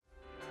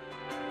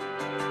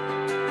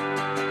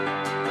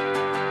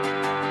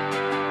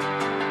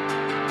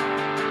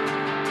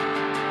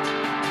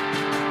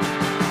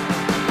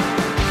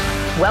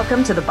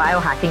Welcome to the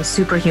Biohacking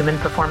Superhuman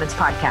Performance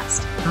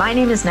Podcast. My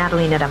name is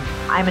Natalie Needham.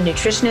 I'm a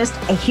nutritionist,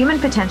 a human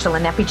potential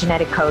and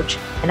epigenetic coach,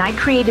 and I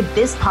created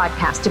this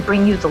podcast to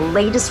bring you the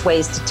latest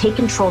ways to take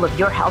control of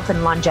your health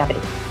and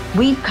longevity.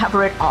 We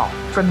cover it all,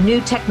 from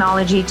new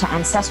technology to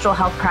ancestral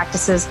health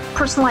practices,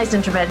 personalized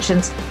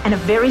interventions, and a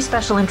very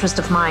special interest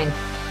of mine,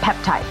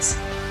 peptides.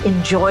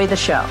 Enjoy the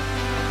show.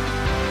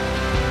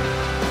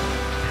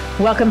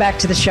 Welcome back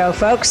to the show,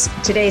 folks.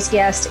 Today's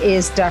guest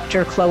is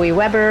Dr. Chloe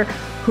Weber,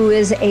 who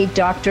is a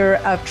doctor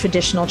of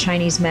traditional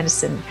Chinese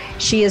medicine.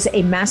 She is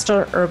a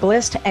master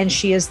herbalist, and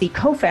she is the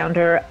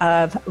co-founder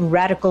of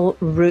Radical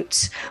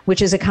Roots,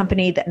 which is a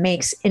company that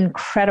makes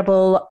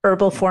incredible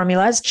herbal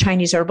formulas,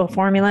 Chinese herbal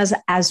formulas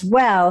as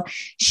well.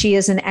 She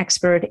is an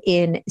expert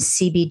in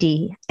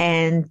CBD,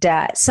 and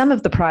some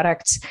of the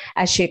products,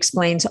 as she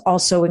explains,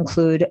 also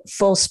include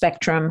full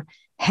spectrum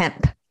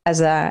hemp as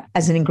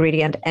an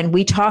ingredient. And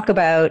we talk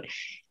about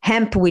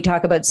hemp, we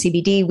talk about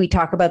CBD, we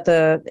talk about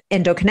the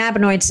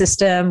endocannabinoid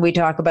system, we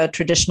talk about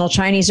traditional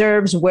Chinese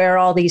herbs, where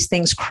all these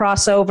things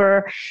cross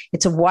over.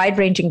 It's a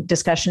wide-ranging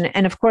discussion.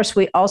 And of course,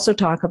 we also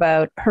talk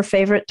about her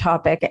favorite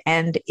topic.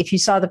 And if you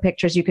saw the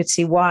pictures, you could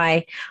see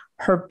why.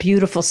 Her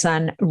beautiful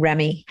son,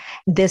 Remy.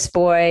 This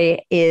boy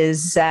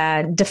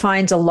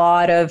defines a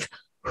lot of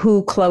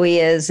who Chloe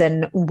is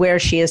and where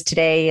she is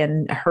today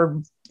and her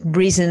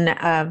reason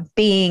of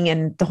being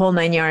and the whole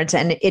nine yards.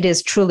 And it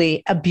is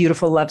truly a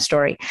beautiful love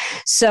story.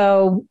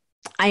 So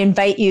I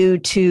invite you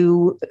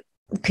to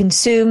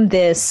consume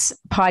this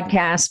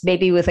podcast,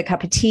 maybe with a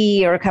cup of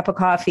tea or a cup of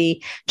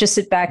coffee. Just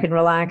sit back and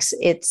relax.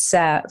 It's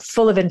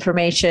full of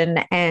information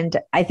and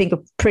I think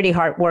pretty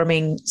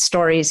heartwarming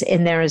stories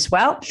in there as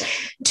well.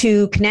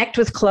 To connect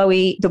with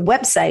Chloe, the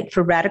website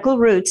for Radical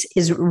Roots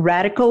is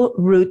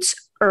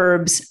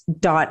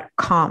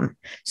radicalrootsherbs.com.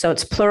 So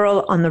it's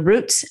plural on the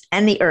roots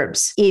and the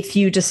herbs. If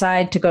you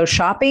decide to go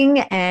shopping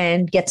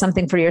and get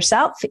something for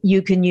yourself,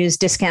 you can use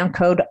discount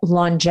code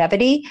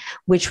longevity,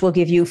 which will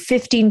give you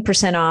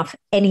 15% off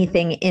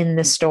anything in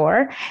the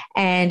store.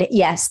 And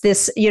yes,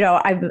 this,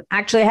 I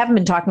haven't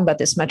been talking about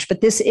this much,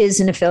 but this is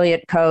an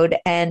affiliate code,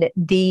 and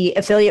the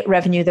affiliate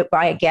revenue that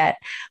I get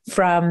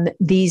from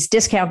these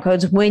discount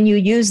codes when you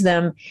use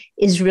them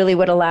is really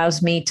what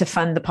allows me to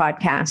fund the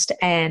podcast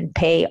and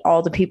pay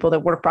all the people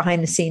that work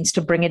behind the scenes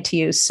to bring it to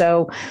you.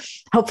 So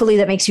hopefully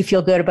that makes you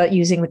feel good about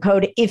using the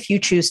code if you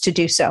choose to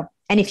do so.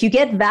 And if you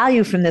get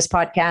value from this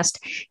podcast,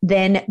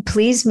 then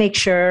please make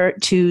sure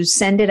to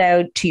send it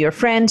out to your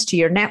friends, to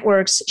your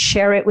networks,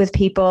 share it with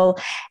people,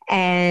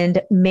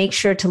 and make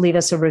sure to leave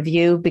us a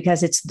review,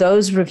 because it's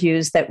those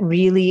reviews that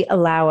really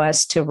allow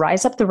us to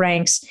rise up the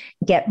ranks,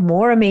 get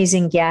more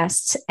amazing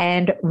guests,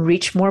 and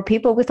reach more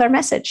people with our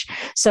message.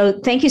 So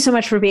thank you so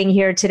much for being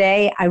here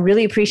today. I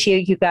really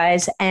appreciate you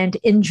guys, and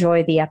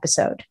enjoy the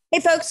episode. Hey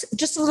folks,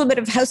 just a little bit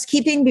of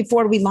housekeeping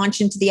before we launch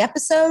into the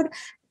episode.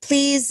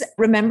 Please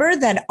remember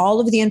that all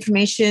of the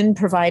information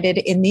provided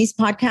in these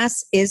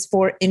podcasts is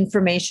for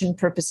information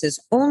purposes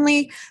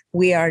only.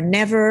 We are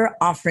never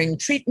offering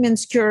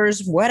treatments,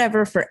 cures,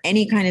 whatever, for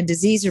any kind of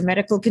disease or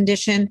medical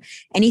condition.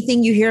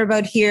 Anything you hear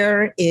about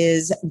here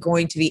is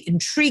going to be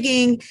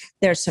intriguing.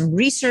 There's some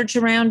research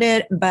around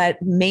it,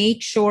 but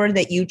make sure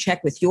that you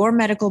check with your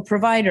medical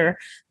provider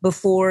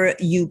before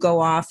you go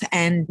off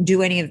and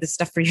do any of this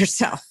stuff for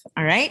yourself.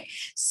 All right.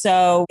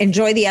 So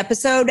enjoy the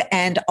episode.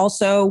 And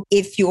also,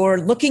 if you're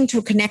looking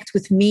to connect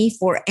with me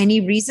for any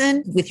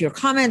reason, with your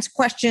comments,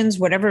 questions,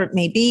 whatever it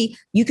may be,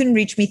 you can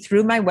reach me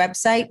through my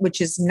website,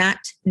 which is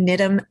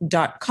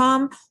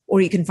natnidham.com,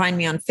 or you can find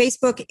me on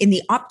Facebook in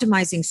the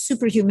Optimizing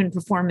Superhuman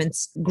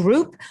Performance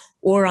group,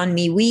 or on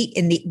MeWe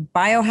in the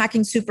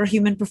Biohacking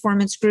Superhuman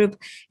Performance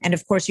group. And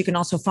of course, you can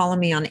also follow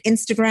me on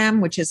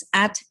Instagram, which is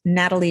at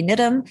Natalie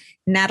Needham.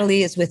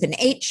 Natalie is with an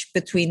H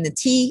between the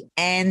T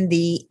and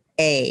the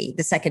A,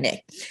 the second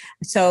A.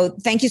 So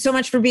thank you so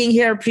much for being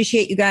here.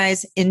 Appreciate you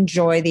guys.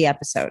 Enjoy the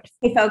episode.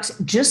 Hey folks,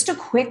 just a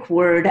quick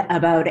word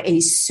about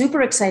a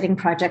super exciting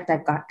project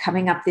I've got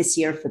coming up this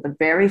year for the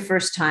very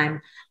first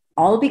time.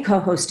 I'll be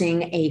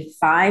co-hosting a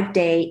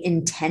 5-day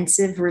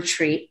intensive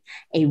retreat,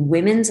 a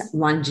women's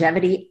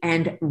longevity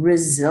and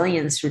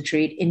resilience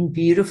retreat in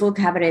beautiful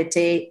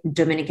Cabarete,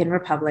 Dominican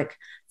Republic,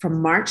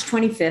 from March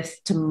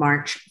 25th to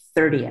March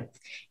 30th.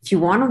 If you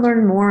want to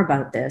learn more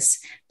about this,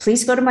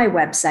 please go to my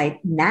website,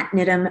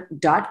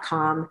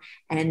 natnidham.com,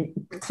 and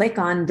click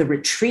on the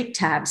retreat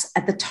tabs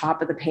at the top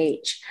of the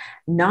page.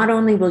 Not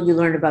only will you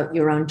learn about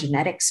your own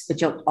genetics, but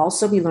you'll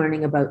also be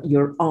learning about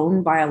your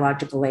own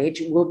biological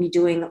age. We'll be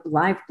doing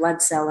live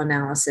blood cell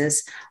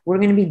analysis. We're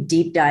going to be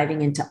deep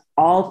diving into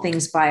all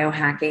things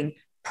biohacking,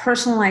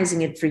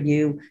 personalizing it for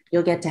you.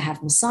 You'll get to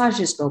have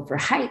massages, go for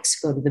hikes,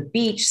 go to the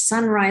beach,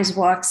 sunrise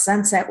walks,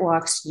 sunset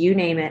walks, you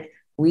name it.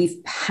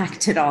 We've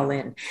packed it all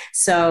in.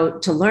 So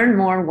to learn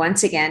more,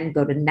 once again,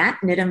 go to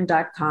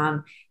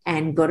natnidham.com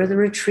and go to the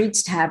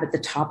retreats tab at the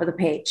top of the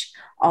page.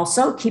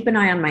 Also, keep an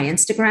eye on my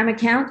Instagram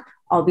account.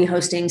 I'll be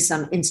hosting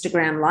some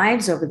Instagram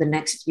lives over the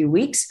next few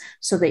weeks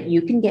so that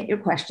you can get your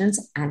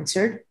questions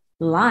answered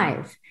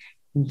live.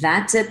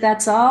 That's it.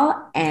 That's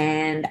all.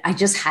 And I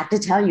just had to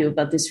tell you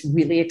about this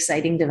really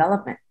exciting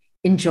development.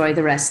 Enjoy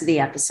the rest of the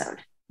episode.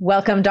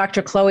 Welcome,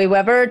 Dr. Chloe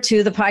Weber,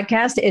 to the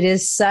podcast. It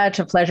is such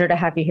a pleasure to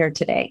have you here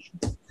today.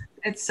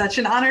 It's such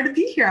an honor to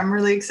be here. I'm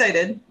really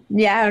excited.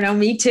 Yeah, no,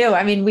 me too.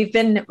 I mean, we've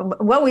been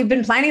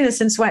planning this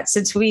since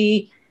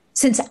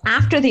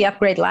after the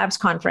Upgrade Labs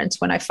conference,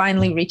 when I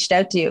finally reached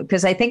out to you,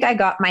 because I think I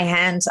got my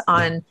hands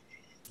on,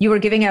 you were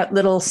giving out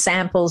little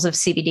samples of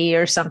CBD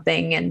or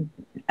something, and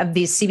of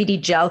these CBD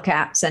gel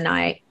caps, and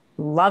I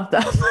love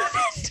them.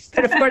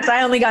 But of course,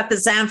 I only got the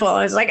sample.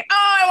 I was like,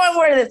 oh, I want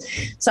more of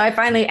this. So I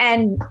finally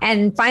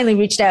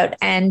reached out.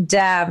 And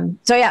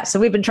so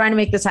we've been trying to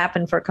make this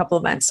happen for a couple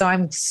of months. So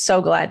I'm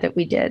so glad that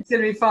we did. It's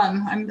going to be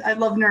fun. I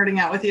love nerding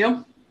out with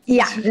you.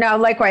 Yeah, no,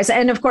 likewise.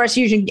 And of course,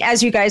 usually,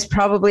 as you guys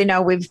probably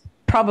know, we've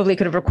probably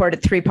could have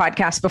recorded 3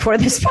 podcasts before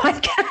this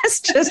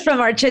podcast, just from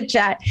our chit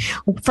chat,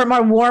 from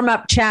our warm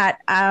up chat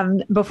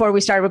before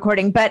we started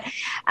recording. But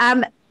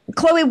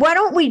Chloe, why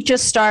don't we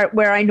just start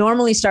where I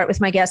normally start with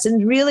my guests,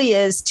 and really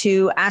is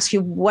to ask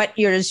you what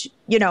is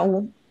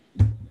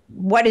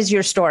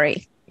your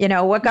story? You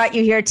know, what got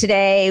you here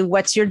today?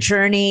 What's your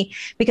journey?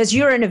 Because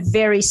you're in a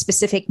very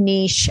specific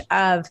niche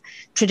of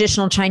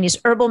traditional Chinese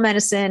herbal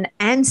medicine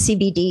and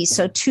CBD.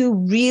 So 2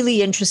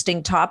 really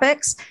interesting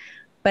topics.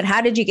 But how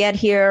did you get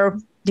here?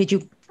 Did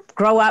you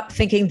grow up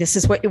thinking this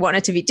is what you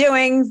wanted to be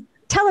doing?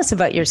 Tell us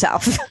about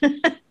yourself.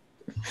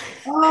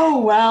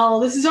 Oh, well,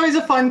 this is always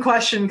a fun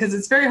question because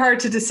it's very hard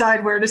to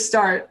decide where to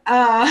start.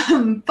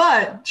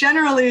 But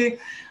generally,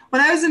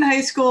 when I was in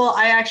high school,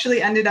 I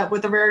actually ended up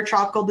with a rare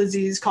tropical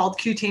disease called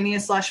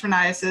cutaneous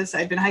leishmaniasis.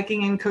 I'd been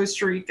hiking in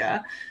Costa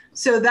Rica.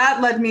 So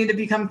that led me to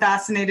become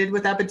fascinated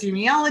with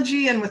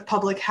epidemiology and with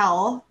public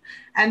health.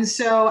 And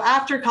so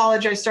after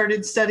college, I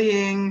started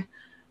studying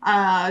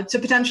to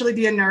potentially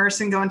be a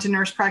nurse and go into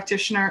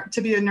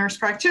to be a nurse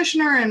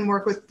practitioner and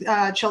work with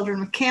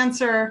children with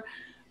cancer.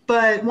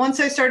 But once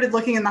I started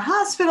looking in the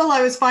hospital,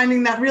 I was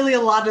finding that really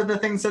a lot of the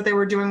things that they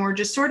were doing were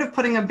just sort of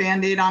putting a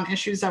Band-Aid on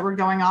issues that were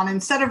going on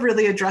instead of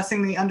really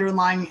addressing the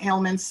underlying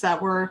ailments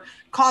that were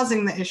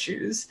causing the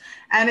issues.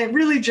 And it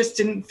really just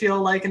didn't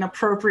feel like an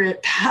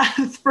appropriate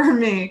path for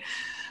me.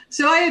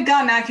 So I had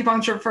gotten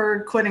acupuncture for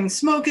quitting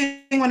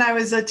smoking when I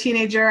was a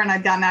teenager, and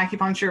I'd gotten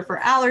acupuncture for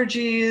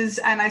allergies.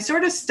 And I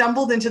sort of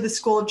stumbled into the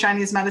School of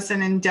Chinese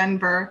Medicine in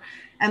Denver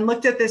and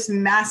looked at this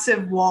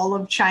massive wall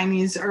of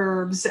Chinese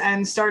herbs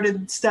and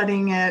started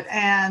studying it.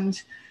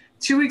 And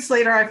 2 weeks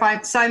later,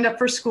 I signed up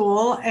for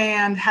school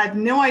and had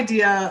no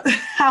idea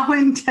how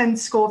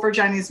intense school for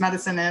Chinese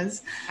medicine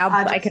is.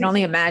 I can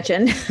only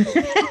imagine.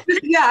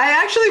 Yeah, I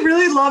actually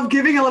really love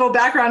giving a little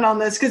background on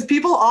this because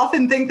people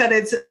often think that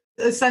it's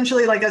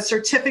essentially like a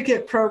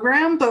certificate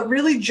program, but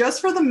really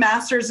just for the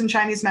masters in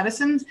Chinese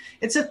medicine,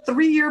 it's a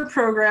 3-year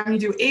program. You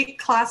do 8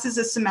 classes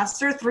a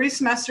semester, 3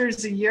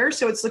 semesters a year.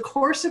 So it's the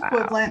course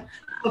equivalent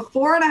of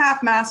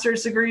 4.5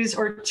 master's degrees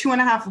or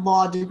 2.5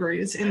 law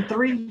degrees in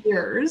 3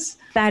 years.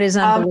 That is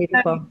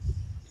unbelievable.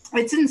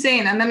 It's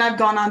insane. And then I've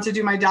gone on to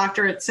do my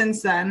doctorate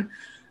since then.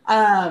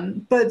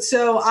 But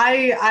so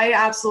I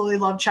absolutely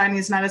love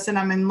Chinese medicine.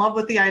 I'm in love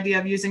with the idea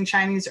of using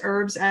Chinese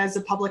herbs as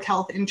a public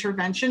health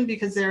intervention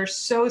because they're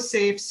so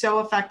safe, so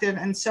effective,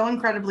 and so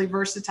incredibly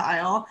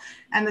versatile.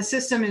 And the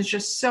system is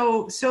just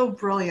so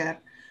brilliant.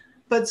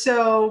 But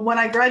so when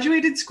I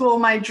graduated school,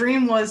 my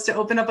dream was to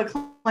open up a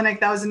clinic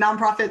that was a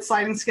nonprofit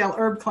sliding scale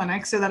herb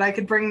clinic so that I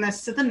could bring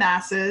this to the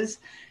masses.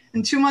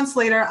 And 2 months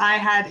later, I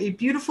had a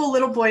beautiful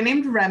little boy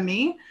named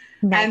Remy.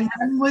 Nice. And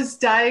then was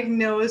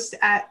diagnosed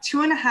at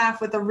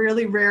 2.5 with a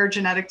really rare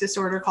genetic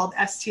disorder called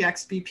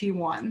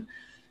STXBP1.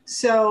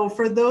 So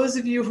for those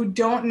of you who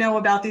don't know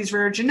about these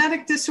rare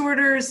genetic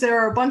disorders, there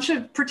are a bunch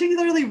of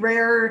particularly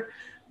rare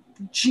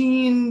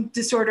gene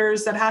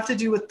disorders that have to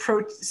do with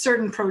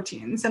certain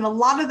proteins. And a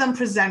lot of them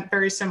present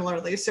very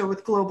similarly. So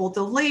with global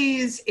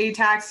delays,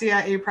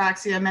 ataxia,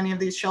 apraxia, many of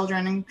these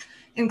children,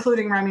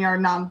 including Remy, are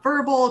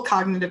nonverbal,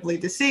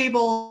 cognitively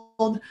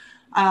disabled.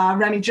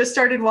 Remy just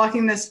started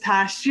walking this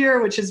past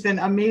year, which has been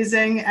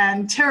amazing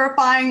and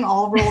terrifying,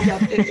 all rolled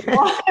up into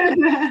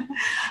one.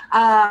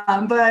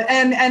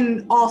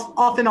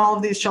 Often all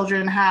of these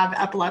children have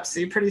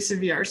epilepsy, pretty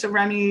severe. So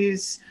Remy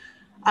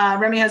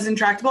has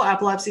intractable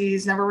epilepsy.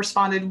 He's never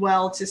responded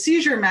well to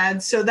seizure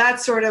meds. So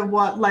that's sort of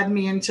what led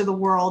me into the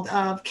world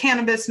of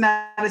cannabis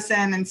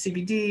medicine and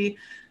CBD.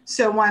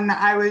 So when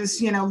I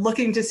was,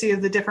 looking to see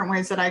the different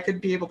ways that I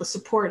could be able to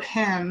support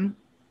him,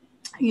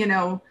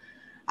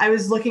 I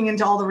was looking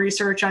into all the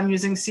research on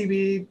using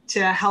CBD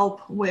to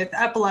help with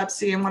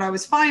epilepsy. And what I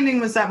was finding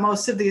was that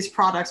most of these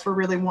products were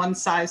really one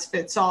size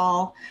fits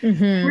all.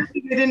 Mm-hmm.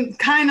 Really, they didn't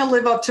kind of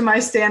live up to my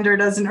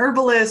standard as an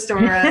herbalist or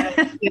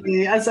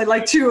as I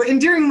like to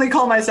endearingly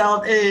call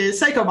myself, a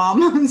psycho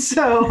mom.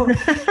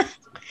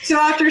 So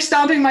after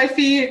stomping my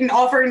feet and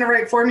offering to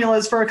write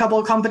formulas for a couple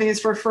of companies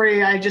for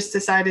free, I just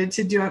decided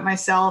to do it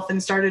myself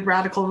and started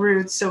Radical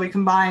Roots. So we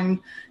combine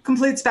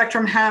complete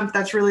spectrum hemp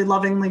that's really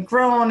lovingly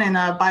grown in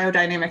a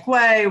biodynamic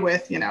way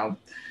with,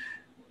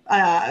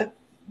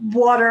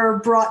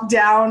 water brought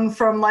down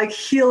from like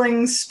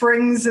healing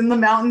springs in the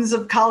mountains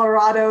of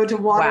Colorado to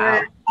water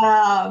it.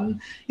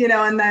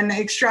 And then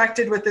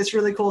extracted with this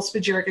really cool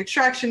spagyric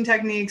extraction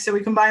technique. So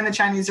we combine the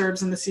Chinese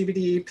herbs and the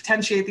CBD,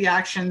 potentiate the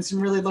actions,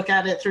 and really look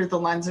at it through the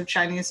lens of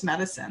Chinese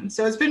medicine.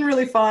 So it's been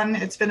really fun.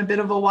 It's been a bit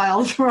of a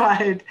wild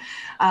ride,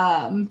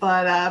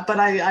 but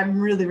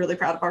I'm really, really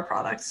proud of our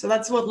products. So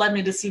that's what led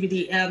me to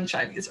CBD and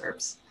Chinese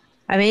herbs.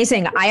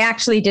 Amazing. I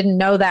actually didn't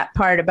know that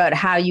part about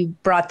how you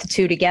brought the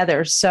two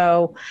together.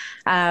 So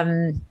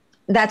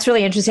that's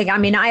really interesting. I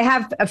mean, I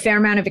have a fair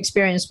amount of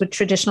experience with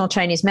traditional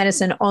Chinese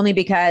medicine only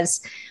because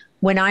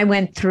when I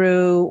went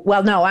through,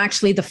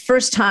 the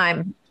first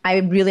time I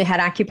really had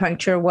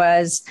acupuncture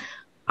was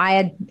I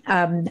had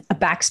a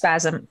back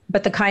spasm,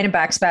 but the kind of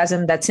back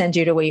spasm that sends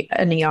you to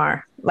an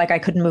ER. Like I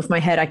couldn't move my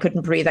head. I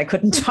couldn't breathe. I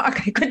couldn't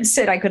talk. I couldn't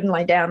sit. I couldn't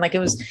lie down. Like it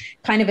was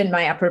kind of in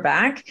my upper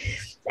back.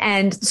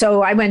 And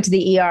so I went to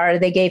the ER.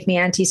 They gave me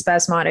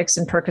antispasmodics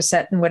and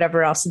Percocet and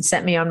whatever else and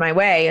sent me on my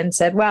way and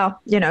said,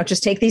 well,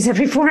 just take these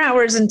every 4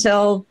 hours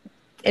until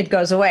it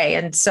goes away.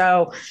 And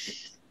so,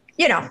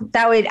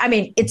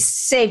 it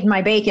saved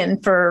my bacon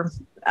for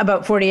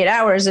about 48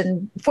 hours.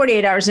 And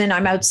 48 hours in,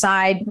 I'm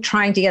outside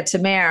trying to get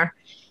some air.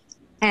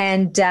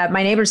 And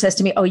my neighbor says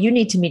to me, oh, you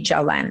need to meet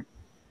Zhao Lan.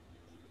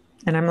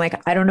 And I'm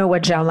like, I don't know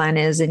what Zhao Lan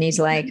is. And he's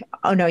like,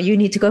 oh, no, you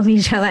need to go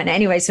meet Zhao Lan.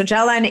 Anyway, so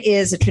Zhao Lan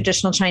is a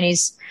traditional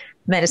Chinese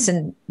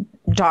medicine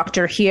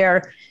doctor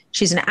here.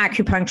 She's an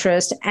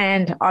acupuncturist.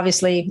 And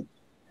obviously,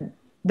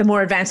 the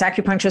more advanced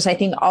acupuncturists, I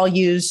think, all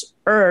use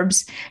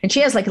herbs. And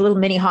she has like a little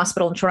mini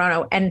hospital in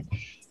Toronto. And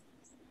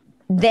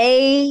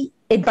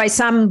by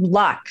some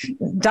luck,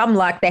 dumb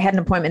luck, they had an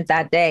appointment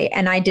that day.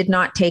 And I did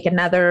not take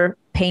another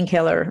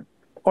painkiller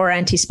or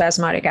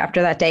antispasmodic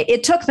after that day.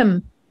 It took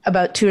them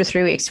about 2 or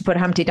 3 weeks to put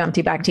Humpty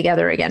Dumpty back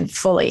together again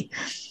fully,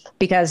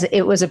 because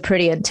it was a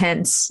pretty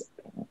intense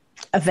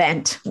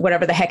event,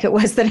 whatever the heck it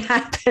was that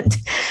happened.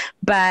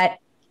 But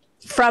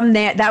from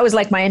there, that was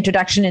like my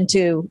introduction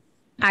into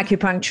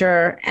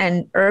acupuncture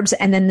and herbs.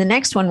 And then the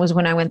next one was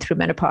when I went through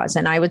menopause.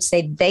 And I would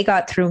say they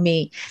got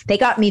me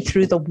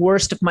through the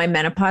worst of my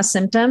menopause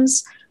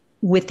symptoms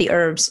with the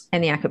herbs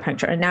and the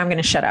acupuncture. And now I'm going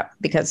to shut up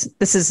because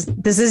this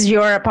is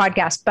your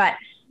podcast, but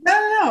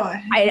no.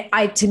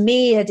 To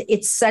me,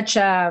 it's such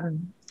a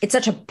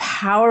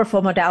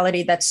powerful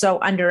modality that's so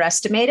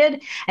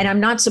underestimated. And I'm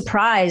not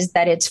surprised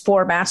that it's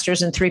 4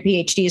 masters and 3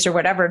 PhDs or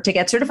whatever to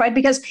get certified,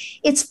 because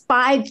it's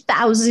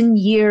 5,000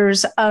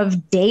 years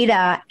of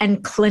data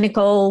and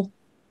clinical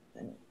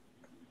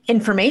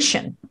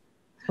information,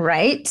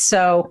 right?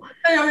 So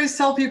I always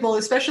tell people,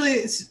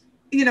 especially,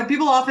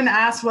 people often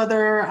ask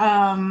whether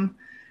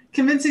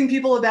convincing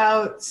people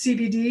about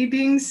CBD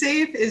being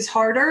safe is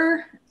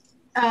harder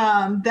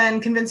than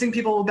convincing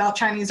people about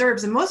Chinese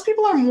herbs. And most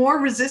people are more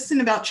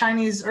resistant about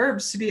Chinese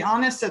herbs, to be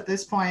honest, at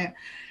this point.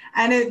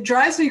 And it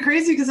drives me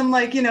crazy because I'm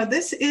like,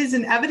 this is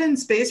an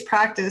evidence-based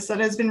practice that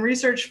has been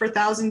researched for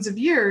thousands of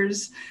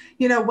years.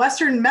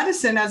 Western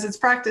medicine as it's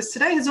practiced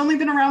today has only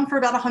been around for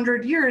about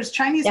 100 years.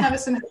 Chinese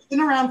medicine has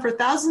been around for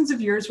thousands of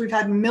years. We've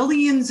had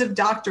millions of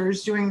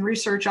doctors doing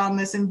research on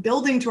this and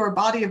building to our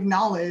body of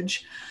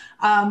knowledge.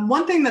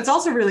 One thing that's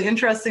also really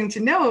interesting to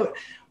note,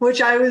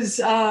 which I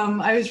was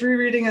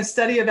rereading a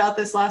study about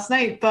this last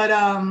night, but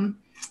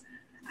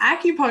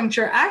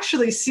acupuncture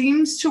actually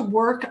seems to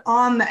work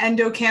on the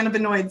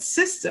endocannabinoid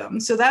system.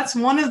 So that's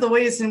one of the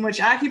ways in which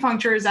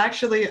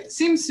acupuncture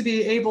seems to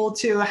be able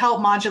to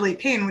help modulate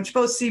pain, which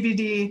both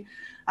CBD,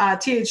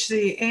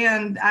 THC,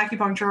 and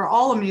acupuncture are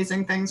all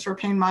amazing things for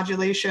pain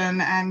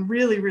modulation and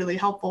really, really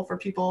helpful for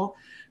people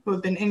who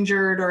have been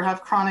injured or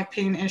have chronic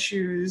pain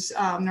issues,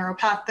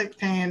 neuropathic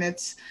pain.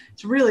 It's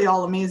really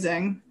all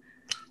amazing.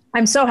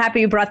 I'm so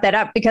happy you brought that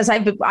up, because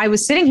I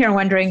was sitting here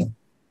wondering,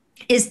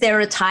 is there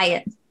a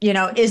tie-in?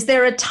 Is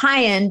there a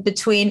tie-in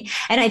between,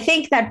 and I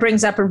think that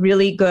brings up a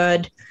really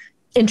good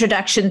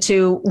introduction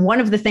to one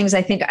of the things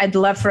I think I'd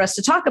love for us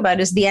to talk about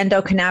is the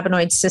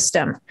endocannabinoid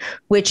system,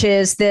 which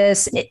is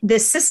this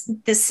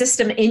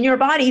system in your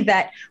body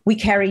that we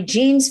carry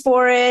genes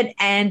for it,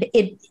 and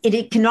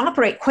it can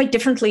operate quite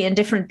differently in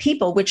different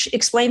people, which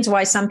explains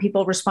why some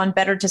people respond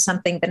better to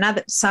something than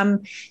others, some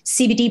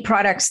CBD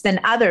products than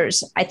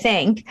others, I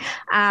think.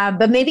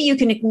 But maybe you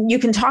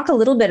can talk a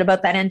little bit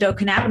about that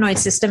endocannabinoid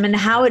system and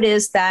how it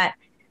is that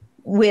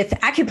with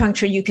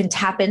acupuncture you can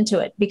tap into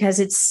it, because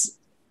it's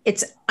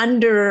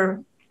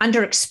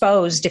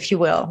underexposed, if you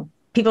will.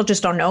 People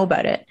just don't know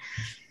about it.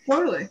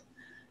 Totally.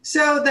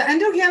 So the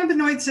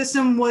endocannabinoid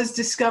system was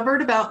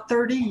discovered about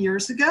 30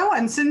 years ago.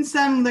 And since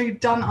then, they've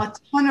done a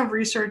ton of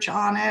research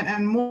on it,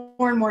 and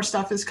more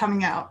stuff is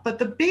coming out. But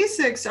the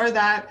basics are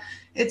that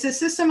it's a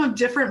system of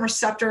different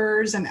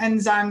receptors and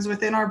enzymes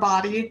within our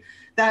body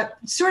that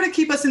sort of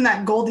keep us in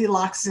that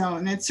Goldilocks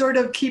zone. It's sort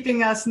of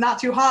keeping us not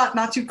too hot,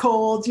 not too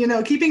cold,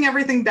 keeping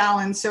everything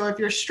balanced. So if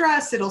you're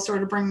stressed, it'll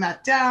sort of bring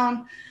that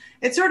down.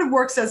 It sort of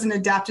works as an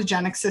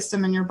adaptogenic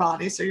system in your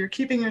body. So you're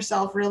keeping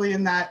yourself really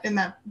in that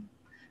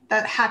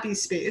happy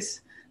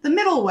space. The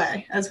middle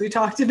way, as we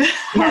talked about.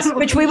 Yes,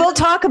 which we will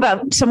talk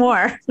about some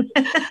more.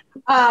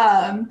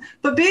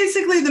 But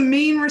basically, the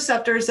main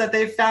receptors that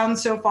they've found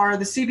so far are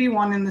the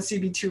CB1 and the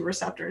CB2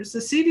 receptors. The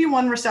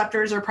CB1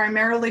 receptors are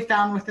primarily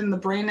found within the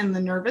brain and the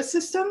nervous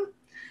system,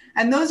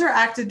 and those are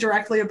acted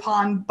directly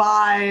upon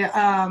by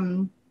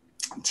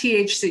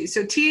THC.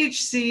 So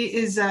THC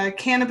is a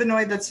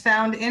cannabinoid that's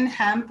found in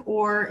hemp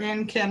or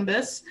in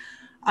cannabis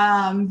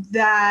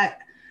that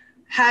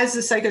has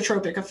the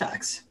psychotropic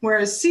effects,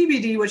 whereas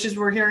CBD, which is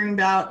we're hearing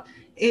about,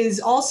 is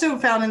also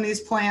found in these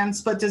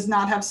plants but does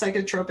not have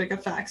psychotropic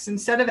effects.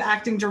 Instead of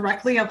acting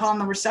directly upon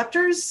the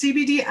receptors,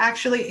 CBD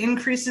actually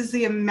increases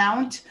the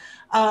amount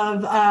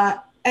of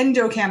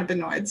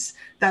endocannabinoids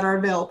that are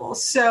available.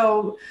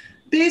 So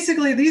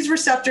basically, these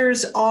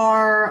receptors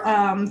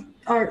are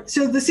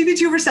so the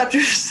CB2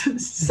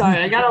 receptors.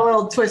 Sorry, I got a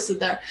little twisted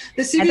there.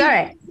 The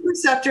CB2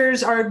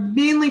 receptors are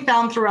mainly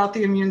found throughout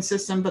the immune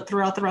system, but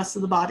throughout the rest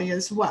of the body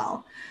as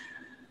well.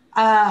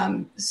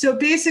 So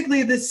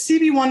basically, the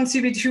CB1,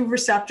 CB2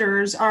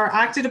 receptors are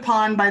acted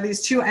upon by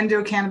these two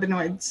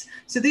endocannabinoids.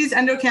 So these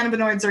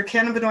endocannabinoids are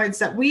cannabinoids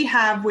that we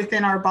have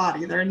within our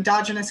body. They're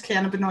endogenous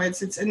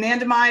cannabinoids. It's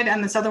anandamide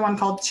and this other one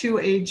called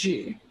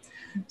 2-AG.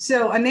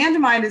 So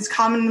anandamide is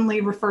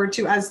commonly referred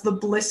to as the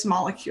bliss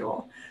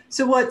molecule.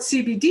 So what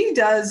CBD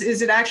does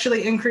is it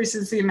actually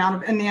increases the amount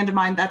of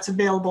anandamide that's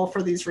available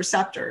for these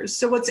receptors.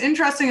 So what's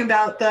interesting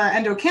about the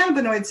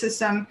endocannabinoid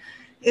system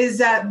is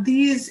that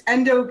these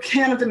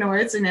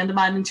endocannabinoids,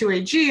 anandamide and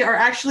 2-AG, are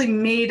actually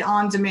made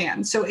on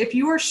demand. So if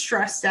you are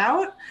stressed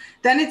out,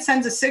 then it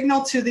sends a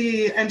signal to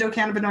the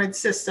endocannabinoid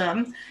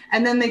system,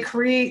 and then they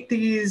create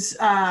these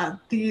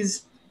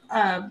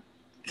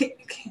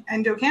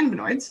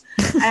endocannabinoids.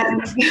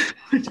 And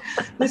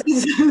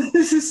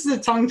this is the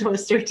tongue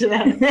twister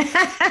today.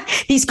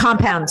 These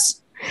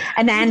compounds,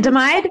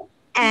 anandamide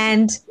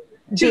and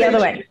the other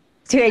way.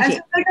 2-AG. And so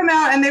they come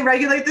out and they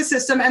regulate the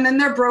system, and then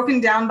they're broken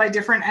down by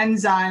different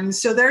enzymes.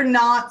 So they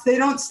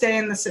don't stay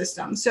in the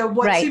system. So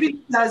what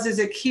CBD does is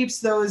it keeps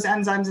those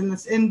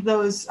enzymes in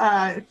those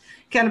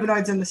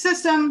cannabinoids in the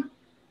system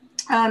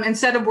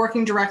instead of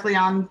working directly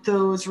on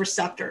those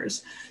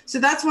receptors. So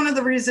that's one of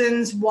the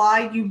reasons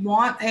why you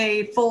want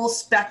a full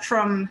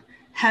spectrum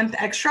hemp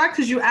extract,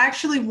 because you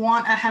actually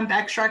want a hemp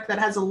extract that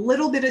has a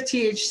little bit of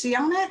THC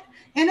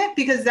in it,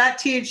 because that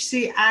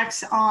THC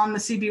acts on the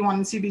CB1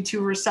 and CB2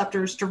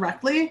 receptors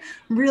directly,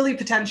 really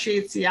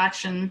potentiates the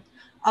action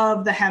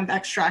of the hemp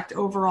extract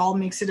overall,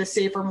 makes it a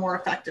safer, more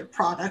effective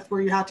product where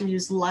you have to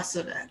use less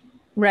of it.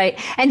 Right.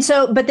 And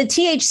so, but the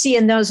THC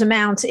in those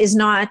amounts is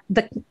not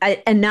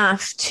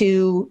enough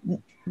to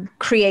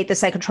create the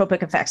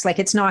psychotropic effects. Like,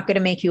 it's not going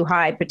to make you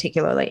high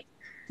particularly.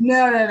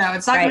 No.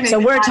 It's not going to. So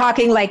we're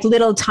talking like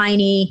little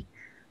tiny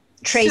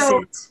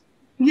traces.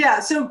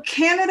 So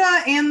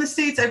Canada and the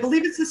States, I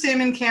believe it's the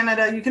same in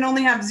Canada. You can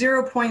only have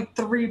 0.3%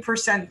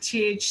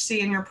 THC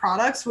in your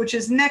products, which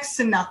is next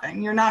to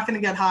nothing. You're not going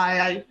to get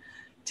high.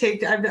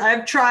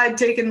 I've tried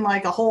taking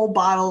like a whole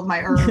bottle of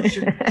my herbs.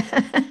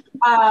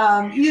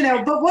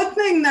 But one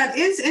thing that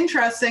is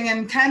interesting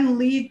and can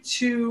lead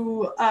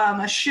to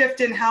a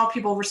shift in how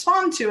people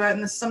respond to it,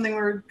 and this is something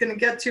we're going to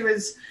get to,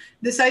 is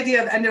this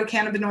idea of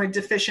endocannabinoid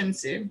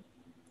deficiency.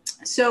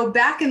 So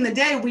back in the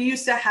day, we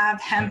used to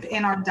have hemp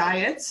in our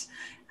diets,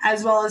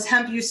 as well as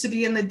hemp used to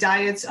be in the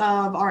diets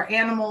of our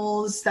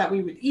animals that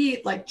we would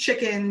eat, like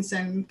chickens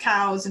and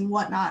cows and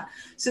whatnot.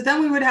 So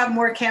then we would have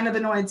more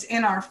cannabinoids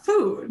in our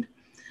food.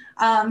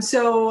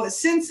 So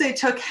since they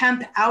took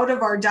hemp out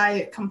of our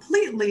diet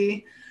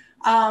completely,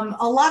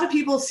 a lot of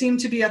people seem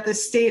to be at the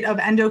state of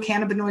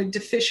endocannabinoid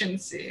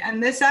deficiency.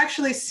 And this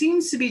actually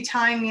seems to be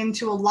tying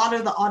into a lot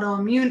of the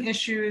autoimmune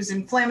issues,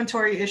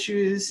 inflammatory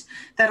issues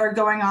that are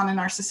going on in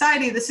our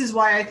society. This is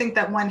why I think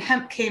that when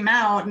hemp came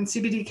out and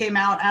CBD came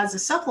out as a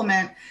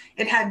supplement,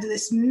 it had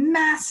this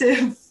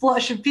massive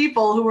flush of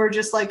people who were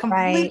just like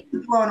completely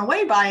blown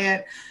away by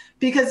it,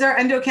 because their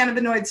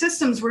endocannabinoid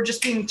systems were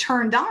just being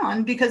turned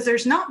on, because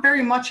there's not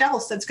very much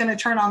else that's going to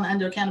turn on the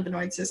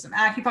endocannabinoid system.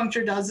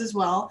 Acupuncture does as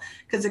well,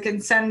 because it can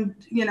send,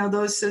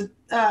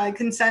 it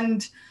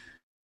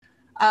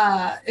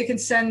can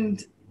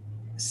send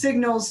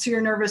signals to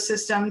your nervous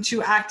system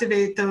to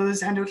activate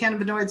those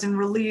endocannabinoids and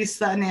release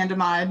the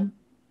anandamide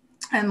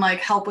and like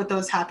help with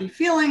those happy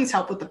feelings,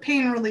 help with the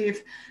pain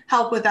relief,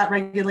 help with that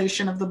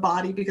regulation of the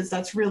body, because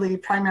that's really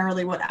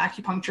primarily what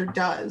acupuncture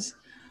does.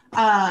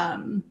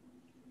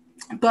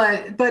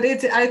 But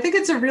I think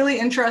it's a really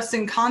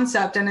interesting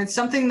concept, and it's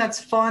something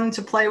that's fun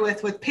to play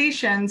with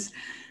patients,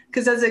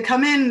 because as they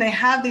come in, they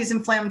have these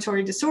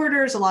inflammatory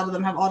disorders. A lot of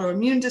them have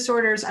autoimmune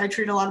disorders. I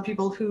treat a lot of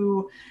people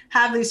who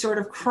have these sort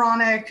of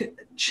chronic,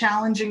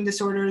 challenging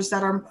disorders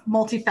that are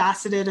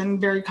multifaceted and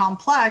very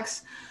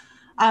complex.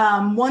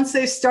 Once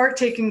they start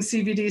taking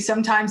CBD,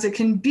 sometimes it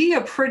can be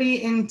a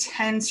pretty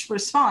intense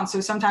response.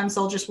 So sometimes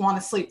they'll just want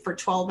to sleep for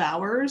 12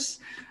 hours.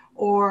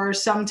 Or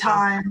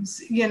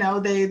sometimes,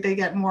 they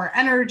get more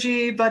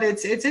energy, but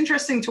it's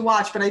interesting to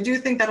watch. But I do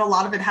think that a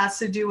lot of it has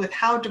to do with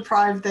how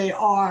deprived they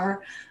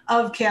are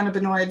of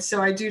cannabinoids.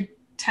 So I do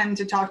tend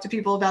to talk to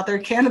people about their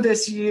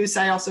cannabis use.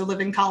 I also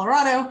live in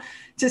Colorado,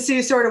 to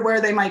see sort of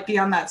where they might be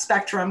on that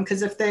spectrum.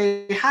 Because if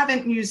they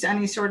haven't used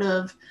any sort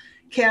of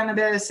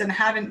cannabis and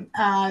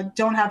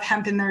don't have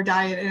hemp in their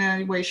diet in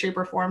any way, shape,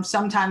 or form,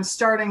 sometimes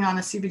starting on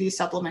a CBD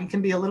supplement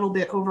can be a little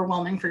bit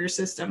overwhelming for your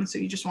system. So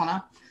you just want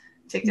to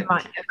take it.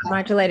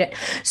 Modulate it.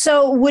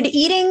 So would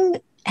eating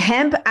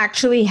hemp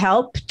actually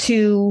help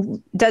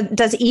to,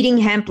 does eating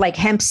hemp, like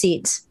hemp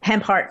seeds,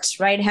 hemp hearts,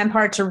 right? Hemp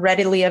hearts are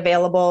readily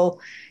available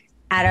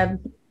at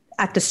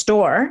the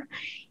store.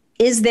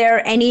 Is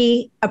there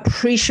any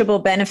appreciable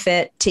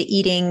benefit to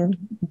eating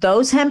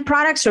those hemp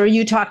products? Or are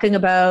you talking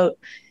about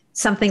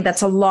something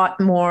that's a lot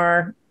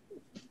more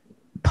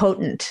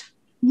potent?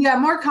 Yeah,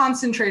 more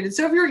concentrated.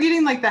 So if you're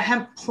eating like the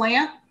hemp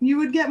plant, you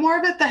would get more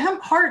of it. The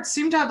hemp hearts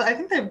seem to have, I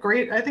think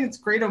it's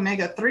great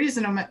omega-3s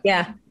and omega.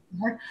 Yeah.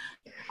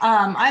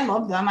 I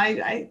love them.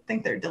 I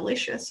think they're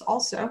delicious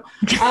also.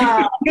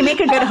 They make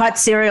a good hot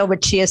cereal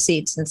with chia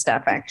seeds and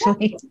stuff,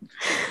 actually.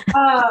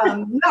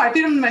 No, I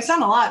feed them to my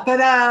son a lot, but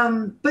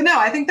no,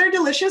 I think they're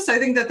delicious. I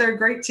think that they're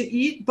great to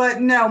eat,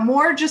 but no,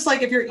 more just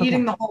like if you're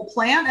eating the whole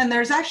plant. And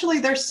there's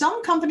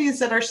some companies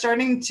that are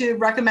starting to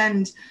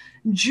recommend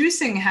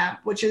juicing hemp,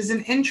 which is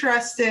an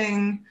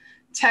interesting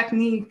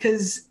technique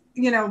because,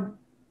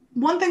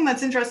 one thing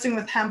that's interesting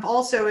with hemp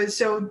also is,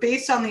 so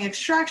based on the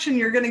extraction,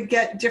 you're going to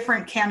get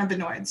different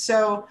cannabinoids.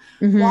 So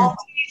while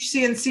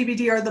THC and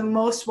CBD are the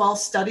most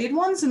well-studied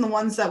ones and the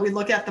ones that we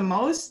look at the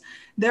most,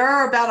 there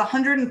are about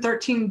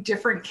 113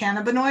 different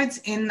cannabinoids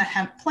in the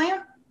hemp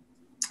plant.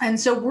 And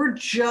so we're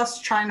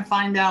just trying to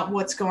find out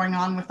what's going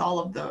on with all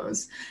of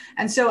those.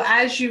 And so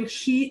as you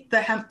heat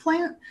the hemp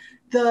plant,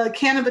 the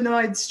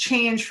cannabinoids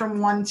change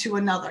from one to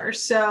another.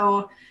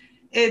 So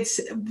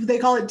they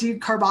call it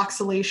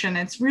decarboxylation.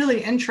 It's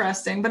really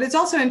interesting, but it's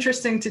also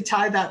interesting to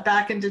tie that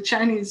back into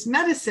Chinese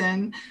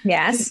medicine.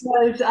 Yes.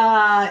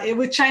 Because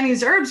with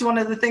Chinese herbs, one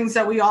of the things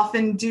that we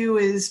often do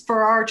is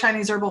for our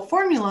Chinese herbal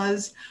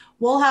formulas,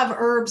 we'll have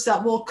herbs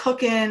that we'll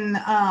cook in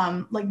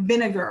like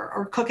vinegar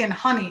or cook in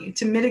honey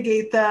to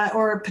mitigate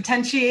or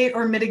potentiate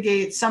or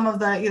mitigate some of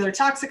the either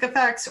toxic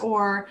effects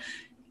or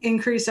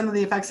increase some of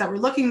the effects that we're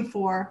looking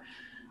for.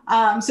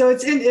 So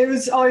it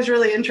was always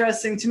really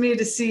interesting to me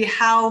to see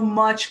how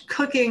much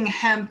cooking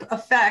hemp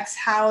affects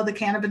how the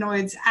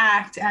cannabinoids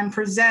act and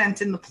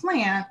present in the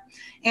plant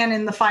and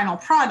in the final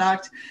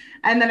product.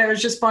 And then it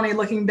was just funny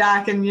looking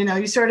back and,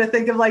 you sort of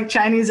think of like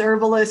Chinese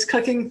herbalists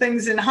cooking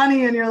things in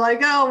honey and you're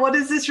like, oh, what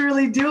is this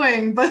really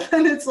doing? But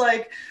then it's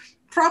like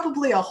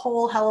probably a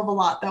whole hell of a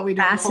lot that we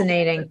don't.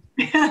 Fascinating.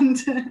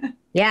 And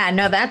yeah,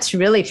 no, that's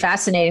really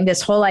fascinating.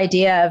 This whole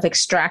idea of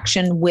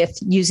extraction with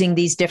using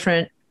these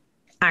different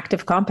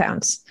active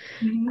compounds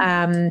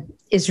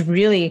is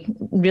really,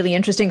 really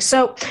interesting.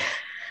 So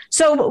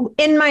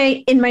in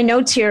my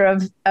notes here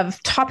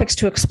of topics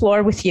to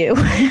explore with you,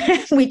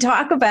 we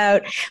talk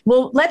about,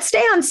 well, let's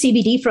stay on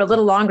CBD for a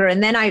little longer.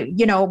 And then I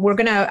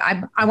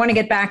want to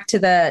get back to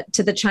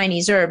the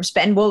Chinese herbs,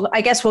 and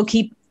I guess we'll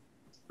keep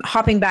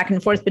hopping back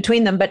and forth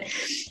between them. But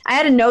I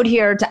had a note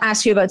here to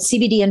ask you about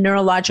CBD and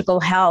neurological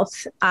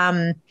health,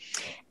 and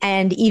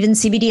even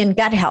CBD and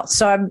gut health.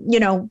 So,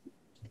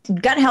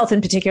 gut health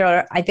in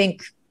particular, I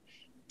think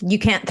you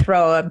can't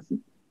throw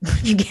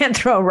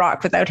a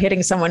rock without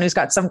hitting someone who's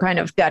got some kind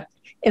of gut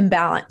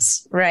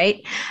imbalance,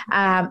 right?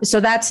 So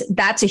that's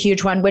a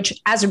huge one,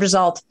 which as a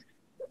result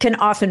can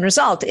often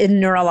result in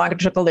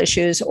neurological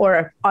issues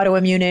or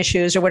autoimmune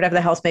issues or whatever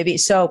the health may be.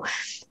 So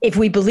if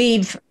we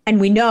believe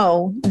and we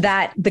know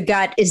that the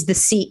gut is the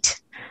seat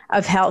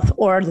of health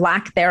or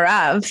lack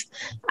thereof,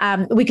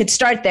 we could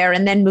start there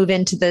and then move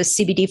into the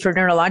CBD for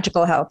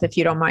neurological health, if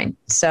you don't mind.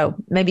 So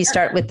maybe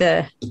start with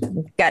the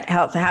gut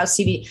health, how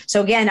CBD.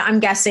 So again, I'm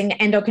guessing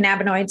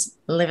endocannabinoids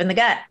live in the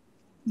gut.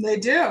 They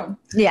do.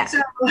 Yeah. So,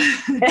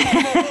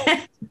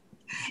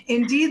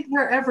 indeed,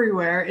 they're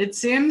everywhere, it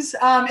seems.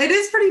 It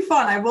is pretty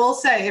fun, I will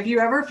say. If you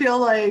ever feel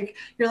like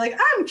you're like,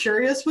 I'm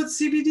curious what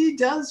CBD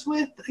does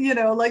with,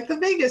 like the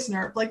vagus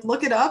nerve, like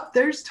look it up.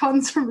 There's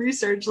tons of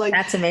research. Like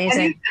that's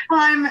amazing.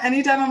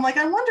 Anytime I'm like,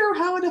 I wonder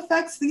how it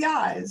affects the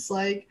eyes.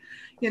 Like,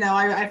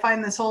 I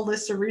find this whole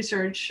list of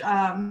research.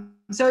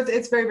 So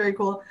it's very, very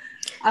cool.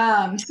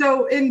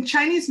 So in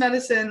Chinese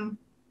medicine,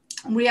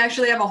 we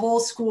actually have a whole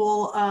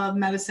school of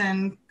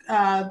medicine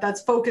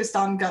that's focused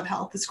on gut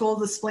health, the school of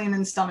the spleen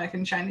and stomach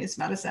in Chinese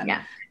medicine.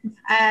 Yeah.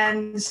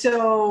 And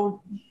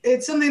so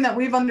it's something that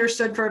we've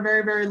understood for a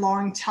very, very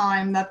long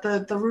time, that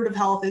the root of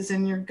health is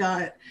in your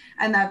gut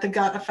and that the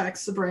gut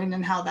affects the brain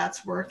and how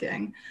that's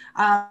working.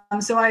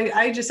 So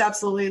I just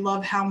absolutely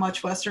love how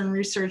much Western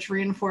research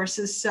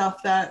reinforces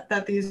stuff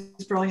that these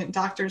brilliant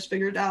doctors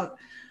figured out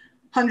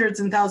hundreds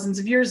and thousands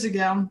of years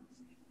ago.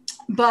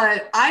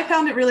 But I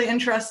found it really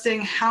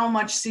interesting how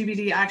much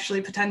CBD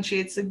actually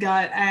potentiates the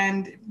gut,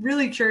 and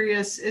really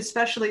curious,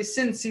 especially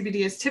since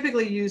CBD is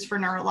typically used for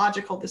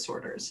neurological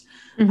disorders.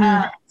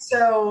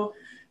 So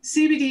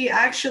CBD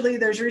actually,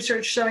 there's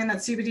research showing that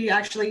CBD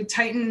actually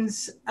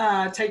tightens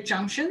tight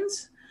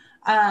junctions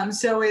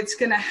So it's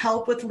going to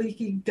help with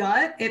leaky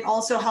gut. It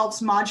also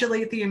helps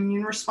modulate the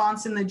immune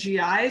response in the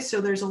GI.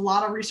 So there's a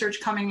lot of research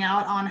coming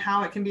out on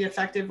how it can be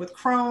effective with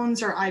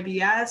Crohn's or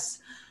IBS.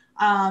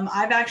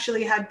 I've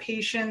actually had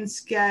patients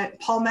get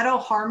Palmetto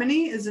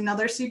Harmony is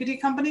another CBD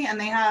company, and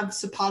they have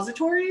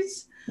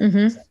suppositories.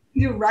 Mm-hmm. So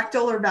you do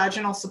rectal or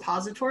vaginal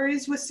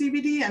suppositories with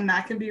CBD, and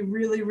that can be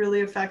really,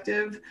 really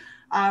effective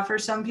for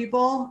some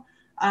people.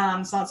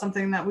 It's not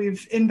something that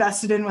we've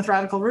invested in with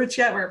Radical Roots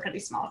yet. We're a pretty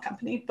small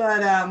company,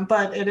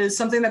 but it is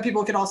something that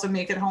people could also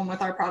make at home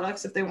with our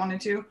products if they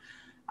wanted to.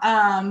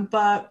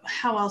 But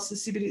how else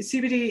is CBD?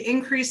 CBD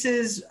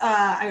increases,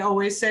 I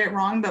always say it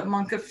wrong, but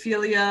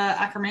Monophylia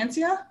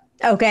akkermansia.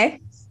 Okay.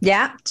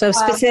 Yeah. So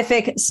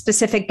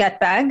specific gut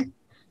bug.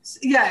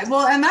 Yeah.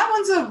 Well, and that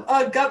one's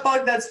a gut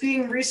bug that's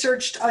being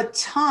researched a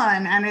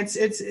ton, and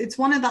it's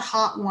one of the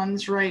hot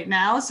ones right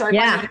now. So I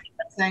find it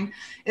interesting.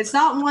 It's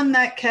not one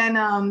that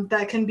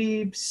can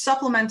be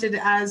supplemented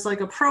as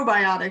like a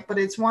probiotic, but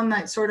it's one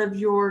that sort of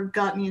your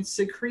gut needs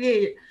to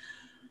create.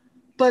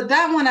 But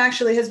that one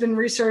actually has been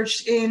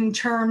researched in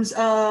terms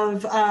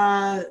of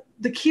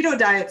the keto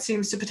diet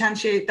seems to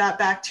potentiate that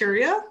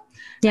bacteria.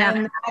 Yeah.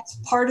 And that's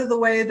part of the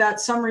way that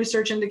some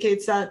research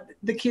indicates that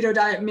the keto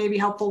diet may be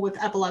helpful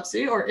with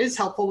epilepsy or is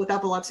helpful with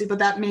epilepsy, but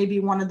that may be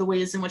one of the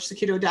ways in which the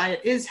keto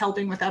diet is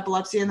helping with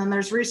epilepsy. And then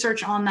there's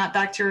research on that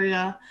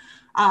bacteria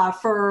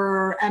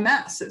for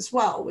MS as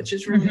well, which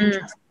is really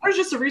interesting. There's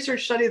just a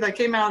research study that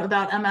came out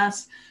about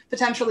MS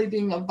potentially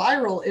being a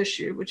viral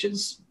issue, which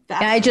is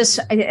that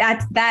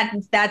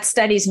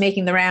study's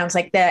making the rounds,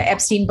 like the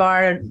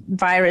Epstein-Barr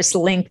virus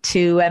linked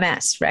to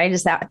MS, right?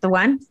 Is that the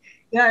one?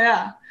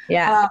 Yeah.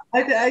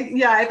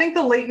 I think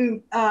the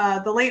latent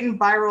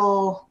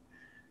viral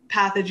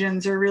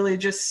pathogens are really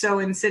just so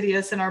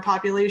insidious in our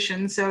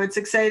population. So it's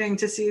exciting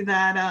to see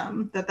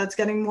that that's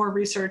getting more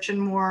research and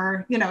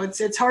more.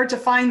 It's hard to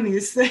find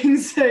these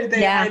things.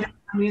 They hide the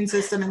immune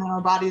system in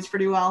our bodies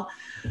pretty well.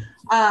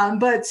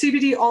 But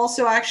CBD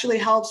also actually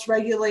helps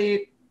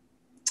regulate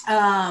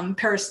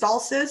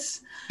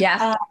peristalsis.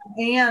 Yeah.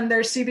 And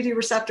there's CBD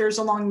receptors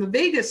along the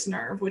vagus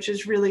nerve, which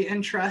is really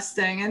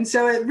interesting. And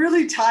so it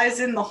really ties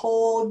in the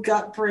whole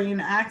gut-brain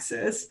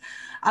axis.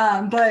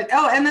 And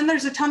then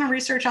there's a ton of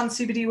research on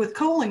CBD with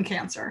colon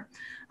cancer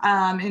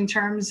in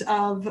terms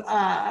of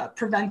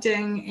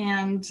preventing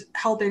and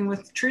helping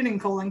with treating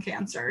colon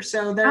cancer.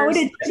 So there's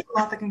a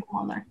lot that can go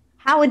on there.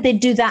 How would they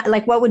do that?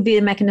 Like, what would be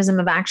the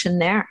mechanism of action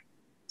there?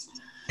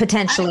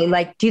 Potentially,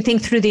 do you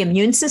think through the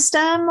immune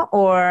system,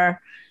 or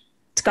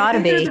it's got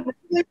to be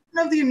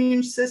of the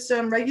immune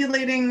system,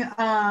 regulating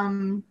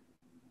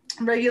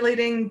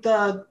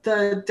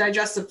the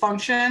digestive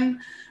function,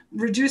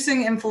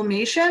 reducing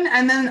inflammation.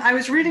 And then I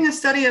was reading a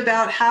study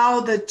about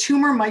how the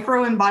tumor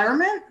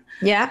microenvironment,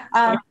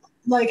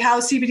 like how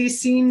CBD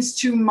seems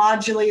to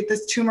modulate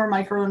this tumor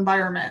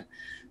microenvironment.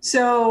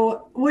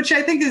 So, which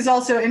I think is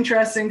also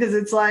interesting because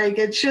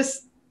it's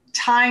just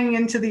tying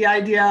into the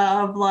idea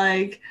of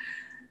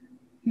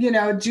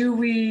do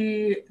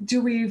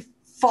we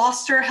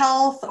foster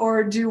health,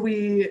 or do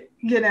we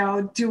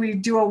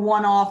do a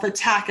one-off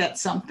attack at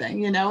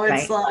something?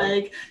 It's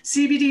like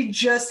CBD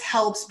just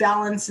helps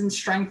balance and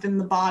strengthen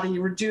the body,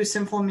 reduce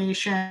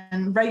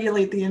inflammation,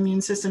 regulate the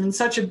immune system in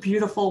such a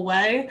beautiful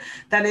way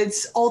that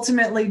it's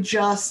ultimately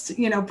just,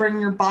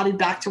 bringing your body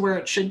back to where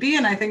it should be.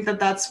 And I think that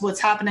that's what's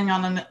happening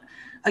on an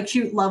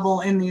acute level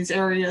in these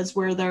areas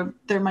where there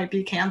might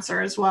be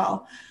cancer as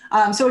well.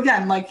 So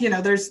again,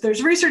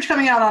 there's research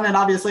coming out on it.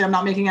 Obviously, I'm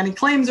not making any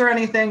claims or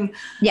anything.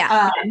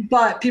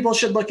 But people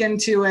should look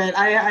into it.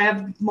 I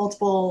have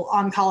multiple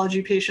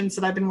oncology patients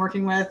that I've been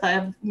working with. I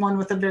have one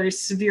with a very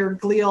severe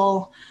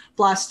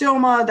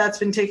glioblastoma that's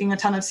been taking a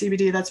ton of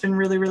CBD. That's been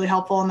really, really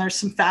helpful. And there's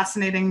some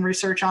fascinating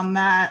research on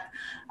that.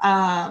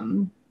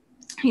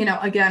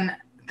 Again,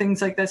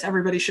 things like this,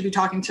 everybody should be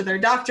talking to their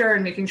doctor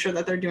and making sure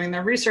that they're doing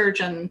their research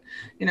and,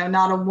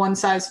 not a one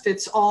size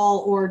fits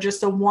all or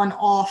just a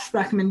one-off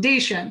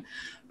recommendation.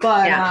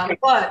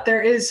 But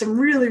there is some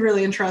really,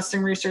 really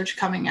interesting research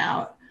coming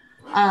out.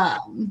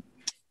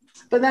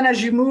 But then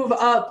as you move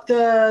up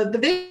the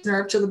vagus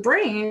nerve to the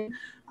brain,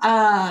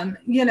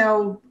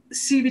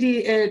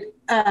 CBD,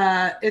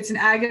 it's an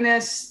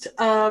agonist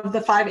of the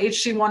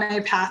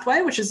 5-HT1A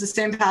pathway, which is the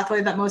same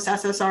pathway that most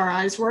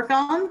SSRIs work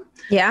on.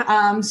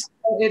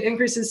 So it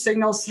increases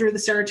signals through the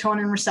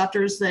serotonin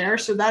receptors there.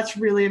 So that's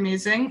really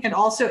amazing. It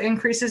also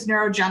increases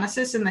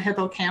neurogenesis in the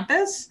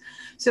hippocampus.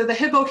 So the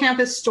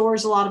hippocampus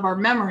stores a lot of our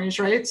memories,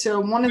 right? So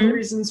one of the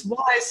reasons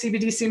why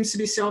CBD seems to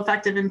be so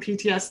effective in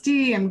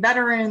PTSD and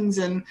veterans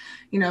and,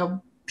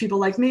 people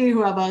like me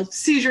who have a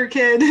seizure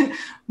kid,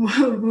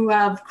 who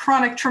have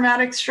chronic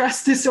traumatic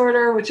stress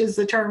disorder, which is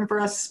the term for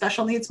us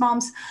special needs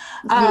moms.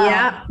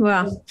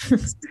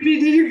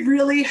 CBD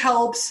really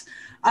helps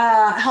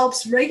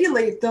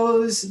regulate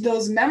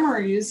those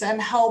memories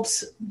and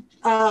helps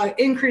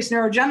increase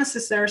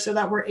neurogenesis there so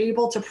that we're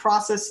able to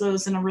process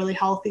those in a really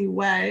healthy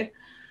way.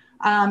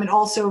 It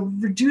also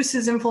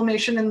reduces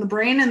inflammation in the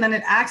brain, and then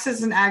it acts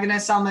as an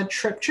agonist on the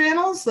TRP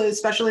channels,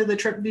 especially the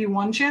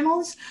TRPV1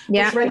 channels,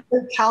 which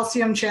regulate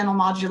calcium channel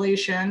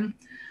modulation.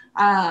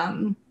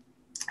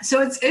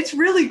 So it's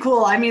really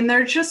cool. I mean,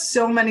 there's just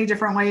so many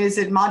different ways.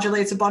 It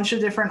modulates a bunch of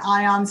different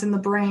ions in the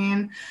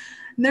brain.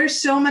 And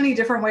there's so many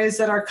different ways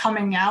that are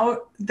coming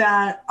out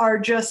that are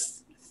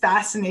just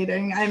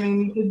fascinating. I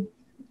mean,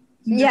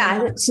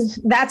 yeah,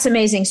 that's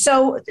amazing.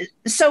 So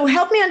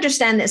help me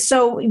understand this.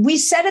 So we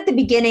said at the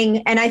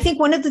beginning, and I think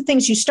one of the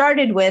things you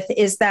started with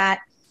is that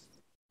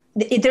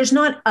there's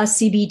not a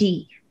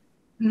CBD.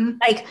 Mm-hmm.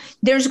 Like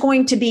there's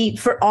going to be,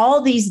 for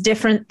all these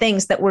different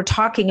things that we're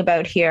talking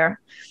about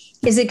here,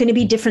 is it going to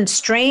be different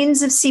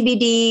strains of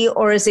CBD,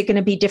 or is it going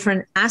to be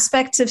different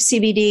aspects of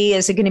CBD?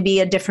 Is it going to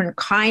be a different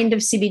kind of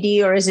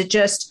CBD, or is it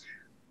just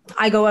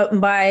I go out and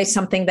buy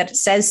something that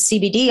says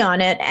CBD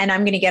on it and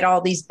I'm going to get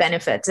all these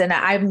benefits? And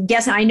I'm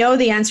guessing I know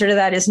the answer to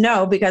that is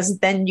no, because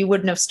then you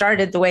wouldn't have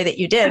started the way that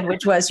you did,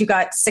 which was you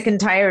got sick and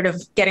tired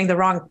of getting the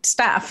wrong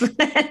stuff.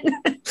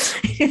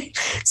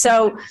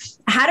 So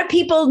how do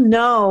people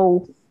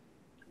know?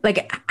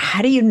 Like,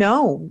 how do you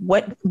know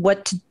what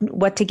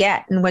to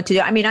get and what to do?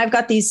 I mean, I've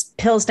got these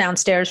pills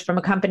downstairs from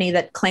a company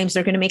that claims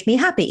they're going to make me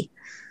happy.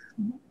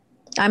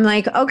 I'm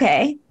like,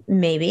 okay,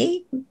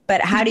 maybe,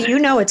 but how do you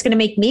know it's going to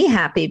make me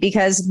happy?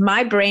 Because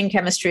my brain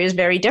chemistry is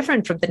very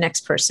different from the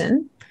next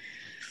person.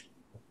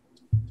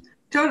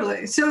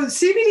 Totally. So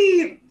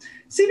CBD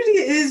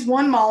is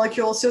one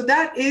molecule. So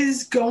that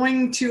is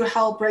going to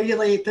help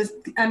regulate the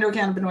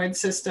endocannabinoid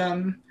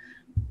system,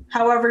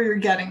 however you're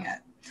getting it.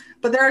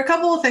 But there are a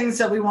couple of things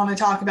that we want to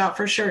talk about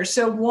for sure.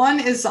 So one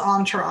is the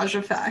entourage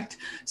effect.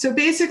 So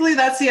basically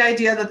that's the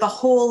idea that the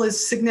whole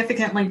is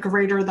significantly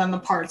greater than the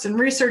parts. And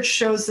research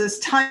shows this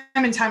time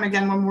and time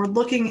again when we're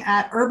looking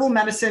at herbal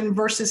medicine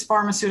versus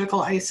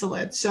pharmaceutical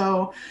isolate.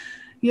 So,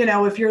 you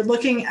know, if you're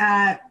looking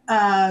at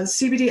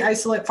CBD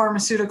isolate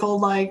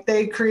pharmaceutical, like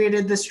they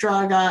created this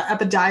drug,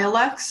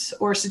 Epidiolex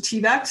or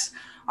Sativex,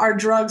 are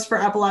drugs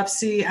for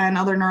epilepsy and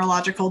other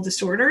neurological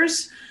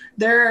disorders.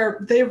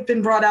 They've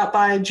been brought out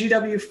by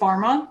GW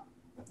Pharma.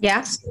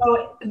 Yeah.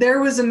 So there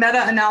was a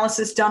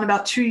meta-analysis done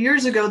about 2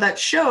 years ago that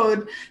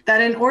showed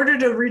that in order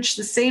to reach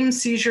the same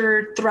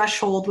seizure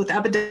threshold with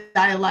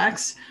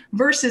Epidiolex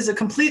versus a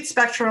complete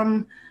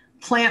spectrum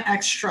plant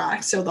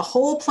extract, so the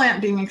whole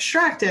plant being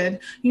extracted,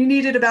 you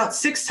needed about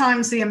 6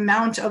 times the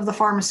amount of the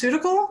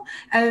pharmaceutical,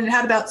 and it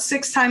had about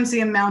 6 times the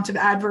amount of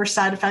adverse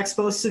side effects,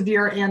 both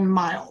severe and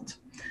mild.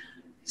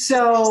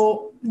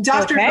 So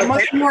doctors are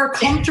much more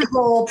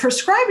comfortable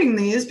prescribing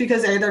these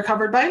because A, they're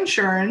covered by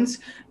insurance,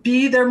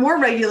 B, they're more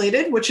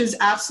regulated, which is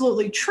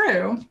absolutely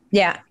true.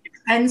 Yeah.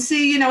 And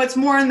C, you know, it's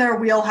more in their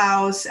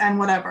wheelhouse and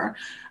whatever.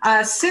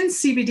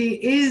 Since CBD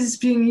is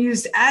being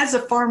used as a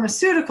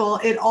pharmaceutical,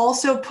 it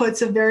also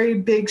puts a very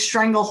big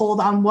stranglehold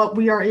on what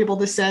we are able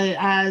to say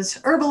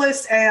as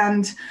herbalists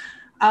and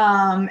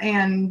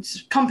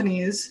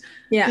companies.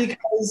 Yeah.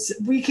 Because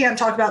we can't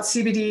talk about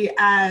CBD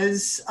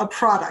as a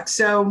product.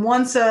 So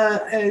once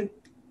a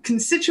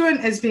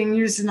constituent is being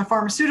used in a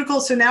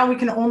pharmaceutical, so now we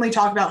can only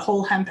talk about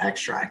whole hemp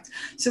extract.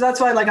 So that's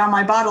why, like on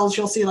my bottles,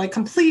 you'll see like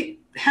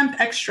complete hemp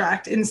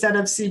extract instead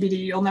of CBD.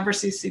 You'll never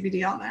see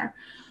CBD on there.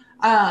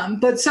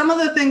 But some of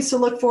the things to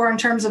look for in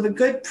terms of a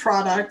good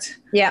product.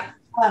 Yeah.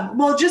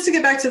 Well, just to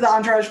get back to the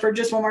entourage for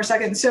just one more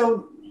second.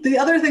 So the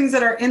other things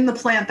that are in the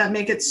plant that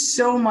make it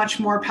so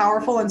much more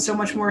powerful and so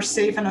much more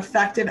safe and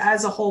effective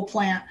as a whole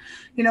plant,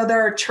 you know,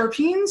 there are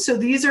terpenes. So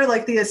these are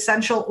like the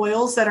essential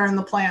oils that are in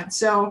the plant.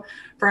 So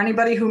for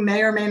anybody who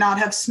may or may not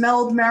have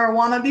smelled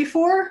marijuana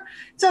before,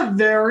 it's a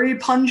very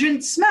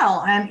pungent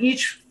smell, and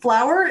each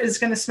flower is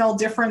going to smell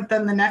different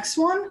than the next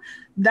one.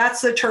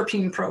 That's the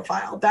terpene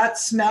profile. That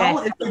smell,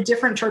 if there are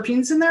different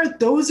terpenes in there,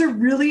 those are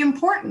really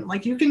important.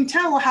 Like you can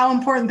tell how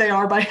important they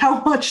are by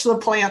how much the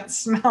plant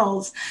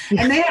smells.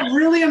 And they have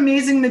really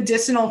amazing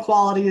medicinal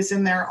qualities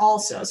in there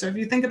also. So if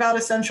you think about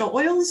essential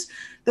oils,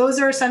 those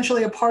are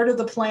essentially a part of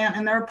the plant,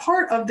 and they're a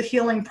part of the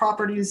healing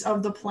properties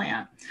of the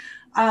plant.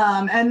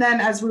 And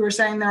then, as we were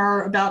saying, there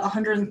are about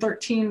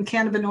 113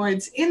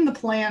 cannabinoids in the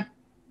plant.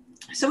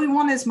 So we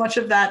want as much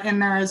of that in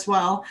there as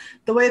well.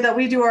 The way that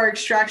we do our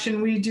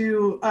extraction, we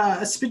do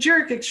a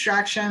spagyric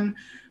extraction,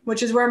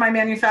 which is where my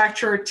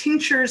manufacturer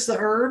tinctures the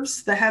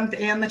herbs, the hemp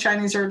and the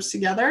Chinese herbs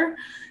together,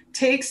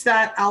 takes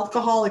that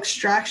alcohol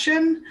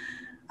extraction,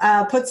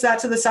 puts that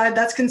to the side.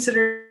 That's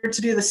considered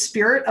to be the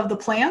spirit of the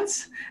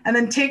plants, and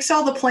then takes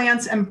all the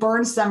plants and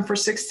burns them for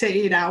 6 to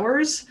 8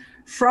 hours.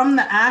 From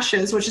the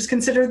ashes, which is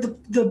considered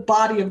the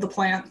body of the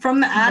plant, from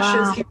the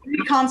ashes, It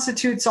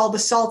reconstitutes all the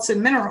salts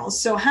and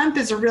minerals. So hemp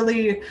is a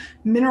really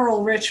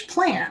mineral-rich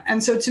plant.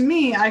 And so to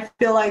me, I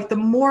feel like the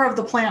more of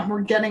the plant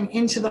we're getting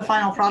into the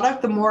final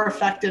product, the more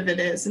effective it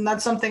is. And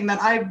that's something that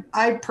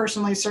I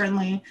personally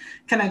certainly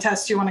can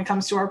attest to when it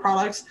comes to our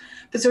products.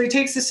 But so he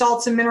takes the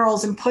salts and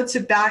minerals and puts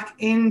it back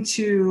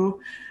into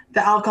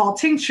the alcohol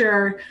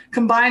tincture,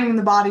 combining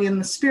the body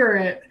and the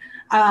spirit.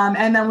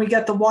 And then we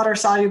get the water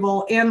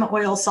soluble and the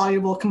oil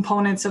soluble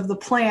components of the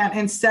plant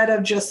instead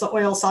of just the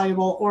oil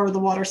soluble or the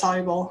water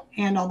soluble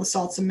and all the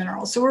salts and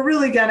minerals. So we're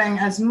really getting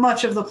as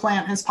much of the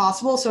plant as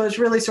possible. So it's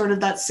really sort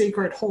of that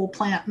sacred whole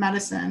plant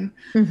medicine.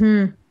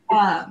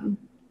 Mm-hmm.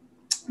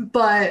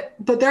 But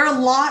there are a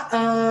lot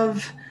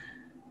of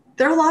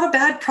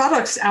bad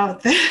products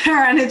out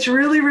there, and it's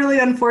really, really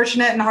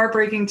unfortunate and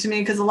heartbreaking to me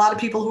because a lot of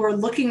people who are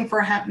looking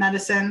for hemp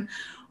medicine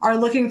are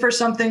looking for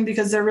something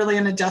because they're really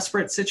in a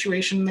desperate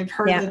situation. They've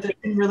heard that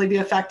it can really be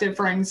effective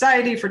for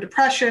anxiety, for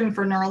depression,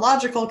 for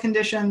neurological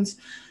conditions.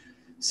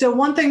 So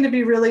one thing to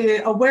be really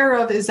aware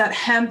of is that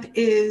hemp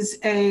is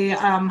a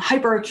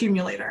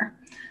hyperaccumulator.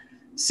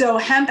 So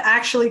hemp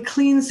actually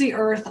cleans the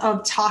earth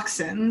of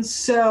toxins.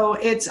 So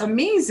it's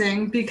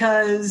amazing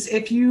because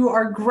if you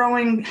are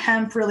growing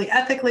hemp really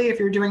ethically, if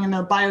you're doing it in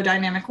a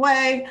biodynamic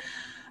way,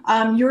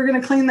 you're going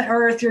to clean the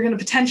earth, you're going to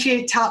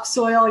potentiate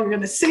topsoil, you're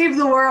going to save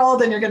the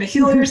world, and you're going to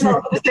heal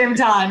yourself at the same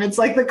time. It's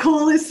like the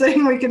coolest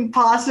thing we can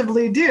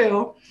possibly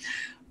do.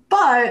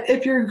 But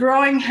if you're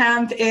growing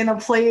hemp in a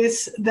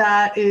place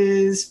that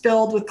is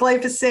filled with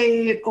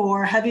glyphosate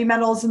or heavy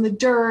metals in the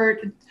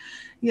dirt,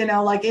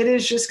 like it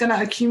is just going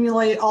to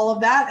accumulate all of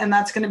that, and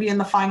that's going to be in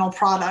the final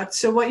product.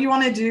 So what you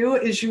want to do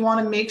is you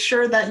want to make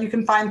sure that you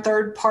can find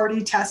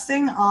third-party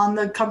testing on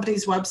the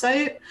company's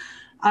website.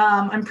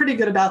 I'm pretty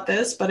good about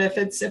this, but if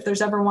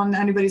there's ever one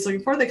anybody's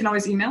looking for, they can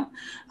always email.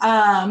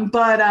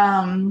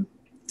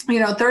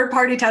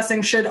 Third-party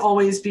testing should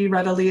always be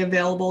readily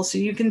available, so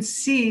you can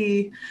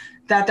see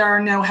that there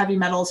are no heavy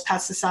metals,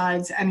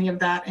 pesticides, any of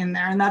that in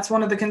there. And that's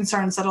one of the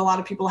concerns that a lot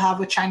of people have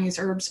with Chinese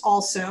herbs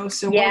also.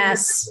 So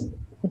yes,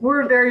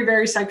 we're very,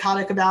 very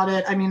psychotic about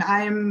it. I mean,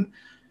 I am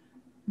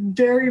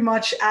very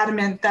much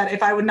adamant that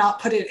if I would not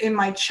put it in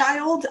my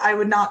child, I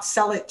would not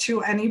sell it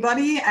to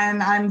anybody.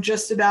 And I'm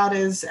just about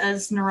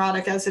as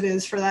neurotic as it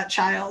is for that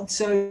child.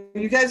 So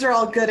you guys are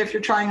all good if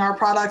you're trying our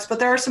products, but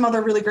there are some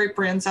other really great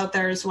brands out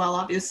there as well,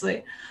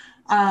 obviously.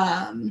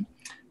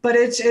 But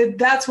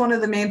that's one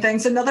of the main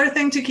things. Another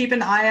thing to keep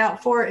an eye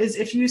out for is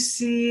if you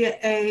see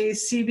a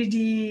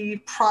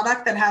CBD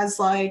product that has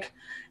like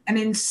an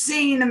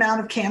insane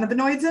amount of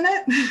cannabinoids in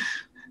it,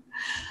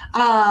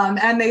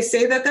 and they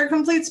say that they're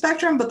complete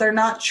spectrum, but they're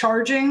not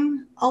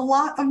charging a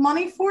lot of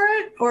money for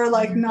it, or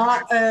like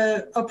not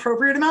a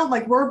appropriate amount.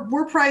 Like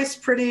we're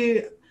priced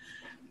pretty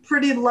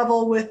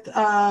level with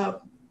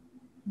the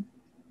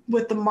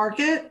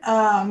market.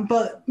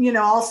 But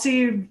I'll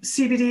see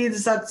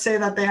CBDs that say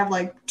that they have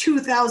like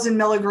 2,000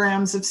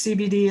 milligrams of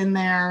CBD in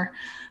there,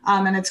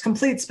 and it's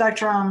complete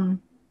spectrum.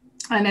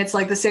 And it's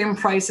like the same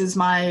price as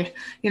my,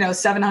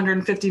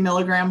 750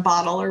 milligram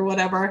bottle or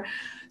whatever.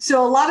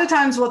 So a lot of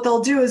times what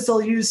they'll do is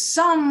they'll use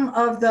some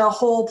of the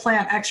whole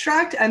plant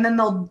extract, and then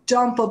they'll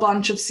dump a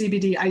bunch of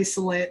CBD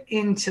isolate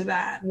into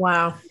that.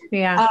 Wow.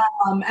 Yeah.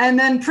 And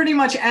then pretty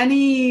much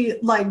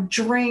any like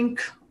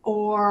drink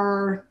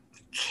or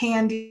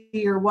candy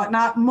or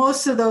whatnot,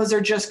 most of those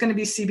are just going to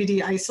be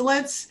CBD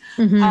isolates,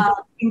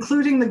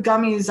 including the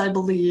gummies, I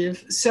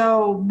believe.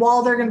 So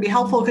while they're going to be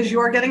helpful because you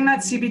are getting that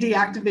CBD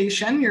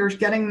activation, you're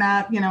getting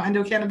that,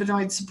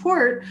 endocannabinoid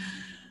support,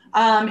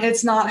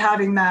 it's not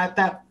having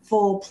that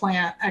full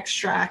plant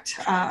extract.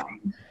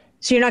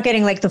 So you're not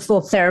getting like the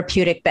full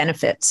therapeutic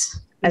benefits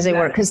as they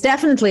were. Because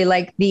definitely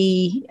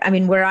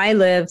where I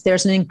live,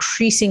 there's an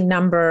increasing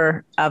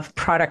number of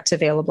products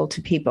available to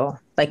people.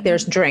 Like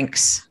there's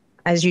drinks,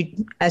 as you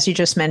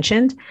just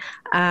mentioned.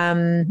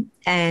 So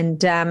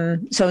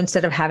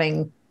instead of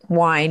having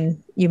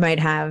wine, you might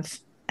have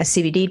a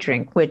CBD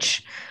drink,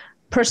 which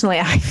personally,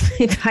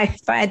 if I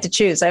had to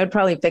choose, I would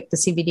probably pick the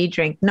CBD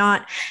drink.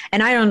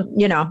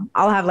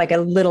 I'll have like a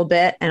little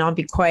bit and I'll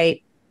be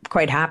quite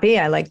happy.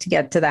 I like to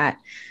get to that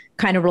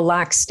kind of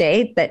relaxed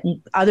state that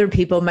other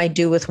people might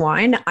do with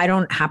wine. I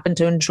don't happen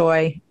to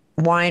enjoy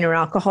wine or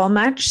alcohol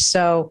much,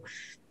 so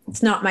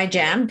it's not my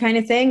jam kind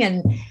of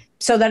thing.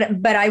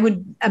 But I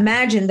would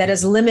imagine that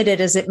as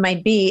limited as it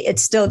might be,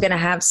 it's still going to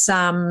have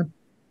some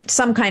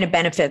kind of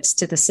benefits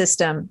to the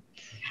system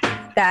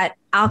that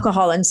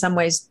alcohol in some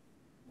ways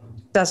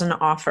doesn't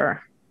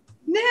offer.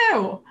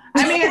 No.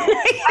 I mean,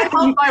 I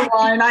love my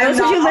wine. Those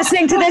of you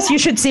listening to this, you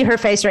should see her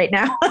face right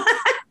now.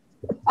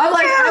 I'm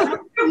like, I love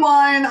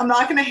wine. I'm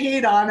not going to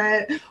hate on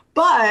it.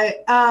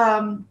 But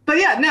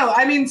yeah, no,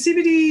 I mean,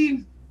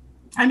 CBD,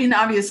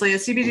 obviously a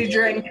CBD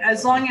drink,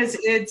 as long as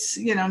it's,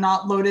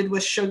 not loaded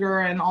with sugar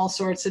and all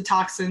sorts of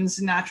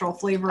toxins, natural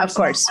flavors, of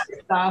course,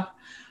 stuff,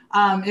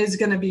 is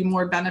going to be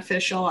more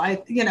beneficial.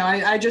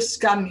 I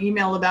just got an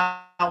email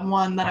about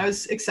one that I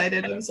was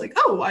excited. I was like,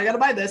 oh, I got to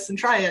buy this and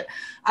try it.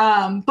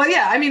 But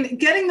yeah,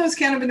 getting those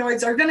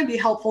cannabinoids are going to be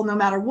helpful no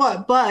matter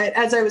what. But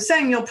as I was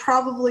saying, you'll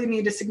probably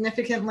need a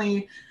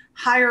significantly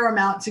higher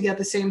amount to get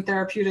the same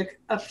therapeutic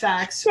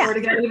effects, or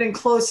to get even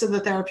close to the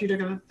therapeutic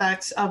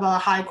effects of a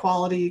high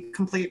quality,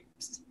 complete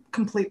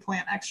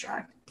plant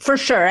extract. For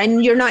sure.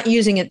 And you're not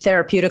using it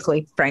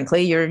therapeutically,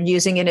 frankly. You're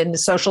using it in the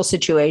social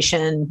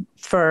situation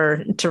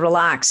to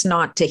relax,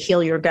 not to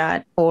heal your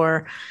gut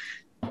or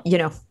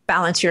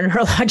balance your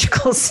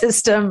neurological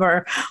system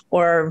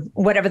or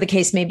whatever the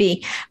case may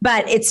be.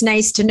 But it's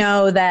nice to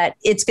know that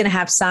it's going to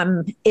have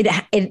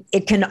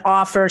it can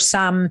offer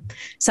some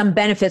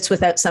benefits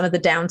without some of the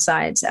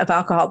downsides of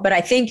alcohol. But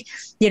I think,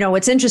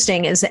 what's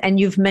interesting is, and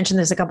you've mentioned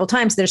this a couple of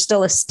times, there's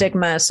still a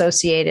stigma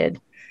associated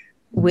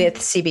with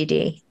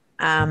CBD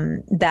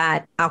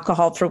that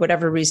alcohol, for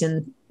whatever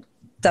reason,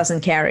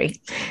 doesn't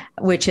carry,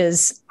 which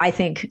is, I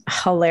think,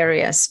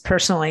 hilarious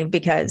personally,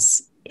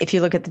 because if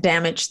you look at the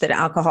damage that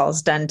alcohol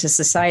has done to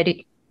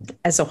society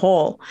as a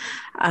whole,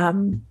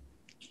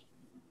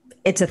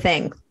 it's a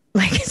thing.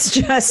 Like, it's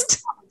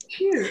just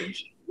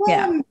huge.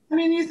 Well, I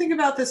mean, you think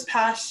about this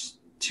past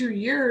 2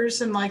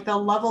 years and like the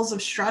levels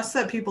of stress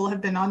that people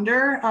have been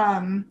under.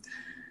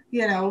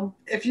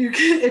 If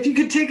you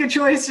could take a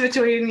choice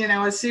between, a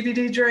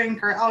CBD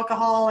drink or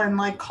alcohol and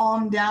like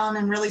calm down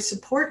and really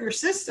support your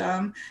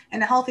system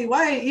in a healthy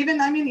way,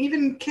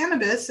 even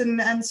cannabis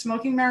and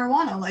smoking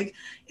marijuana, like,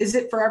 is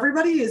it for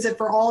everybody? Is it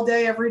for all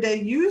day, everyday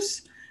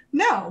use?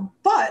 No,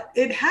 but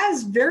it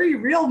has very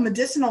real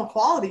medicinal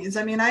qualities.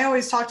 I mean, I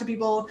always talk to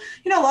people,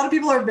 a lot of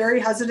people are very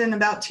hesitant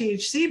about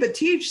THC, but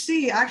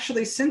THC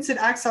actually, since it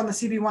acts on the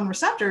CB1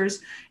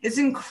 receptors, is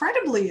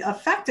incredibly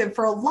effective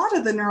for a lot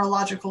of the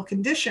neurological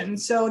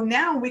conditions. So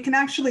now we can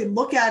actually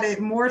look at it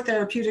more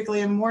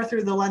therapeutically and more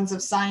through the lens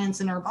of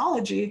science and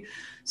herbology.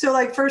 So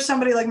like for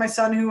somebody like my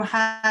son who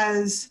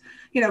has,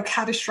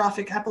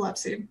 catastrophic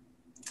epilepsy,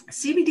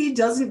 CBD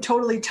doesn't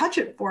totally touch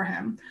it for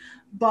him.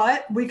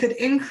 But we could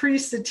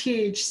increase the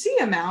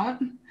THC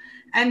amount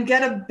and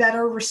get a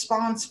better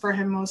response for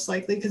him, most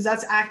likely, because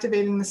that's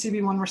activating the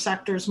CB1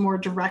 receptors more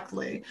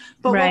directly.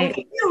 But what we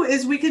can do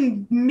is we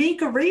can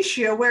make a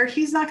ratio where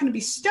he's not going to be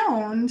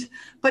stoned,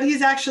 but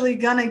he's actually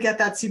going to get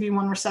that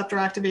CB1 receptor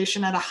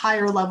activation at a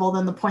higher level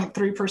than the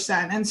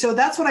 0.3%. And so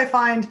that's what I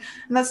find,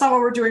 and that's not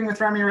what we're doing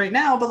with Remy right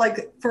now, but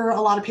like for a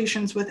lot of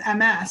patients with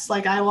MS,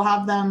 like I will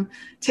have them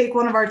take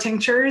one of our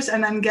tinctures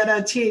and then get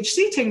a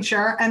THC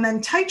tincture and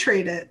then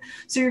titrate it.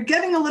 So you're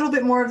getting a little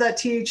bit more of that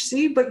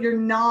THC, but you're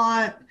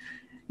not,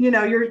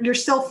 you're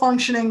still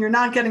functioning. You're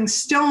not getting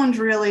stoned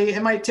really.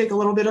 It might take a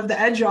little bit of the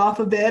edge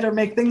off a bit or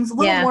make things a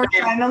little more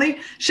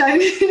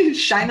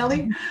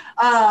shinily.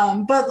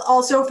 But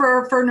also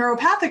for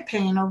neuropathic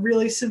pain or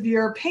really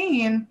severe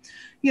pain,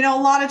 a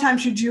lot of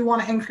times you do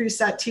want to increase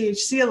that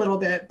THC a little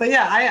bit. But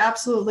yeah, I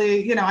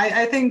absolutely,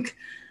 I think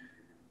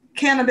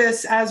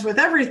cannabis, as with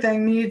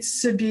everything,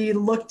 needs to be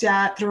looked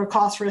at through a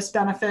cost risk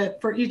benefit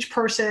for each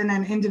person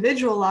and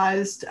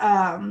individualized.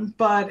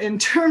 But in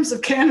terms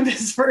of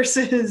cannabis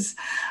versus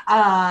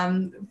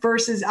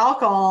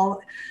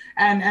alcohol,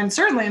 and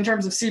certainly in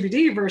terms of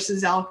CBD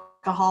versus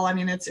alcohol, I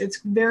mean,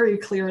 it's very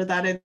clear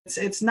that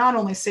it's not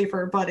only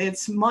safer, but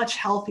it's much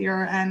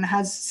healthier and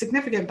has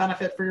significant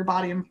benefit for your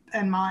body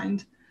and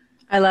mind.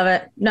 I love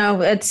it. No,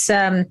 it's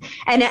and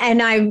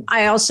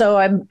I also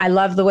I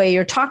love the way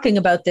you're talking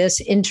about this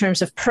in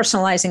terms of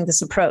personalizing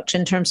this approach,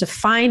 in terms of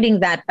finding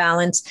that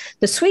balance,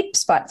 the sweet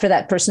spot for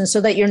that person, so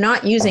that you're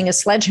not using a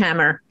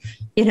sledgehammer,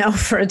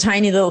 for a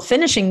tiny little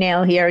finishing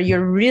nail here.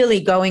 You're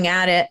really going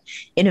at it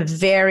in a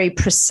very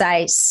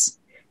precise,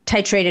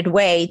 titrated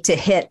way to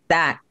hit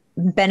that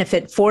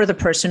benefit for the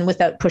person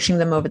without pushing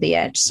them over the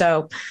edge.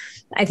 So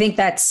I think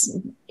that's,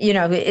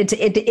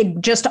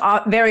 it just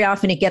very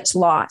often it gets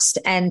lost.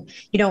 And,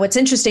 what's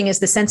interesting is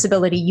the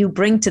sensibility you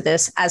bring to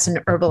this as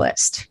an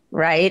herbalist,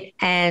 right?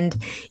 And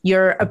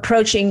you're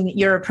approaching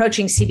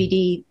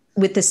CBD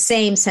with the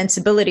same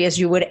sensibility as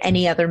you would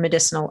any other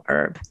medicinal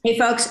herb. Hey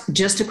folks,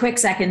 just a quick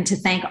second to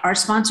thank our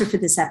sponsor for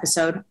this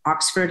episode,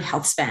 Oxford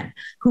HealthSpan,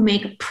 who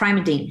make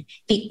Primeadine,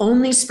 the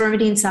only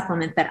spermidine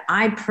supplement that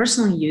I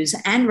personally use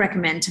and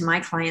recommend to my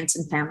clients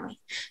and family.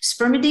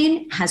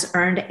 Spermidine has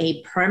earned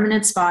a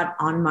permanent spot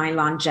on my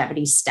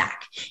longevity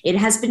stack. It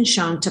has been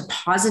shown to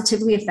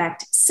positively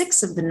affect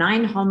 6 of the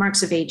 9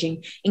 hallmarks of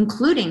aging,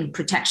 including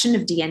protection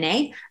of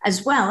DNA,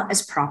 as well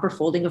as proper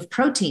folding of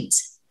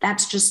proteins.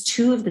 That's just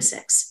 2 of the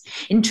 6.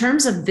 In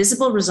terms of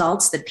visible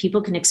results that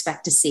people can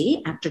expect to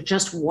see after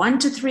just 1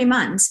 to 3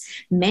 months,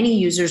 many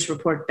users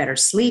report better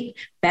sleep,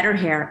 better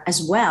hair,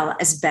 as well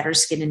as better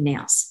skin and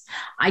nails.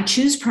 I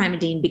choose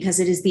Primeadine because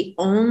it is the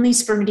only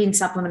spermidine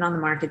supplement on the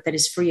market that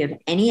is free of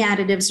any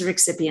additives or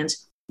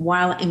excipients,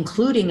 while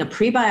including a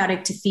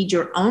prebiotic to feed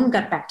your own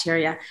gut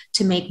bacteria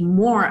to make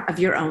more of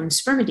your own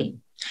spermidine.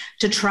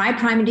 To try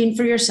Primeadine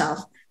for yourself,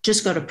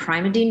 just go to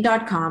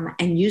Primeadine.com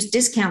and use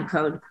discount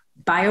code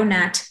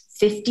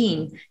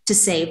BioNat15 to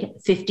save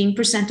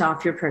 15%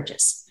 off your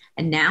purchase.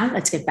 And now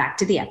let's get back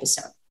to the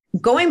episode.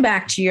 Going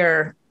back to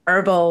your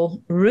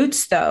herbal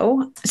roots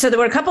though. So there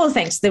were a couple of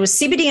things. There was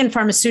CBD and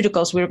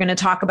pharmaceuticals we were going to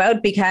talk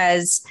about,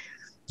 because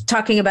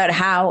talking about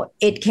how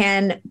it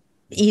can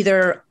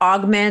either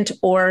augment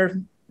or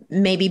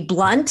maybe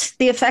blunt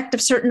the effect of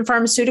certain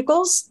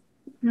pharmaceuticals.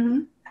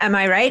 Mm-hmm. Am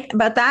I right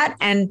about that?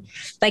 And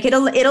like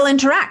it'll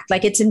interact,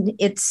 like it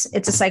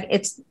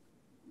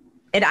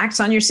acts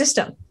on your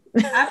system.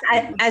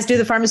 As do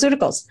the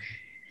pharmaceuticals.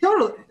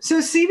 Totally. So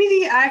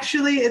CBD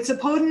actually, it's a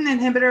potent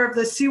inhibitor of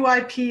the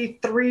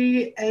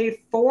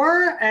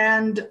CYP3A4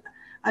 and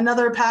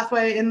another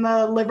pathway in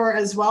the liver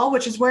as well,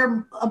 which is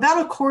where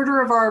about a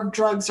quarter of our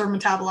drugs are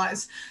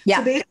metabolized. Yeah.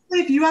 So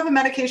basically, if you have a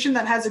medication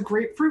that has a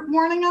grapefruit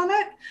warning on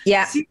it,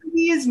 yeah,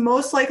 CBD is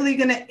most likely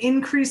going to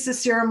increase the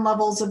serum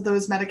levels of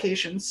those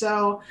medications.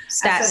 So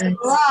statins,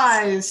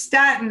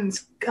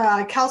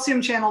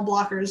 calcium channel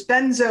blockers,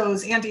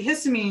 benzos,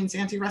 antihistamines,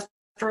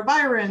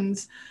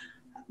 antiretrovirals,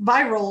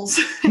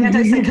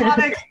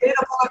 antipsychotics,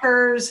 beta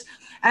blockers,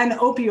 and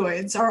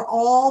opioids are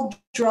all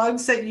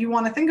drugs that you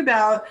want to think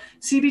about.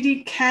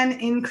 CBD can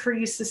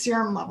increase the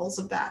serum levels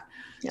of that.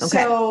 Okay.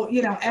 So,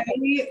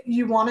 A,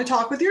 you want to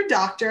talk with your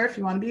doctor if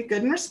you want to be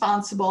good and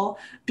responsible.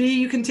 B,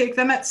 you can take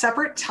them at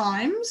separate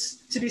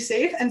times to be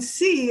safe. And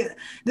C,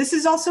 this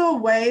is also a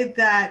way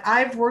that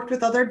I've worked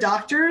with other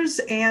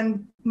doctors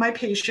and my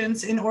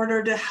patients in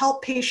order to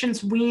help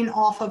patients wean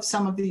off of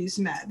some of these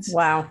meds.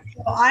 Wow.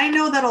 So I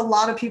know that a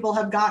lot of people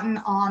have gotten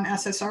on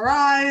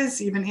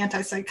SSRIs, even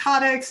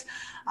antipsychotics.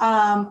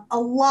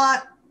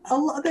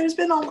 There's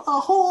been a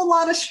whole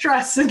lot of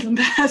stress in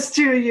the past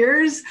 2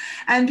 years,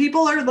 and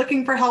people are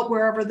looking for help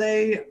wherever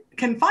they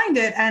can find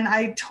it. And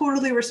I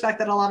totally respect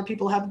that a lot of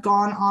people have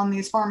gone on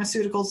these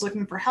pharmaceuticals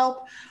looking for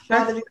help. Sure. A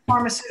lot of these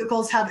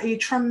pharmaceuticals have a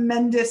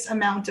tremendous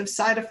amount of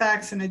side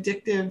effects and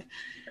addictive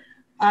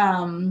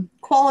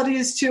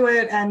qualities to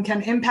it, and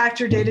can impact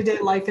your day-to-day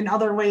life in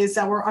other ways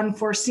that were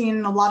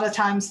unforeseen. A lot of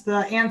times the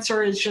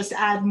answer is just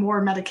add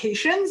more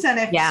medications. And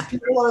if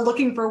people are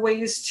looking for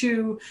ways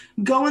to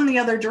go in the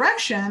other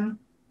direction,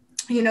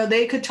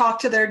 they could talk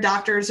to their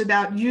doctors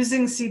about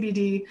using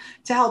CBD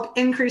to help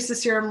increase the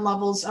serum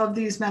levels of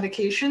these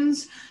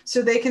medications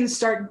so they can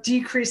start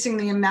decreasing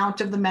the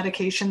amount of the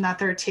medication that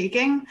they're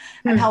taking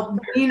and help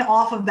wean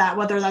off of that,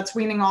 whether that's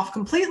weaning off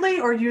completely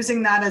or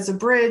using that as a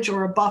bridge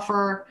or a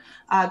buffer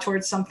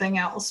towards something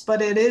else.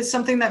 But it is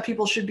something that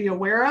people should be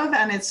aware of.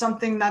 And it's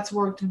something that's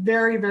worked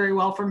very, very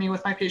well for me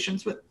with my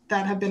patients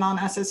that have been on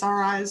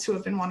SSRIs who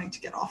have been wanting to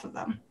get off of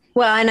them.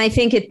 Well, and I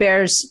think it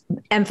bears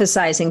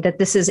emphasizing that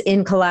this is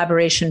in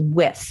collaboration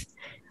with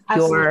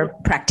your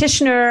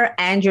practitioner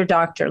and your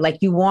doctor. Like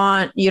you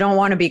don't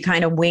want to be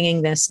kind of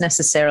winging this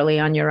necessarily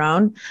on your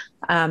own.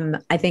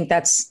 I think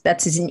that's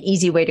an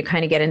easy way to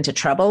kind of get into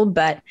trouble,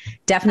 but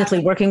definitely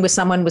working with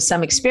someone with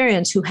some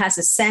experience who has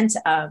a sense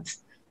of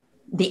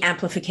the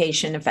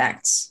amplification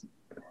effects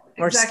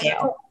or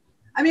scale.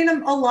 I mean,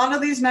 a lot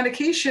of these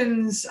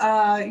medications,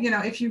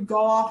 if you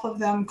go off of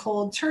them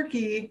cold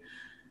turkey,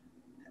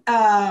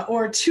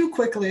 or too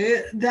quickly,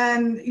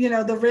 then,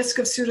 the risk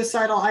of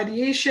suicidal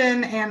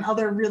ideation and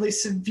other really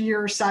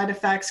severe side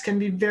effects can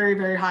be very,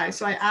 very high.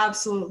 So I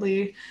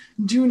absolutely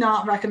do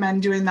not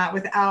recommend doing that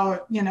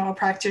without, a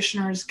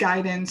practitioner's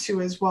guidance who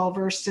is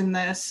well-versed in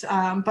this.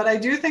 But I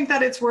do think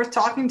that it's worth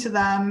talking to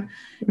them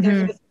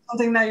if it's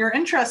something that you're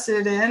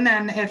interested in.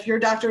 And if your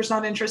doctor is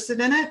not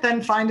interested in it,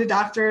 then find a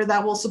doctor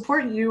that will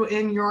support you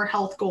in your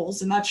health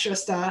goals. And that's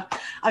just a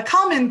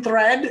common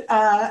thread.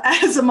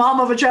 As a mom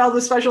of a child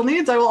with special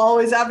needs, I will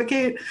always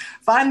advocate,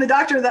 find the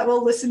doctor that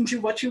will listen to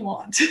what you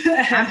want.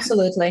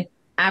 Absolutely.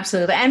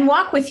 Absolutely. And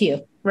walk with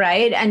you,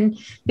 right? And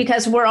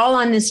because we're all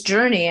on this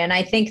journey. And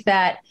I think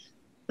that,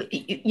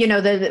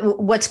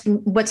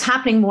 what's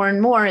happening more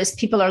and more is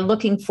people are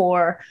looking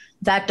for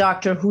that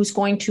doctor who's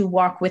going to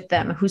walk with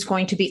them, who's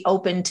going to be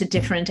open to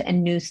different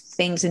and new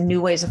things and new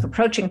ways of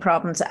approaching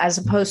problems, as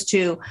opposed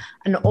to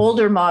an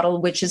older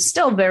model, which is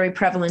still very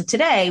prevalent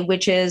today,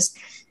 which is,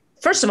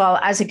 first of all,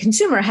 as a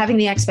consumer, having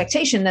the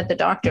expectation that the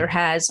doctor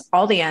has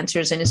all the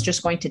answers and is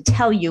just going to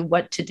tell you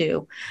what to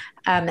do.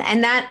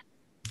 And that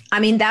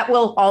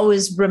will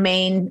always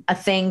remain a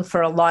thing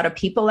for a lot of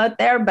people out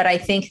there. But I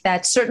think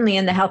that certainly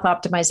in the health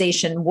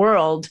optimization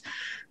world,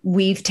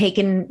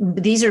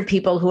 these are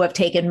people who have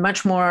taken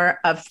much more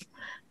of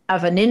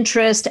an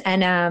interest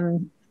and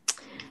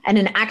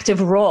an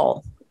active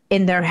role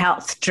in their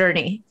health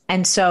journey.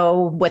 And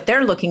so what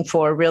they're looking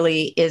for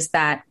really is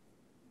that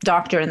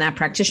doctor and that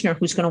practitioner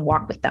who's going to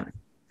walk with them.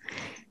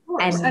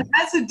 And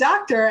as a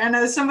doctor and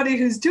as somebody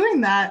who's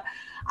doing that,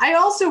 I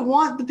also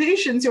want the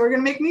patients who are going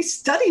to make me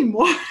study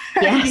more.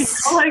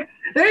 Yes.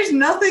 There's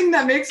nothing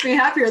that makes me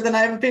happier than I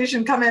have a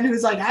patient come in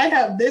who's like, I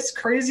have this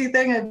crazy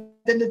thing. I've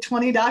been to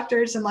 20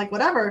 doctors and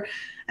whatever.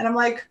 And I'm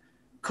like,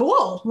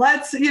 cool,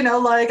 let's, Bring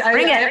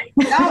it.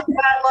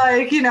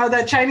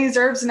 that Chinese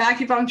herbs and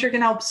acupuncture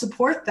can help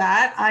support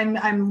that.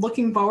 I'm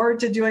looking forward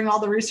to doing all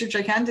the research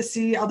I can to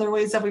see other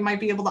ways that we might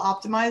be able to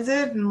optimize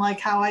it and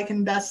how I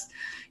can best,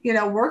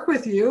 work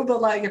with you.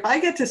 But if I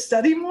get to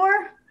study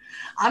more,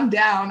 I'm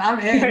down. I'm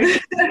in.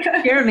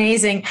 You're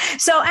amazing.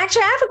 So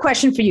actually, I have a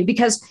question for you,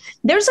 because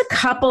there's a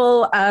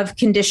couple of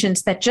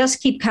conditions that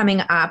just keep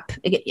coming up.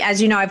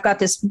 As you know, I've got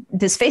this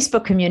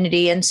Facebook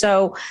community. And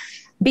so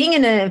being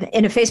in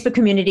a Facebook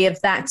community of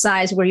that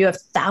size, where you have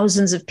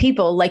thousands of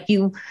people,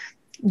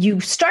 you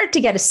start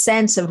to get a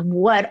sense of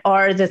what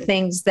are the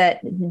things that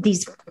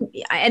these,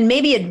 and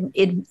maybe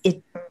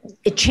it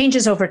it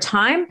changes over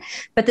time.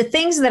 But the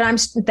things that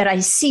I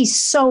see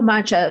so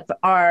much of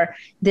are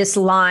this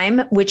Lyme,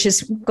 which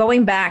is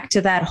going back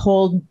to that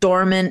whole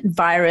dormant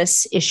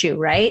virus issue,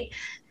 right?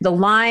 The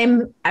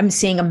Lyme, I'm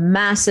seeing a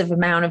massive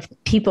amount of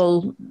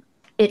people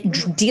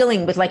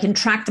dealing with like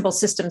intractable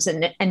systems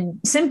and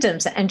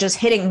symptoms and just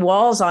hitting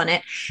walls on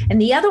it. And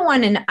the other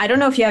one, and I don't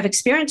know if you have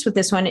experience with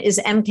this one, is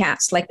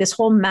MCAS, like this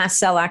whole mast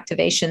cell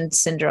activation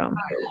syndrome.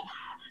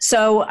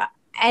 So,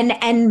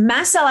 and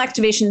mast cell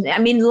activation, I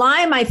mean,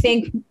 Lyme, I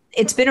think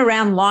it's been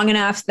around long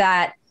enough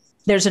that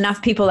there's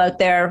enough people out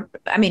there.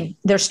 I mean,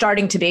 they're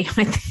starting to be,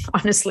 I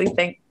honestly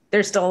think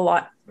there's still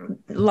a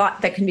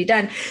lot that can be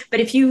done. But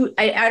if you,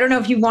 I don't know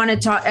if you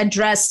wanted to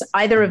address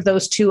either of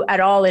those two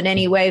at all in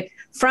any way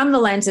from the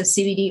lens of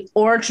CBD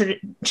or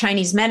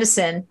Chinese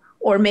medicine,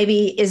 or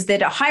maybe is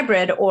that a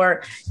hybrid,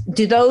 or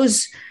do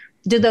those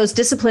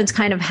disciplines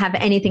kind of have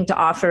anything to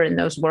offer in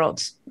those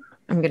worlds?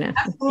 I'm going to,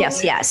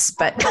 yes,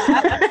 but.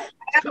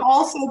 I'm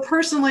also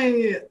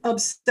personally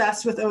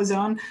obsessed with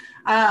ozone.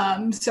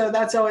 So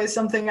that's always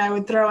something I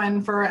would throw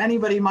in for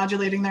anybody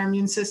modulating their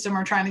immune system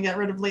or trying to get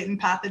rid of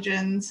latent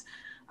pathogens.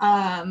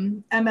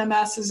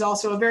 MMS is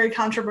also a very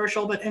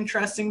controversial but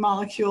interesting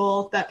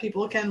molecule that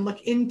people can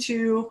look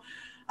into.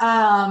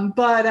 One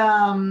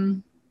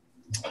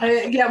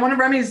of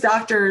Remy's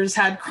doctors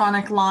had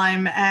chronic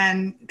Lyme,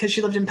 and because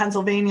she lived in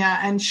Pennsylvania,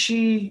 and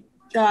she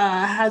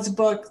has a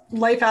book,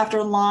 Life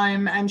After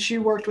Lyme, and she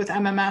worked with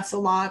MMS a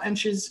lot, and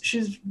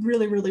she's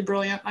really, really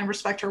brilliant. I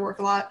respect her work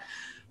a lot.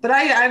 But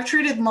I've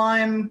treated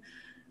Lyme,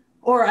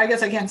 or I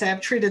guess I can't say I've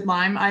treated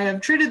Lyme. I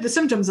have treated the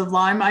symptoms of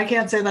Lyme. I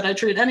can't say that I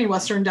treat any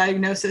Western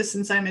diagnosis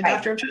since I'm a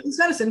doctor of Chinese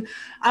medicine.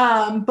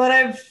 But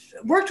I've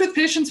worked with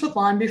patients with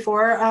Lyme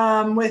before,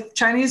 with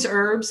Chinese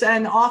herbs,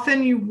 and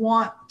often you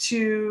want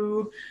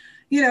to,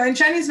 in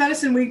Chinese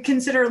medicine, we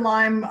consider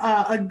Lyme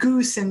a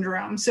goo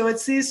syndrome. So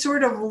it's these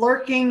sort of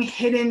lurking,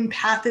 hidden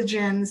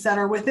pathogens that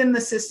are within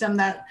the system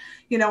that,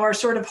 are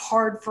sort of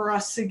hard for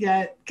us to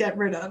get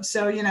rid of.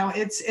 So,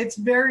 it's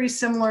very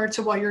similar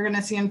to what you're going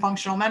to see in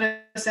functional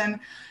medicine.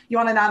 You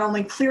want to not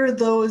only clear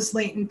those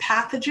latent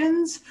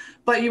pathogens,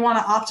 but you want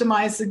to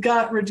optimize the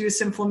gut,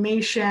 reduce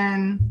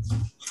inflammation,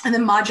 and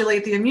then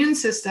modulate the immune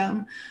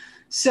system.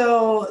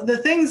 So the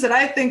things that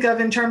I think of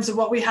in terms of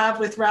what we have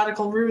with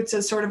Radical Roots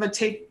as sort of a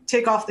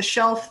take off the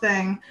shelf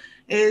thing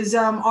is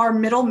our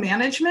middle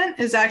management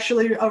is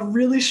actually a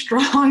really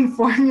strong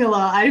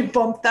formula. I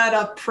bumped that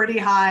up pretty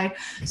high.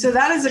 So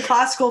that is a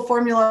classical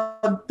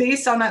formula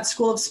based on that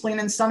school of spleen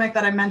and stomach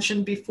that I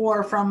mentioned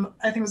before from,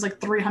 I think it was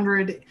like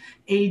 300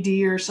 AD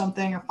or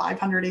something, or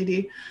 500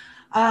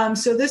 AD.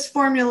 So this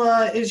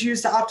formula is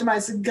used to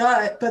optimize the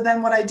gut. But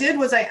then what I did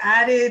was I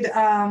added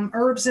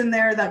herbs in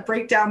there that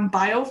break down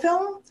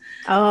biofilm.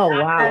 Oh,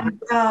 wow.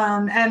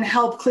 And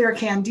help clear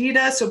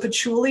candida. So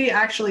patchouli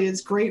actually is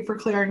great for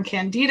clearing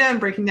candida and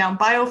breaking down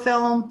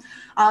biofilm.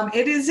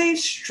 It is a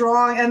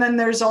strong, and then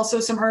there's also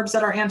some herbs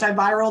that are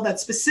antiviral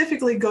that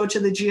specifically go to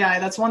the GI.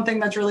 That's one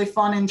thing that's really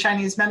fun in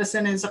Chinese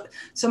medicine is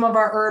some of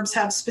our herbs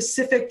have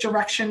specific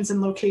directions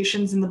and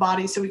locations in the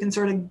body. So we can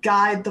sort of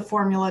guide the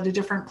formula to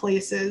different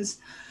places.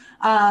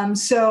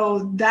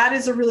 So that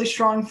is a really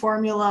strong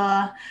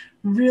formula.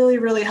 Really,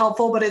 really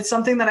helpful, but it's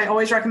something that I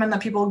always recommend that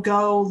people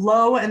go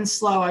low and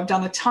slow. I've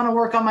done a ton of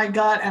work on my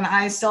gut and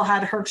I still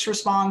had Herx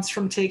response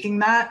from taking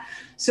that.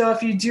 So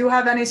if you do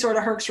have any sort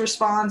of Herx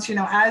response,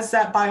 as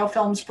that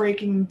biofilm's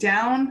breaking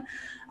down,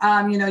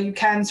 you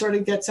can sort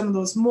of get some of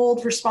those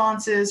mold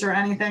responses or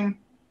anything,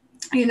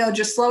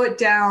 just slow it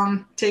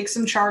down, take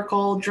some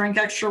charcoal, drink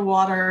extra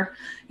water,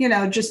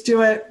 just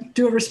do it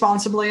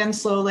responsibly and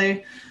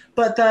slowly.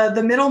 But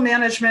the middle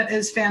management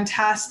is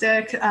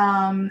fantastic.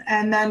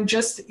 And then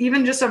just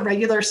a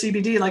regular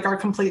CBD, like our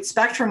complete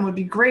spectrum would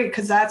be great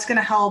because that's going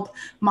to help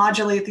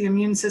modulate the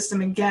immune system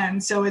again.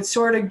 So it's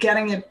sort of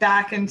getting it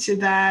back into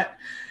that,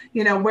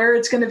 where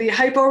it's going to be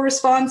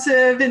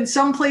hypo-responsive in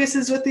some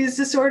places with these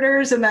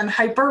disorders and then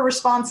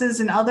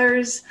hyper-responses in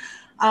others.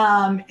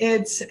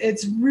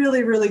 It's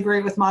really, really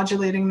great with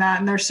modulating that.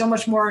 And there's so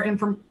much more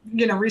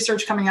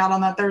research coming out on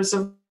that. There's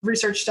a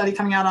research study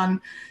coming out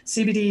on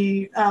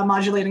CBD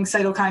modulating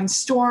cytokine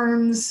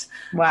storms.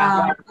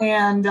 Wow.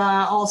 And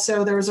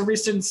also there was a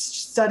recent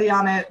study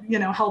on it,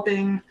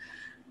 helping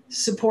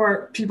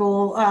support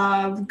people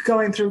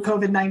going through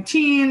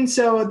COVID-19.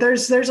 So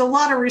there's a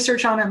lot of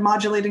research on it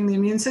modulating the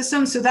immune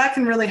system. So that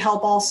can really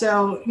help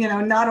also,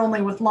 not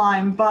only with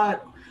Lyme,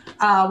 but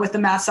with the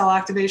mast cell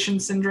activation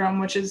syndrome,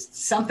 which is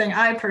something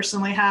I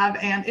personally have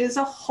and is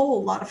a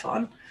whole lot of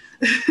fun.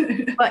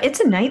 Well, it's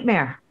a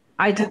nightmare.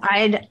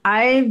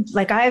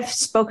 I've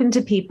spoken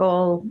to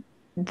people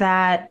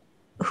that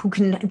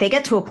they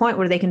get to a point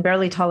where they can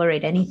barely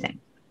tolerate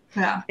anything.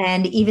 Yeah.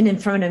 And even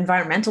from an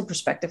environmental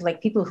perspective,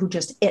 like people who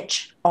just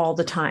itch all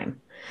the time.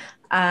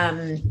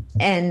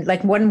 And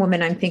like one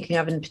woman I'm thinking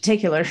of in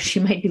particular, she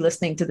might be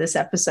listening to this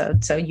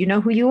episode, so you know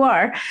who you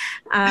are.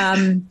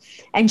 And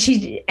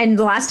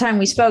the last time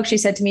we spoke, she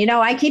said to me,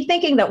 I keep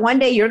thinking that one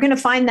day you're going to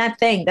find that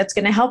thing that's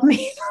going to help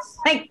me.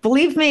 Like,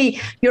 believe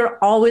me, you're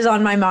always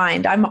on my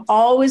mind. I'm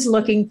always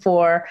looking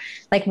for,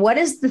 like, what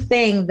is the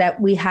thing that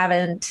we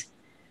haven't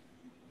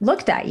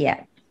looked at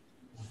yet?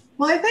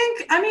 Well,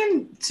 I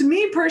mean, to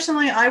me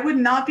personally, I would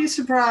not be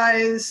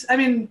surprised. I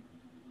mean,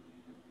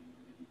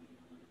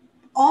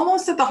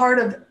 almost at the heart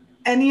of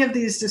any of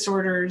these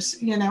disorders,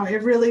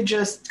 it really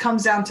just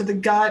comes down to the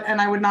gut.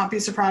 And I would not be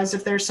surprised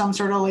if there's some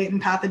sort of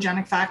latent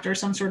pathogenic factor,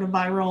 some sort of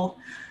viral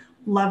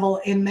level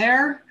in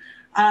there.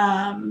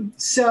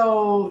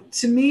 So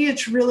to me,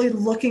 it's really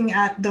looking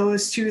at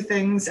those two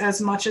things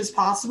as much as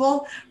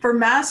possible. For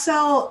mast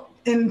cell,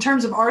 in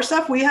terms of our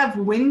stuff, we have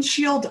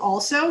windshield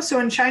also. So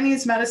in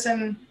Chinese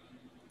medicine,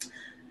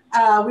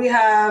 we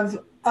have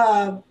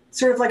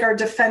sort of like our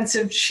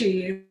defensive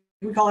qi.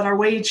 We call it our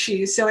wei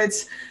qi. So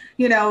it's,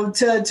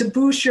 to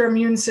boost your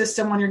immune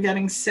system when you're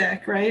getting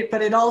sick, right?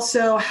 But it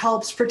also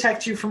helps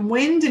protect you from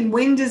wind, and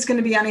wind is going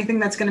to be anything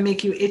that's going to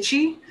make you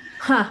itchy.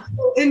 Huh.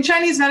 In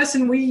Chinese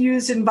medicine, we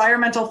use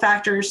environmental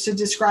factors to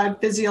describe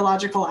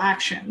physiological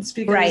actions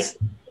because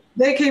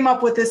they came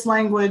up with this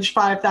language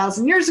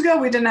 5,000 years ago.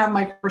 We didn't have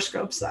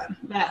microscopes then.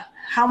 Yeah.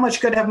 How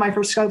much good have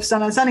microscopes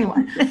done us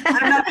anyway?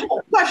 I'm not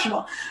sure.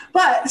 Questionable.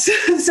 But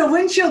so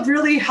windshield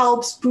really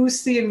helps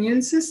boost the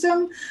immune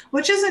system,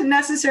 which isn't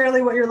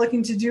necessarily what you're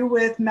looking to do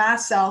with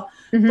mast cell,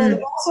 but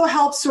it also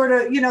helps sort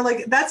of,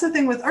 like that's the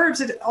thing with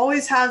herbs. It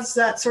always has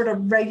that sort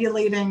of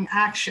regulating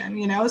action,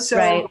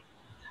 so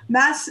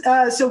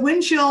so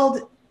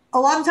windshield, a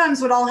lot of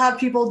times what I'll have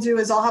people do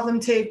is I'll have them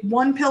take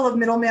one pill of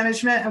middle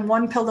management and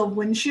one pill of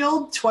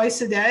windshield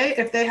twice a day.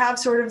 If they have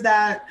sort of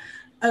that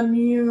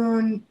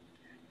immune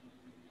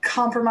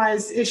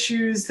compromised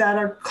issues that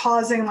are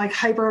causing like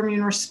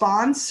hyperimmune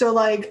response. So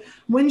like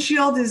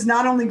windshield is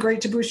not only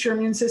great to boost your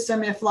immune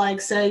system if like,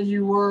 say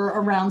you were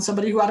around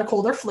somebody who had a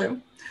cold or flu,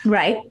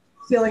 right?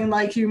 Feeling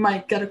like you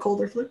might get a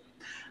cold or flu,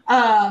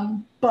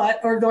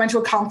 or going to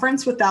a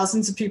conference with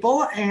thousands of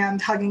people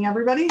and hugging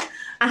everybody.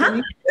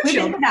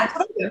 Windshield.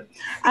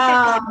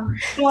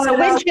 So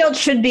windshield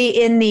should be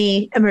in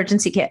the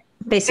emergency kit,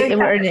 basically,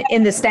 exactly.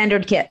 In the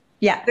standard kit.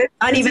 Yeah,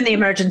 not even the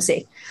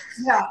emergency.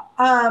 Yeah.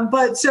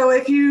 So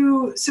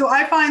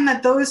I find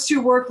that those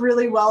two work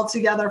really well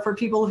together for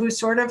people who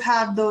sort of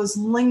have those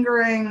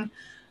lingering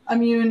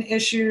immune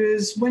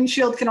issues.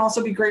 Windshield can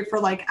also be great for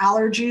like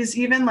allergies,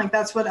 even like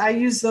that's what I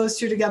use those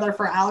two together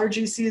for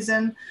allergy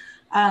season.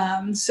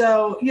 In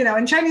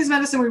Chinese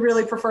medicine, we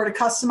really prefer to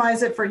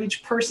customize it for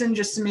each person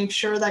just to make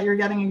sure that you're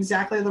getting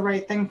exactly the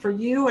right thing for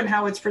you and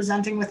how it's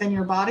presenting within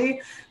your body.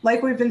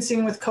 Like we've been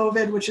seeing with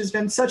COVID, which has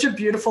been such a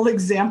beautiful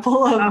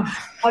example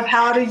of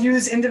how to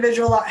use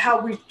how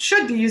we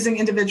should be using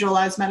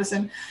individualized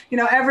medicine.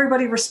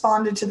 Everybody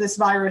responded to this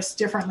virus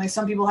differently.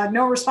 Some people had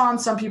no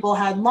response. Some people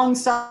had lung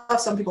stuff.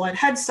 Some people had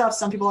head stuff.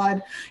 Some people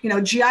had,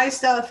 GI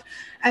stuff.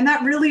 And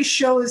that really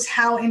shows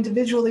how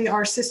individually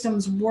our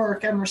systems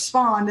work and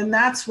respond. And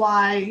that's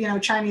why,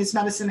 Chinese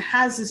medicine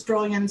has this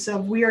brilliance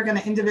of we are going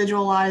to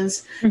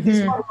individualize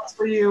these formulas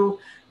for you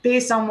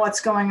based on what's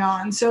going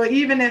on. So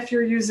even if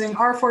you're using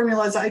our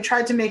formulas, I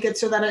tried to make it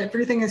so that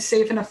everything is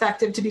safe and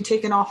effective to be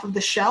taken off of the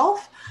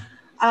shelf.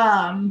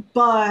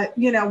 But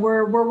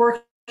we're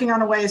working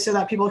on a way so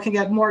that people can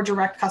get more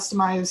direct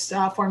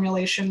customized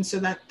formulations so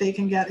that they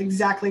can get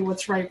exactly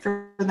what's right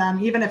for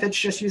them, even if it's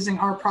just using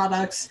our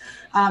products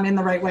in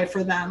the right way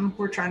for them.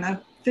 We're trying to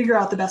figure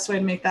out the best way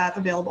to make that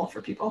available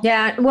for people.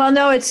 Yeah, well,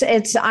 no,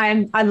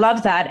 I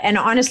love that. And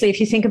honestly, if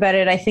you think about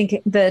it, I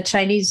think the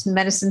Chinese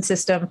medicine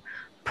system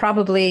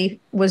probably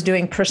was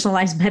doing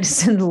personalized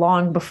medicine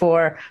long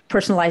before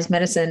personalized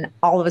medicine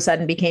all of a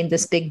sudden became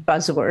this big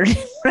buzzword,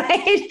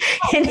 right?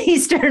 In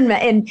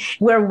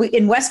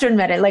Western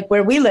medicine, like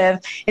where we live,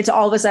 it's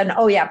all of a sudden,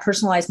 oh yeah,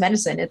 personalized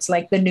medicine. It's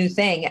like the new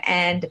thing.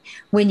 And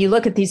when you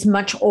look at these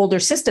much older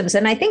systems,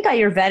 and I think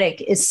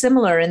Ayurvedic is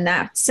similar in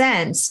that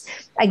sense,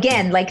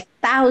 again, like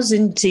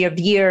thousands of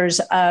years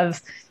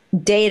of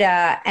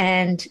data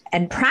and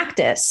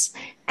practice.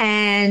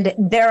 And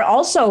they're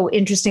also,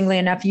 interestingly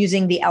enough,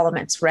 using the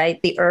elements,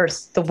 right? The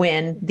earth, the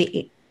wind,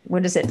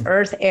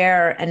 earth,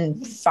 air,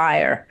 and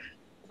fire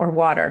or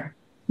water,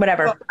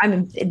 whatever. I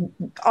mean,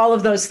 all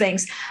of those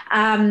things.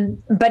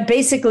 But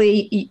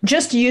basically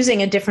just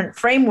using a different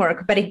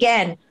framework, but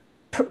again,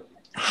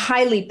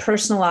 highly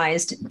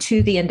personalized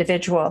to the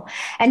individual.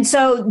 And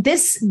so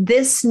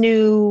this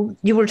new,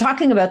 you were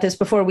talking about this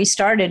before we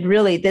started,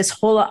 really, this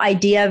whole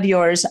idea of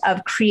yours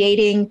of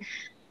creating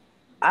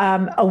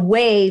a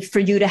way for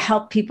you to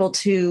help people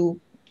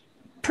to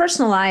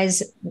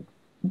personalize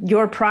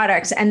your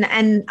products. And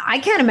I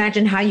can't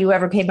imagine how you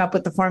ever came up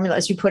with the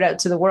formulas you put out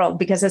to the world,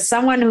 because as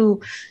someone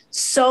who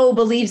so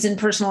believes in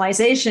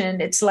personalization,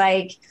 it's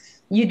like,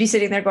 you'd be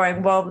sitting there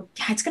going, well,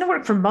 yeah, it's going to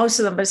work for most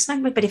of them, but it's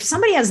not. But if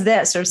somebody has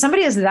this, or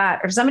somebody has that,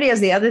 or somebody has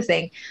the other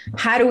thing,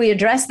 how do we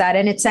address that?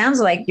 And it sounds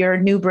like your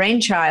new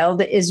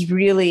brainchild is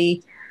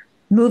really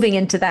moving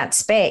into that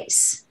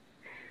space.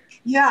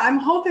 Yeah, I'm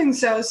hoping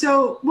so.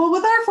 So, well,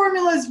 with our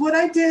formulas, what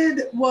I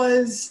did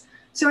was,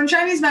 so in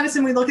Chinese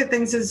medicine, we look at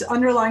things as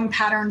underlying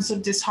patterns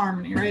of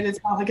disharmony, right? It's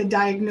not like a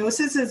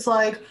diagnosis. It's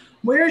like,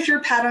 where's your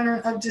pattern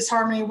of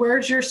disharmony?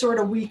 Where's your sort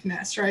of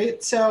weakness,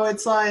 right? So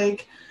it's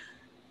like,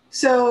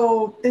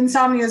 so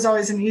insomnia is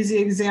always an easy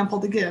example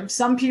to give.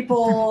 Some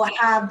people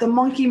have the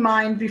monkey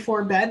mind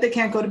before bed. They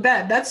can't go to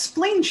bed. That's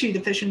spleen Qi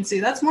deficiency.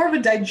 That's more of a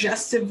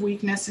digestive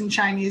weakness in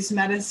Chinese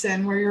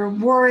medicine, where you're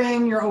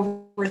worrying, you're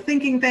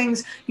overthinking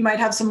things. You might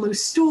have some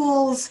loose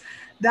stools.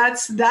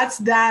 That's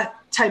that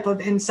type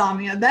of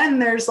insomnia. Then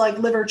there's like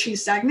liver Qi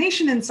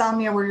stagnation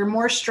insomnia, where you're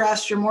more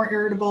stressed, you're more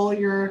irritable,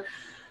 you're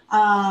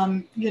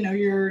maybe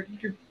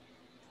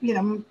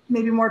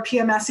more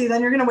PMSy.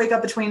 Then you're going to wake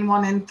up between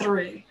 1 and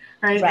 3.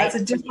 Right. That's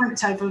a different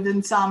type of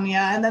insomnia.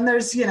 And then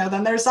there's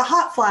the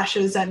hot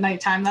flashes at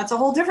nighttime. That's a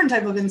whole different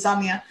type of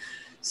insomnia.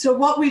 So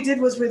what we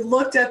did was we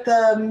looked at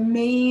the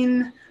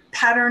main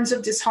patterns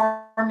of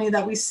disharmony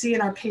that we see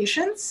in our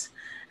patients.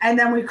 And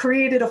then we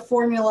created a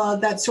formula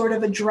that sort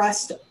of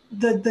addressed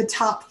the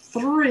top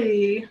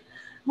 3,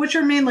 which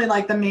are mainly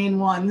like the main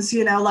ones,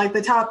 like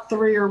the top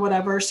 3 or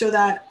whatever, so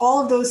that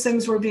all of those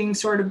things were being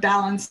sort of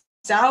balanced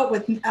out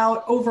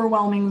without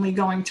overwhelmingly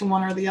going to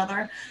one or the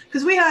other.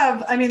 Because we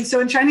have, so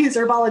in Chinese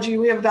herbology,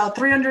 we have about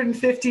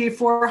 350,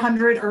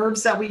 400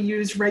 herbs that we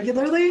use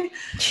regularly.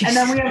 Jeez. And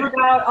then we have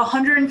about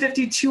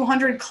 150,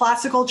 200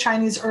 classical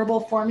Chinese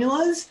herbal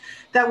formulas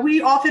that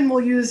we often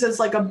will use as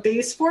like a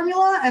base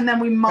formula. And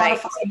then we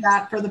modify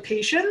that for the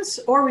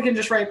patients, or we can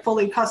just write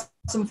fully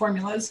custom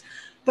formulas.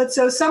 But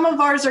so some of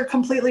ours are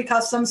completely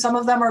custom. Some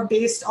of them are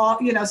based off,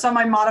 some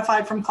I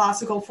modified from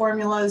classical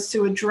formulas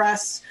to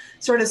address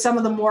sort of some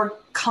of the more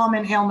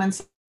common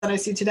ailments that I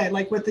see today.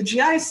 Like with the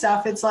GI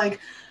stuff, it's like,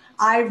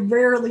 I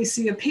rarely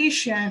see a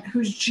patient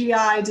whose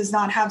GI does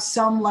not have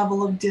some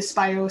level of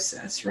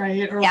dysbiosis,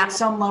 right? Or like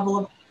some level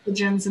of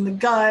pathogens in the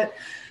gut,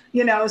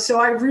 so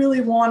I really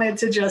wanted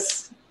to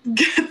just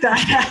get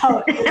that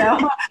out,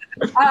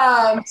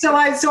 So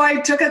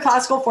I took a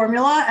classical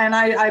formula and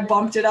I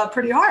bumped it up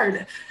pretty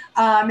hard.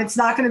 It's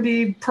not going to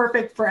be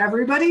perfect for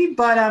everybody,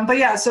 but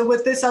yeah. So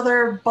with this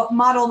other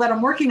model that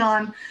I'm working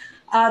on,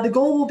 the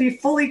goal will be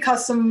fully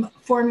custom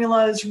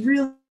formulas,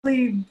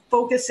 really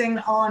focusing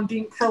on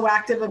being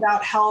proactive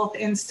about health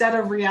instead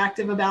of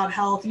reactive about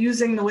health,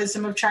 using the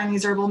wisdom of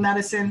Chinese herbal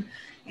medicine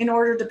in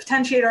order to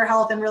potentiate our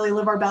health and really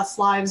live our best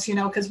lives,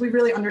 because we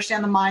really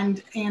understand the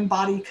mind and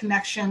body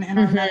connection in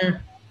our medicine.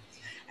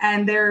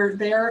 And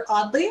they're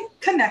oddly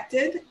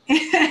connected.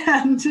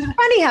 And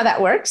funny how that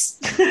works.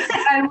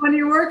 And when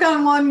you work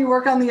on one, you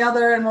work on the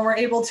other. And when we're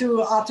able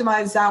to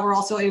optimize that, we're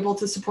also able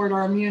to support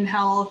our immune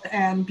health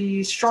and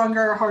be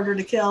stronger, harder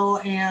to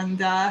kill,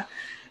 and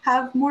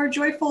have more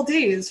joyful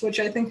days, which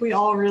I think we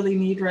all really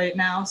need right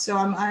now. So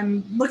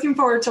I'm looking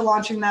forward to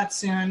launching that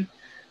soon.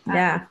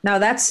 Yeah, no,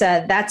 that's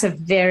a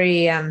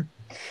very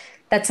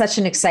that's such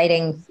an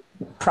exciting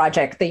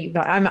project that you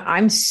got.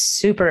 I'm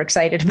super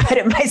excited about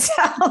it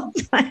myself.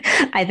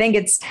 I think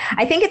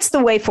it's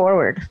the way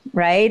forward,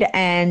 right?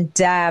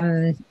 And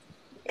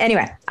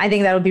anyway, I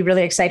think that'll be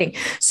really exciting.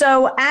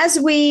 So as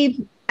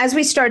we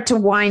start to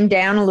wind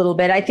down a little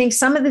bit, I think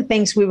some of the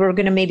things we were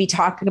going to maybe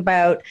talk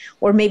about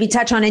or maybe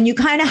touch on, and you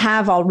kind of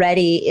have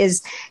already,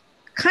 is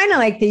kind of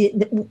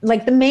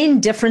like the main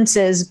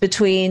differences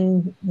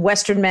between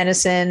Western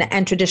medicine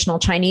and traditional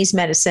Chinese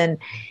medicine,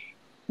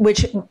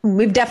 which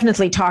we've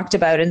definitely talked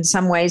about in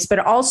some ways, but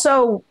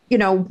also,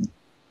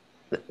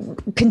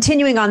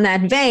 continuing on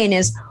that vein,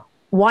 is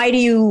why do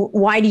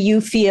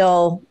you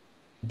feel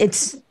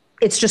it's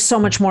just so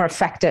much more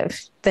effective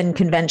than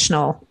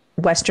conventional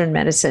Western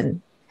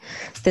medicine?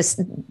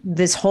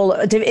 This whole,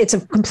 it's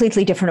a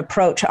completely different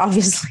approach,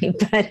 obviously,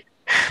 but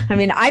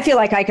I feel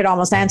like I could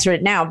almost answer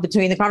it now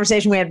between the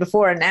conversation we had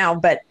before and now,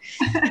 but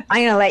I'm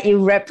going to let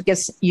you rip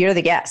because you're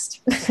the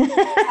guest.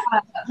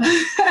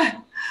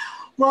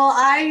 Well,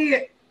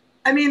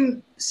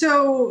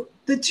 so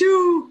the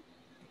two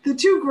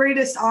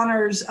greatest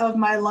honors of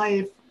my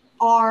life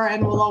are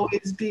and will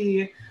always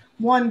be,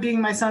 one, being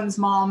my son's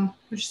mom,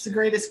 which is the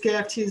greatest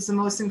gift. He's the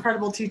most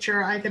incredible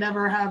teacher I could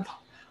ever have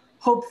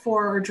hoped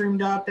for or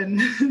dreamed up. And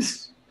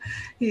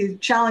he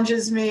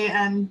challenges me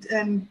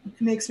and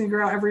makes me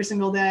grow every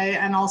single day,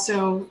 and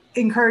also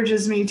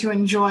encourages me to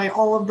enjoy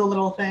all of the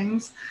little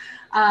things.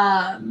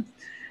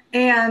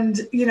 And,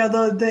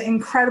 the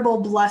incredible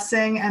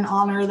blessing and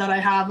honor that I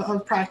have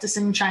of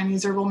practicing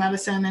Chinese herbal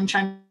medicine and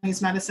Chinese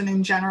medicine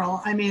in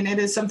general. It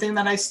is something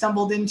that I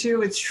stumbled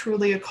into. It's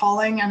truly a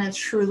calling, and it's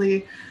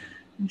truly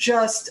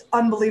just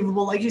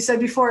unbelievable. Like you said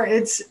before,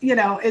 it's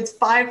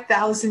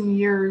 5,000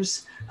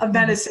 years of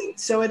medicine.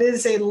 So it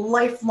is a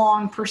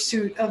lifelong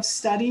pursuit of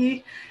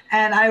study,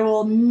 and I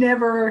will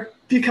never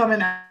become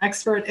an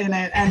expert in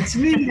it. And to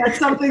me, that's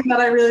something that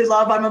I really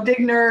love. I'm a big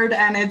nerd,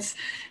 and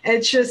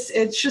it's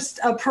just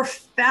a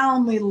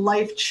profoundly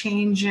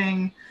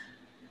life-changing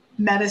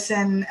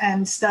medicine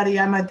and study.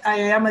 I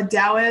am a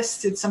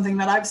Taoist. It's something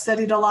that I've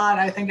studied a lot.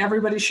 I think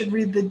everybody should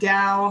read the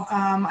Tao.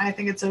 I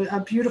think it's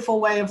a beautiful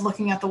way of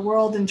looking at the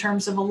world in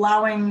terms of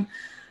allowing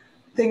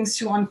things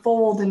to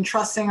unfold and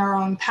trusting our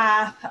own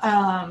path.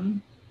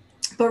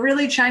 But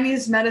really,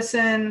 Chinese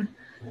medicine,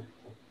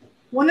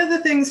 one of the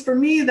things for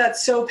me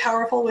that's so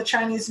powerful with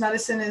Chinese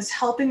medicine is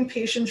helping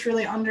patients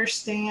really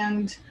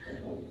understand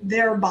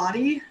their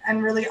body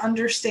and really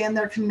understand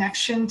their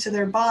connection to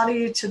their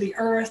body, to the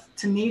earth,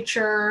 to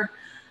nature,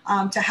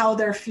 to how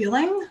they're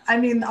feeling. I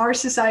mean, our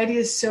society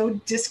is so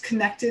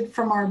disconnected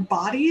from our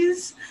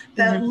bodies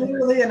that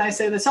literally, and I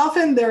say this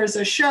often, there is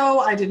a show,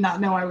 I did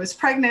not know I was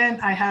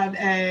pregnant. I had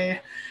a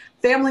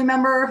family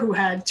member who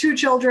had 2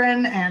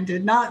 children and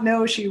did not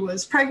know she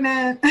was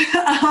pregnant.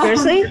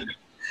 Seriously?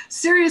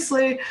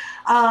 Seriously.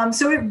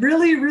 So it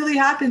really, really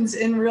happens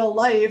in real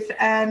life.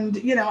 And,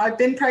 I've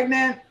been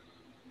pregnant,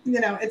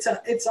 it's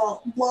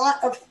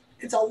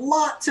a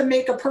lot to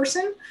make a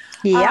person.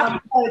 Yeah.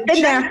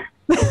 Been there.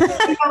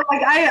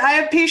 I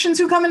have patients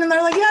who come in and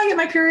they're like, yeah, I get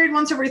my period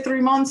once every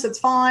 3 months. It's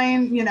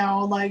fine.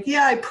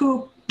 I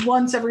poop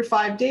once every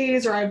 5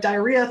 days, or I have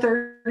diarrhea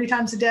 30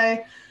 times a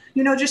day.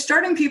 Just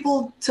starting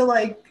people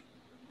to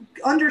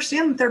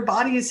understand that their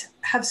bodies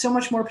have so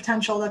much more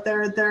potential, that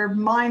their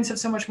minds have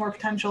so much more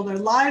potential, their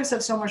lives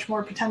have so much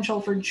more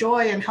potential for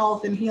joy and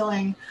health and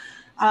healing,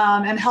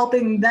 and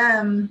helping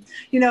them.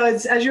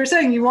 As you were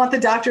saying, you want the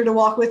doctor to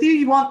walk with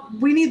you.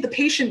 We need the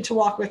patient to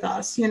walk with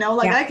us.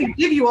 I could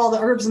give you all the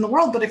herbs in the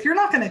world, but if you're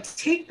not going to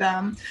take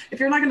them, if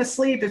you're not going to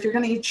sleep, if you're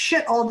going to eat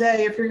shit all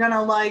day, if you're going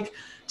to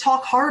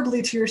talk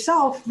hardly to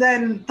yourself,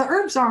 then the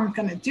herbs aren't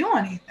going to do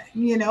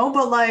anything.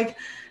 But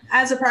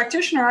as a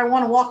practitioner, I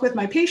want to walk with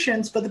my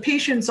patients, but the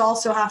patients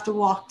also have to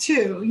walk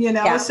too,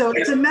 Yeah. So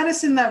it's a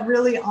medicine that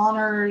really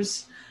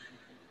honors,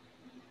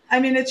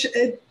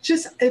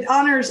 it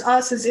honors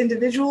us as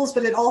individuals,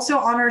 but it also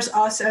honors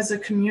us as a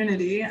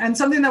community. And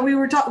something that we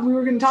were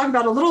going to talk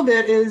about a little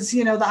bit is,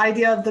 the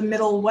idea of the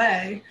middle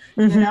way.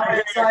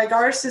 It's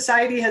our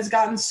society has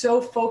gotten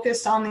so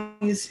focused on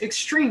these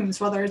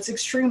extremes, whether it's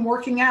extreme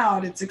working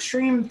out, it's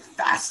extreme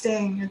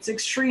fasting, it's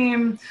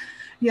extreme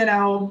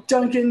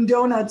Dunkin'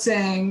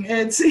 Donutsing.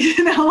 It's,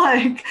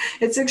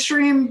 it's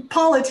extreme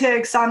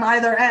politics on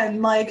either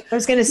end. I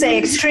was going to say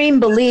extreme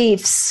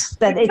beliefs,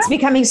 that it's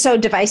becoming so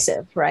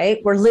divisive,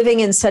 right? We're living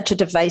in such a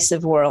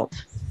divisive world.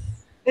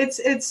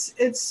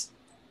 It's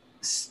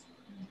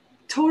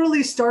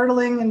totally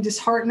startling and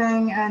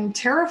disheartening and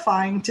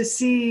terrifying to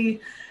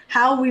see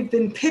how we've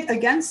been pit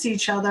against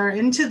each other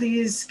into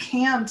these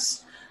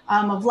camps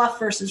of left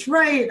versus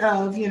right,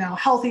 of,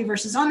 healthy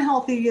versus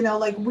unhealthy,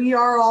 we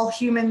are all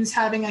humans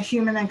having a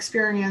human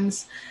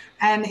experience.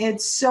 And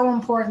it's so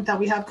important that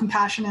we have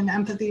compassion and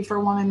empathy for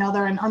one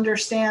another and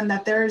understand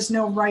that there is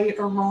no right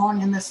or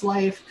wrong in this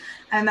life.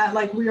 And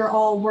that we are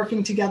all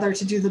working together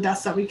to do the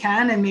best that we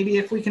can. And maybe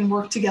if we can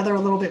work together a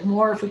little bit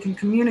more, if we can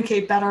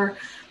communicate better,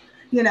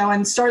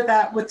 and start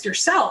that with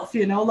yourself,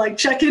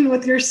 check in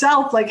with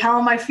yourself. How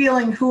am I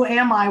feeling? Who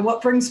am I?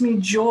 What brings me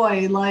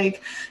joy?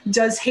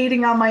 Does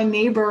hating on my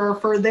neighbor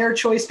for their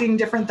choice being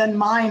different than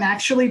mine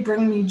actually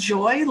bring me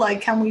joy?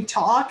 Can we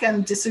talk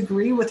and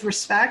disagree with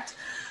respect?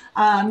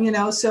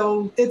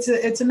 So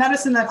it's a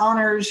medicine that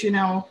honors,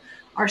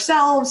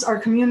 ourselves, our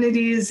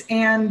communities,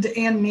 and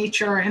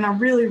nature in a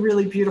really,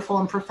 really beautiful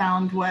and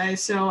profound way.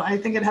 So I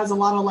think it has a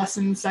lot of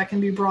lessons that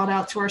can be brought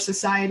out to our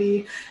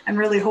society and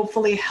really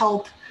hopefully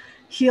help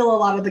heal a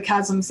lot of the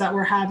chasms that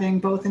we're having,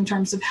 both in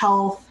terms of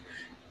health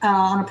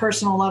on a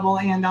personal level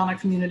and on a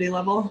community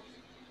level.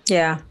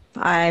 Yeah,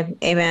 I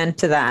amen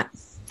to that,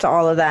 to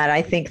all of that.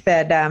 I think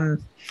that, I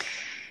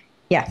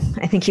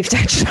think you've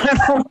touched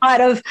on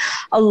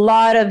a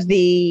lot of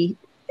the,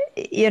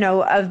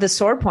 of the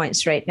sore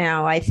points right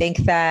now. I think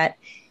that,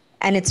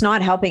 and it's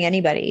not helping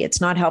anybody. It's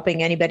not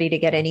helping anybody to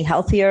get any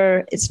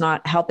healthier. It's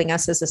not helping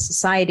us as a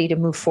society to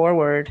move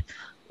forward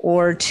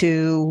or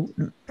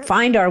to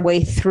find our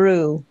way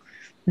through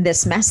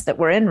this mess that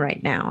we're in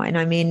right now. And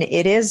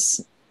it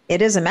is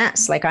a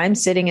mess. I'm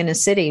sitting in a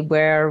city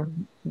where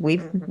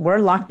we're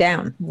locked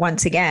down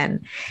once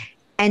again.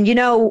 And,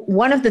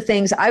 one of the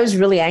things I was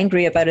really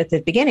angry about at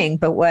the beginning,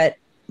 but what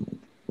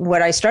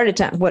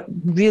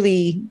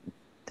really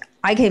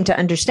I came to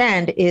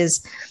understand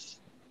is,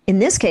 in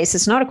this case,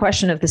 it's not a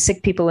question of the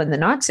sick people and the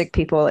not sick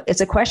people. It's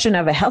a question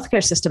of a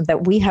healthcare system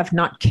that we have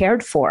not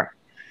cared for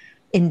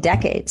in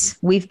decades.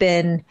 We've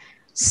been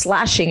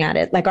slashing at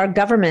it. Our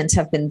governments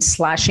have been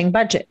slashing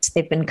budgets.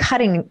 They've been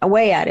cutting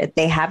away at it.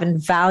 They haven't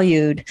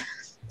valued.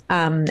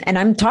 And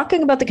I'm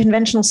talking about the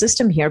conventional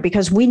system here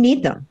because we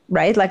need them,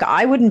 right?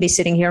 I wouldn't be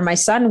sitting here. My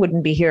son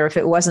wouldn't be here if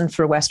it wasn't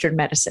for Western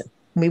medicine.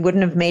 We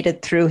wouldn't have made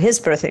it through his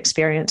birth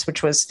experience,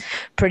 which was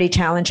pretty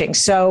challenging.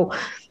 So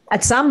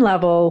at some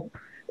level,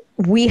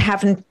 we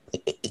haven't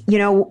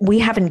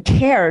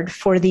cared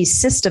for these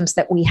systems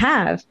that we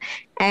have.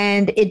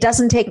 And it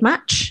doesn't take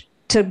much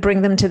to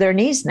bring them to their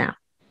knees now.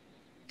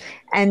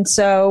 And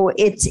so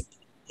it's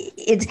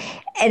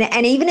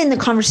and even in the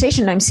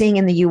conversation I'm seeing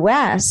in the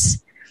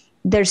US,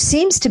 there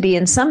seems to be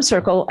in some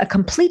circle a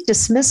complete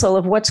dismissal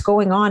of what's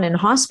going on in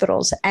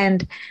hospitals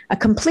and a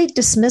complete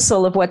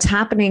dismissal of what's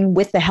happening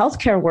with the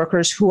healthcare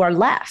workers who are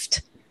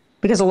left,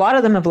 because a lot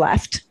of them have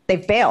left.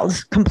 They've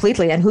failed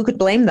completely. And who could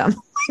blame them?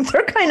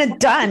 They're kind of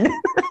done.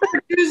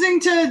 Choosing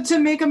to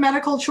make a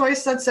medical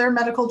choice that's their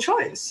medical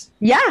choice.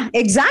 Yeah,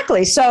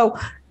 exactly. So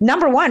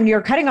number one,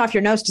 you're cutting off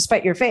your nose to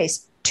spite your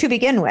face to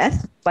begin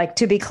with, like,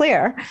 to be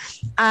clear.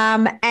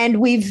 And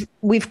we've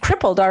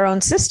crippled our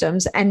own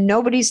systems, and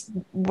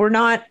we're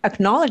not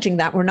acknowledging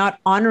that. We're not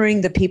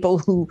honoring the people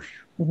who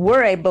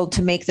were able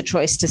to make the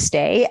choice to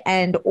stay,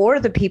 or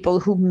the people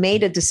who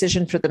made a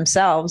decision for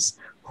themselves,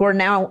 who are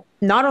now,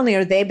 not only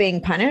are they being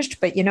punished,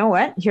 but you know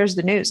what? Here's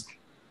the news.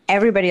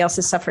 Everybody else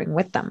is suffering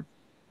with them.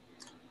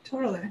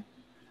 Totally.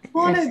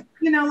 Well, and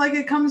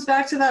it comes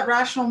back to that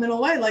rational middle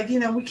way. Like,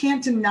 we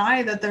can't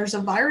deny that there's a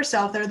virus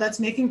out there that's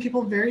making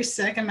people very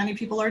sick and many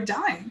people are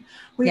dying.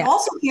 We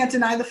also can't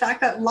deny the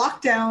fact that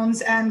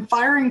lockdowns and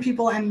firing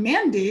people and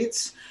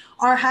mandates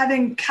are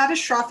having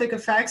catastrophic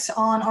effects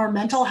on our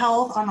mental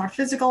health, on our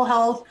physical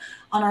health,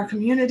 on our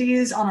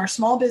communities, on our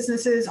small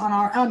businesses,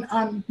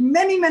 on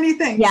many, many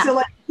things. Yeah,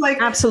 so like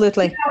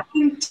absolutely.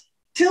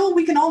 Until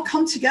we can all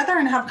come together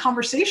and have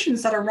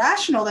conversations that are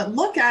rational, that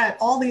look at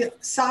all the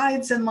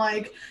sides and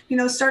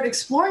start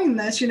exploring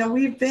this.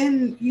 We've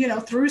been,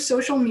 through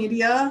social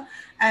media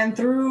and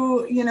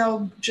through,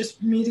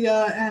 just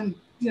media and,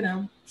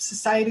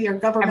 society or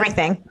government.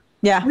 Everything.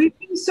 Yeah. We've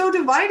been so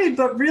divided,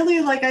 but really,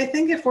 I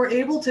think if we're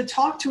able to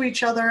talk to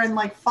each other and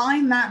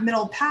find that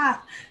middle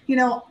path,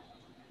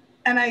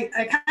 and I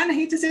kind of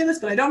hate to say this,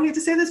 but I don't hate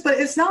to say this, but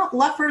it's not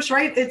left versus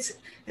right.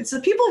 It's the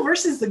people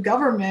versus the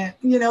government,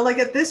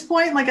 at this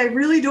point, I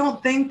really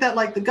don't think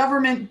that the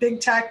government,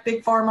 big tech,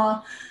 big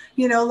pharma,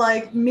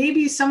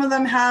 maybe some of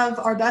them have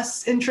our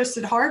best interest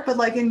at heart, but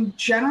in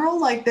general,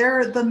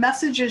 the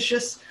message is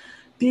just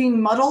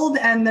being muddled,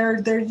 and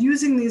they're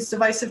using these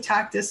divisive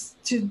tactics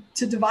to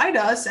divide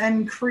us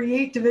and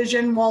create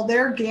division while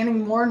they're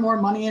gaining more and more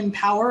money and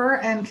power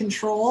and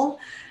control.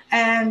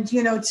 And,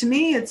 to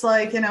me, it's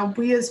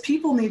we as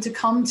people need to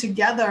come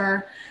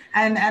together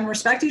and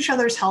respect each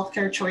other's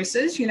healthcare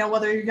choices,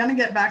 whether you're going to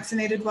get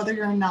vaccinated, whether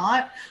you're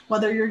not,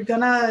 whether you're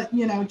going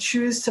to,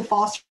 choose to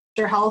foster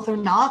health or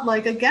not.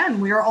 Again,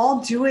 we are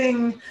all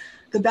doing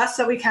the best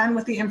that we can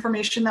with the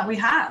information that we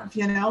have,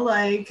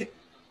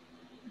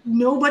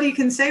 nobody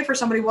can say for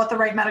somebody what the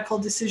right medical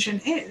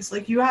decision is.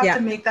 You have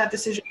to make that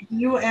decision,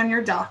 you and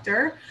your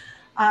doctor.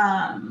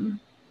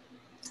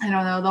 I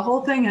don't know. The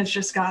whole thing has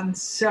just gotten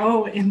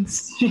so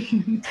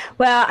insane.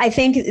 Well, I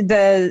think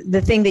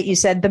the thing that you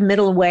said, the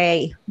middle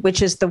way,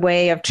 which is the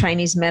way of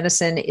Chinese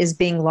medicine, is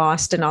being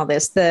lost in all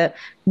this. The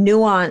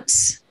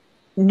nuance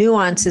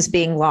is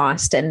being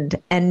lost. And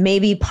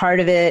maybe part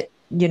of it,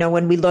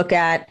 when we look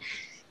at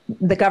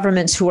the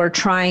governments who are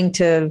trying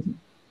to,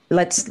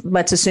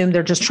 let's assume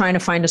they're just trying to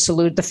find a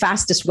solution, the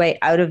fastest way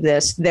out of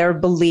this, their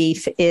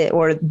belief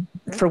or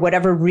for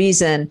whatever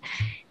reason,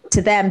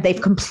 to them,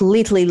 they've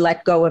completely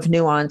let go of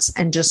nuance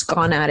and just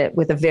gone at it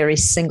with a very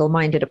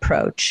single-minded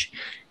approach.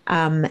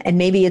 And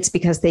maybe it's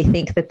because they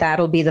think that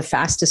that'll be the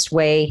fastest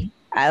way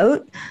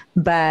out,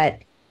 but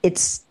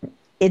it's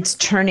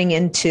turning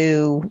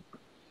into,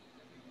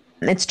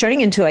 I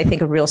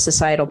think, a real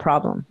societal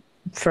problem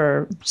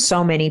for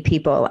so many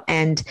people.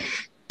 And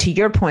to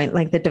your point,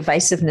 the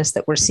divisiveness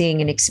that we're seeing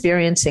and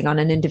experiencing on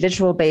an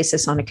individual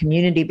basis, on a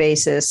community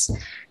basis,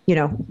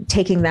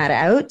 taking that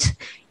out,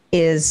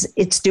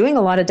 it's doing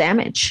a lot of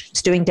damage.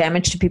 It's doing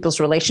damage to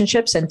people's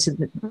relationships and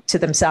to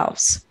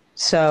themselves.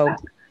 So,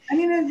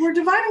 we're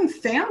dividing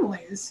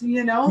families,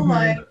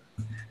 mm-hmm.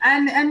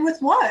 And with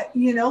what,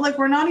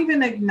 we're not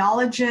even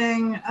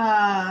acknowledging,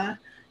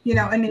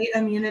 innate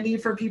immunity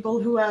for people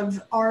who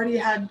have already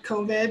had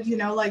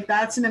COVID,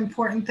 that's an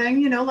important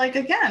thing,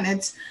 again,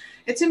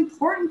 it's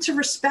important to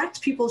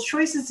respect people's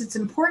choices. It's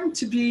important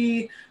to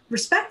be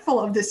respectful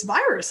of this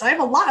virus. I have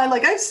a lot,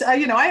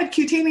 I had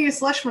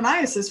cutaneous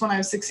leishmaniasis when I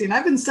was 16.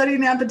 I've been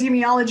studying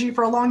epidemiology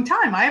for a long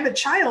time. I have a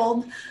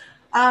child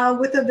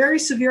with a very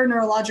severe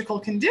neurological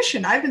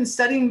condition. I've been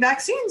studying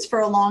vaccines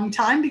for a long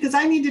time because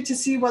I needed to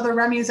see whether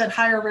Remy is at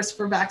higher risk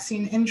for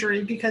vaccine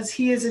injury because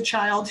he is a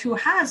child who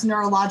has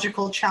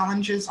neurological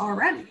challenges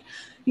already.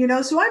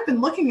 So I've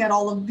been looking at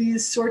all of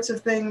these sorts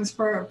of things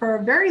for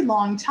a very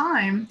long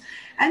time.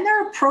 And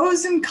there are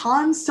pros and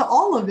cons to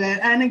all of it.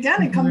 And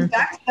again, it comes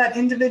back to that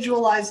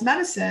individualized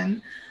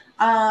medicine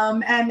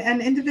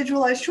and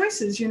individualized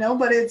choices,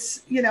 but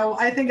it's,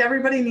 I think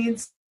everybody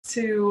needs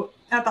to,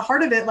 at the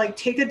heart of it,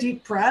 take a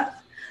deep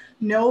breath,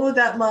 know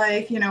that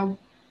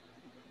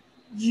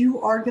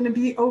you are going to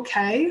be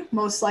okay,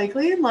 most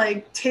likely,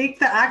 take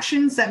the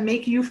actions that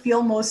make you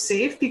feel most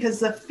safe, because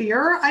the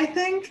fear, I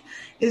think,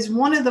 is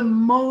one of the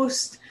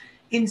most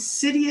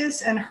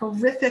insidious and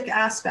horrific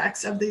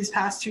aspects of these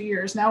past 2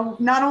 years. Now,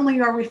 not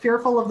only are we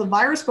fearful of the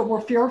virus, but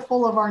we're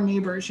fearful of our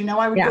neighbors. You know,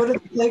 I would go to the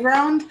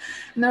playground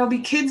and there will be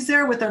kids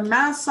there with their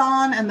masks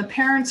on and the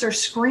parents are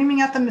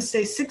screaming at them to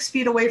stay 6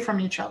 feet away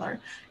from each other.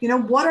 You know,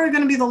 what are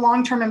going to be the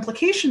long-term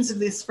implications of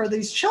this for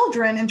these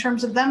children in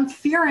terms of them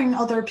fearing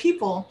other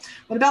people?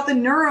 What about the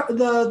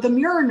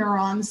mirror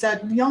neurons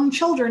that young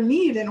children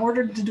need in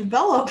order to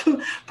develop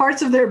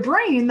parts of their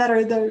brain that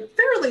are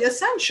fairly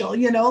essential?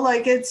 You know,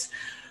 like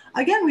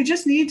again, we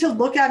just need to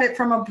look at it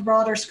from a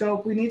broader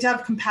scope. We need to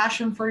have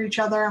compassion for each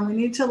other and we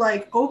need to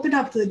like open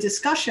up the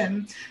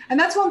discussion. And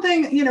that's one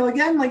thing, you know,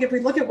 again, like if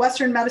we look at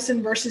Western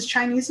medicine versus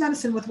Chinese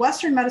medicine, with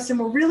Western medicine,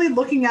 we're really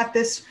looking at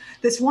this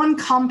one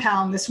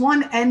compound, this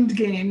one end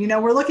game. You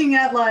know, we're looking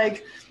at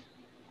like,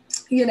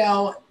 you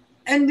know,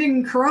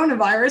 ending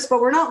coronavirus, but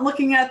we're not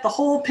looking at the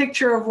whole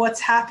picture of what's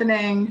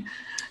happening,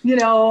 you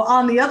know,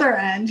 on the other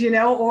end, you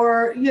know,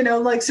 or, you know,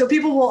 like, so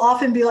people will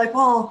often be like,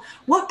 well,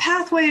 what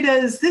pathway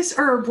does this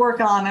herb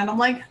work on? And I'm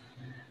like,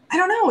 I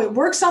don't know. It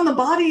works on the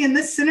body in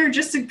this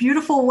synergistic,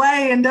 beautiful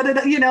way. And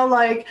you know,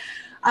 like,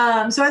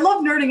 so I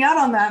love nerding out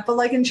on that. But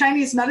like in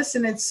Chinese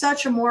medicine, it's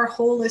such a more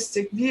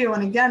holistic view.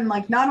 And again,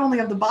 like not only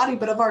of the body,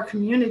 but of our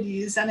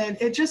communities. And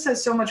it just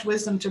has so much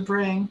wisdom to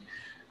bring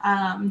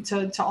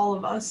to all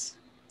of us.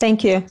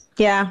 Thank you.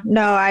 Yeah,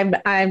 no,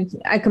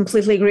 I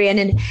completely agree.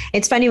 And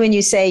it's funny when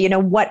you say, you know,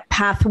 what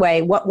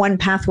one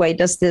pathway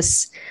does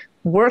this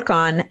work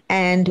on?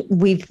 And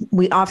we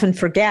often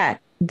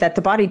forget that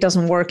the body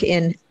doesn't work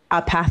in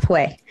a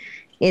pathway.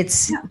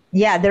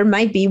 There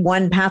might be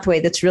one pathway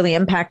that's really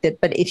impacted,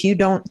 but if you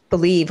don't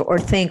believe or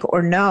think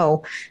or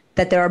know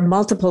that there are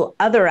multiple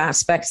other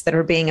aspects that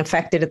are being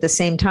affected at the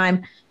same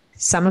time,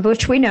 some of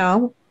which we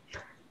know,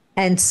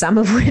 and some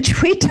of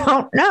which we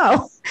don't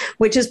know,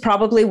 which is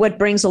probably what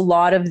brings a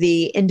lot of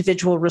the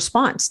individual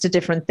response to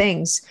different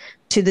things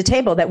to the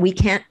table that we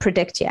can't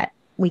predict yet.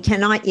 We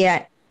cannot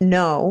yet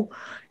know,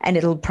 and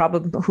it'll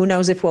probably, who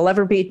knows if we'll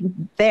ever be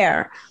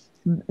there.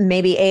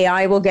 Maybe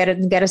AI will get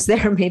us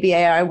there. Maybe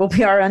AI will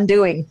be our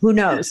undoing. Who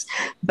knows?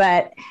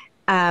 But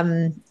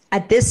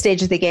at this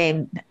stage of the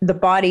game, the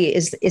body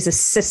is a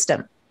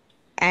system,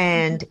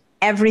 and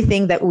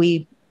everything that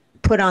we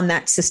put on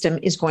that system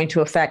is going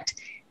to affect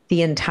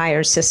the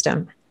entire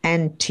system.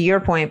 And to your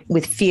point,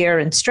 with fear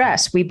and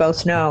stress, we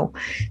both know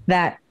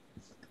that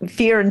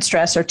fear and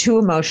stress are two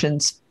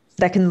emotions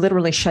that can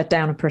literally shut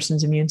down a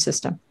person's immune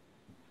system.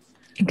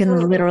 It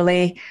can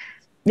literally,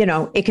 you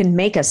know, it can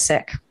make us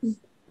sick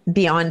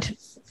beyond,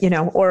 you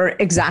know, or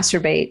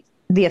exacerbate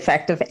the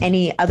effect of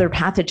any other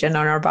pathogen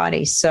on our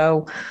body.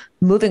 So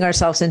moving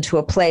ourselves into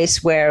a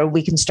place where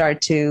we can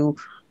start to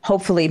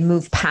hopefully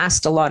move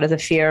past a lot of the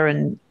fear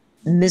and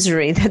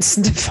misery that's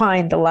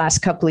defined the last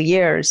couple of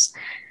years,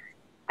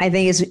 I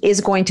think is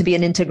going to be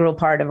an integral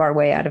part of our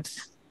way out of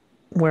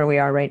where we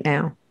are right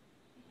now.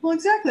 Well,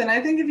 exactly. And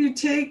I think if you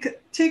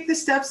take the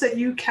steps that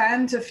you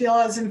can to feel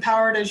as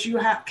empowered as you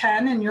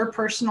can in your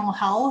personal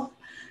health,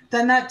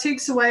 then that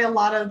takes away a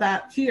lot of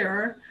that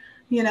fear,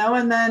 you know.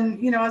 And then,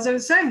 you know, as I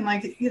was saying,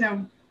 like, you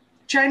know,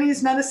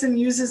 Chinese medicine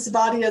uses the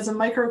body as a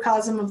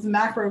microcosm of the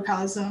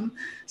macrocosm.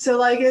 So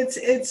like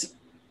it's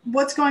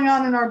what's going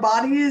on in our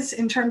bodies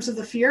in terms of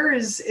the fear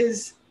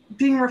is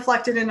being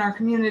reflected in our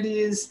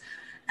communities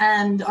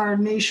and our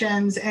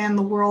nations and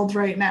the world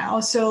right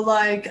now. So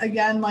like,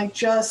 again, like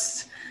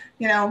just,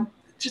 you know,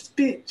 just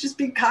be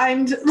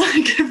kind.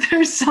 Like if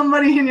there's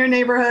somebody in your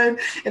neighborhood,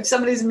 if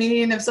somebody's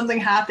mean, if something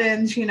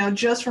happens, you know,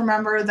 just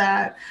remember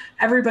that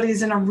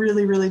everybody's in a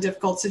really, really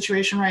difficult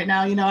situation right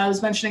now. You know, I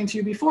was mentioning to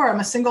you before, I'm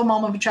a single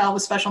mom of a child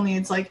with special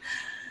needs. Like,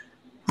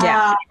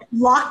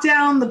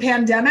 lockdown, the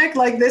pandemic,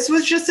 like this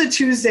was just a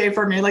Tuesday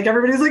for me. Like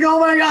everybody's like, oh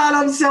my God,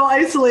 I'm so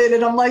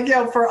isolated. I'm like,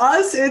 yeah, for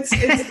us, it's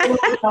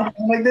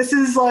like, this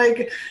is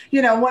like,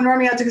 you know, when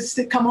Remy had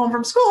to come home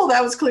from school,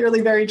 that was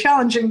clearly very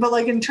challenging. But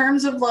like in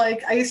terms of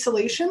like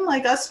isolation,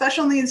 like us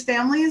special needs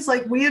families,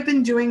 like we have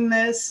been doing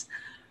this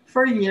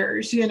for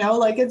years, you know,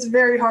 like it's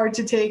very hard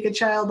to take a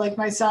child like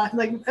my son,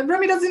 like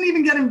Remy doesn't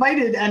even get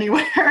invited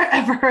anywhere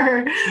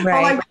ever. Right.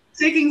 But like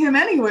taking him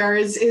anywhere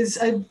is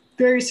a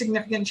very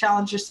significant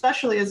challenge,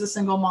 especially as a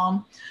single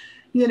mom,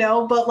 you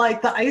know. But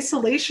like the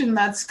isolation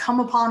that's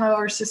come upon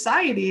our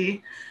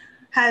society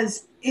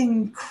has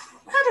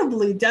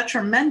incredibly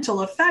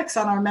detrimental effects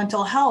on our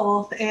mental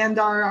health and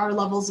our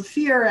levels of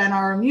fear and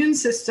our immune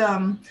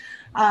system.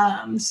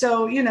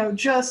 So, you know,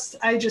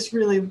 I just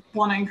really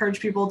want to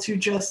encourage people to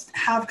just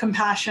have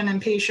compassion and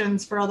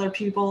patience for other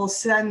people,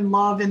 send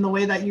love in the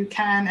way that you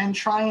can, and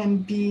try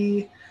and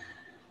be,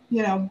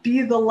 you know,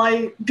 be the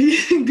light,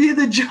 be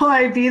the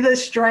joy, be the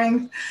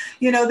strength,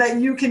 you know, that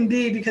you can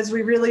be, because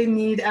we really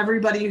need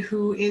everybody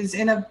who is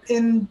in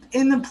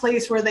the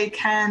place where they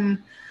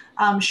can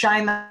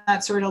shine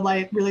that sort of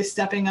light, really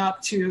stepping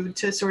up to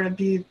sort of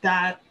be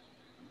that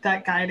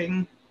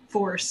guiding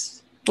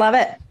force. Love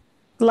it.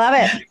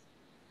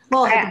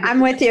 Well, I'm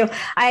with you.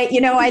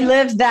 I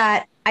lived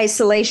that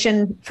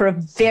isolation for a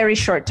very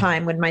short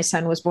time when my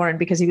son was born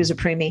because he was a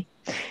preemie.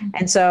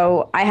 And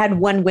so I had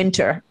one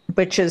winter,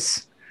 which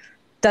is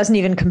doesn't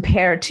even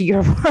compare to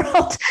your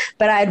world.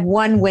 But I had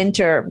one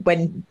winter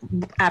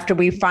after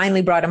we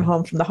finally brought him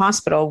home from the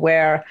hospital,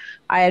 where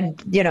I had,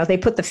 they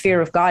put the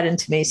fear of God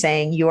into me,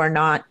 saying, you are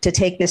not to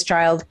take this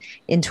child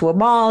into a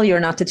mall. You're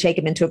not to take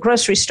him into a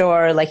grocery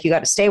store. Like, you got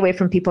to stay away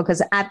from people.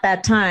 Because at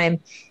that time,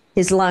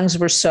 his lungs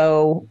were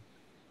so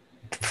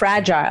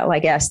fragile, I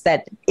guess,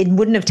 that it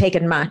wouldn't have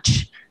taken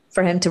much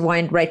for him to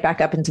wind right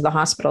back up into the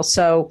hospital.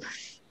 So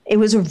it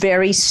was a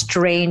very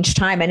strange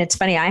time. And it's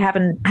funny, I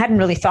hadn't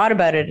really thought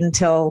about it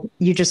until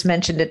you just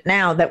mentioned it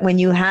now, that when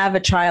you have a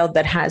child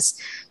that has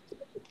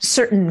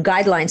certain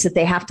guidelines that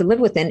they have to live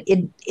within,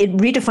 it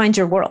redefines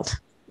your world.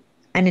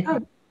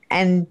 And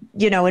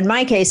in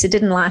my case, it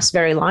didn't last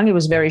very long. It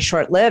was very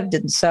short-lived.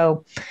 And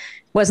so it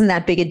wasn't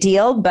that big a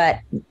deal, but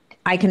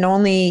I can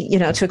only,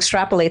 to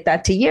extrapolate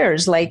that to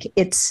years, like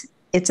it's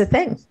a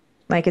thing.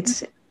 Like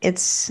it's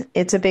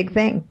a big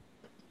thing.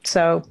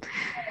 So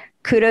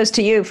kudos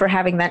to you for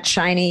having that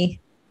shiny,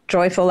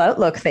 joyful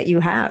outlook that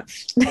you have.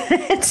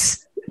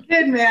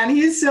 Kid, man,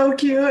 he's so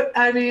cute.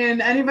 I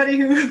mean, anybody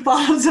who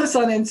follows us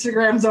on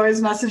Instagram is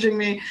always messaging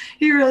me.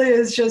 He really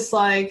is just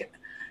like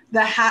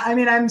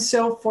I'm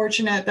so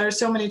fortunate. There are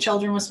so many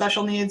children with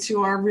special needs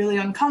who are really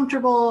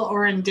uncomfortable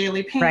or in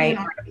daily pain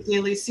or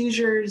daily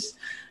seizures.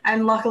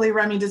 And luckily,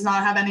 Remy does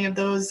not have any of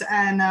those.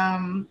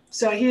 And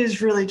so he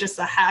is really just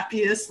the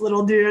happiest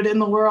little dude in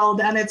the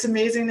world. And it's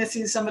amazing to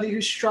see somebody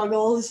who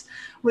struggles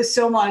with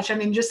so much. I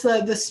mean, just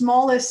the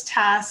smallest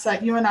tasks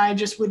that you and I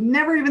just would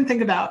never even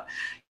think about.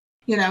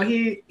 He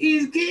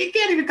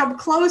can't even come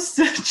close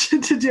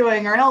to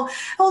doing, or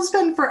he'll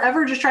spend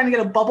forever just trying to get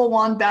a bubble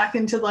wand back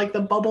into like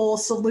the bubble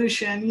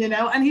solution,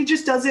 and he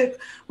just does it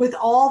with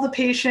all the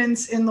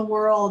patience in the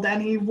world,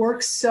 and he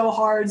works so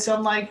hard. So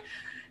I'm like,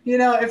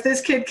 if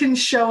this kid can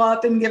show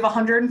up and give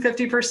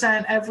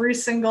 150% every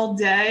single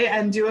day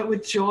and do it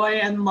with joy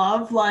and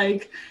love,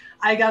 like,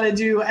 I got to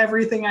do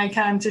everything I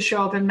can to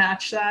show up and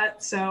match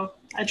that. So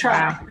I try.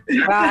 Wow.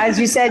 Well, as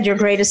you said, your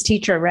greatest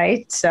teacher,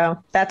 right? So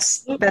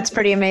that's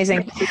pretty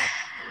amazing.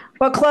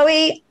 Well,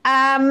 Chloe,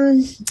 how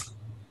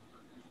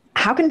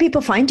can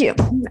people find you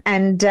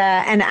and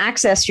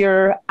access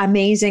your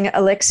amazing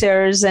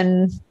elixirs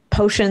and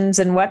potions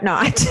and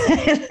whatnot?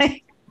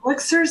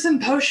 Elixirs and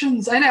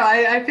potions. I know.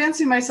 I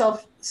fancy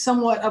myself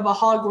somewhat of a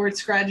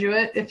Hogwarts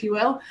graduate, if you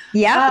will.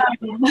 Yeah.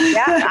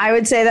 Yeah, I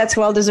would say that's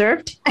well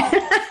deserved.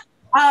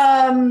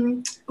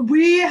 My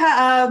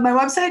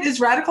website is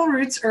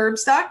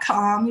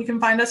radicalrootsherbs.com. You can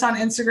find us on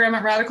Instagram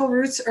at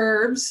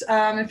radicalrootsherbs.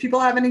 If people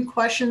have any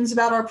questions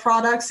about our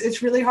products,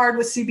 it's really hard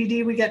with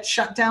CBD. We get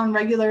shut down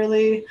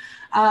regularly.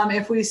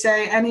 If we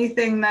say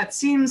anything that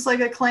seems like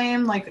a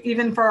claim, like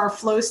even for our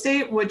flow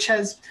state,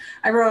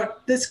 I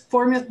wrote this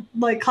formula,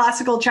 like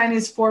classical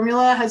Chinese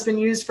formula has been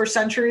used for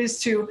centuries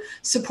to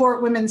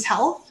support women's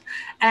health.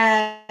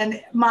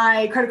 And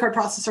my credit card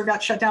processor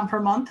got shut down for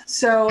a month.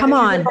 So come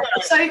on, our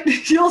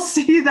website, you'll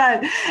see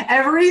that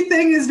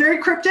everything is very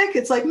cryptic.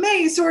 It's like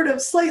may sort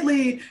of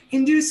slightly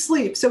induce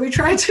sleep. So we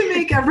try to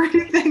make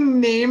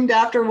everything named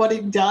after what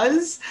it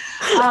does.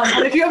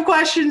 But if you have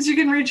questions, you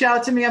can reach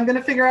out to me. I'm going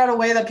to figure out a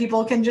way that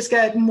people can just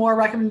get more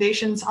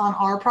recommendations on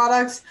our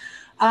products.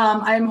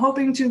 I'm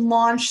hoping to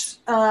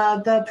launch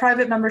the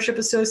private membership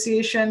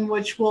association,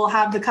 which will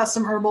have the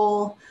custom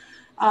herbal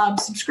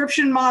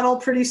subscription model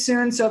pretty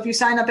soon. So if you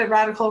sign up at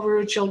Radical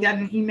Roots, you'll get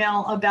an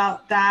email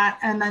about that.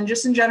 And then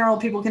just in general,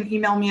 people can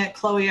email me at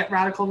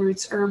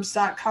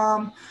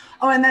chloe@radicalrootsherbs.com.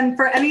 Oh, and then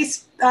for any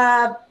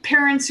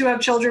parents who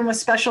have children with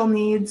special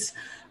needs,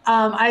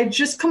 I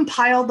just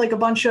compiled like a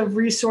bunch of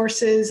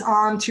resources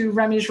onto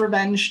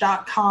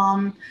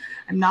remysrevenge.com.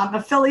 I'm not an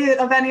affiliate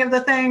of any of the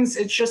things.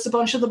 It's just a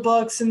bunch of the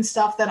books and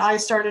stuff that I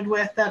started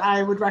with that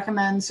I would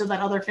recommend so that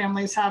other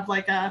families have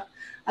like a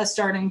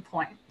starting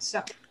point.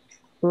 So.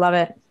 Love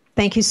it.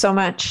 Thank you so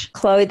much,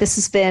 Chloe. This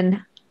has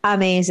been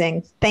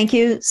amazing. Thank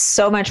you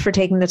so much for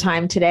taking the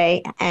time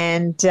today.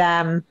 And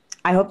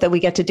I hope that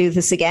we get to do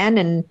this again.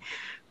 And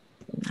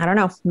I don't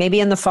know, maybe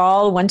in the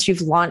fall, once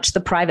you've launched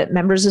the Private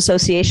Members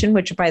Association,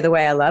 which, by the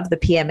way, I love, the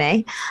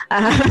PMA,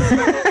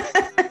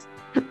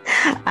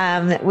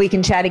 we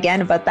can chat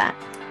again about that.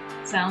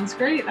 Sounds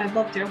great. I'd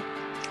love to.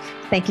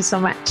 Thank you so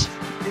much.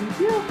 Thank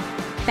you.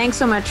 Thanks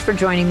so much for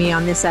joining me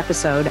on this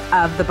episode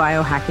of the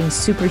Biohacking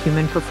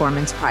Superhuman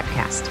Performance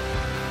Podcast.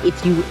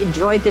 If you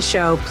enjoyed the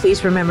show,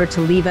 please remember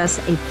to leave us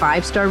a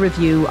 5-star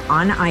review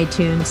on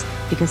iTunes,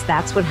 because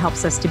that's what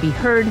helps us to be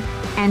heard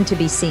and to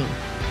be seen.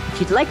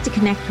 If you'd like to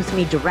connect with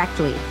me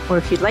directly, or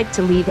if you'd like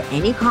to leave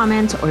any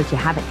comments, or if you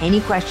have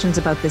any questions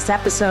about this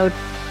episode,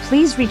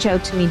 please reach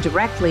out to me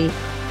directly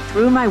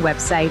through my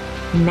website,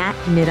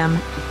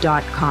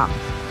 natnidham.com.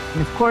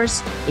 And of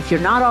course, if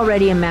you're not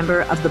already a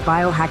member of the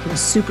Biohacking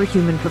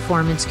Superhuman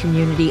Performance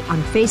community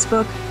on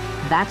Facebook,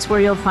 that's where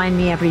you'll find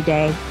me every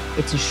day.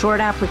 It's a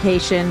short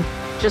application,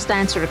 just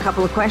answer a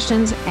couple of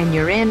questions, and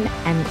you're in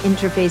and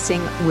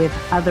interfacing with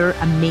other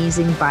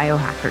amazing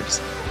biohackers.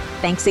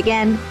 Thanks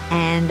again,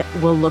 and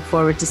we'll look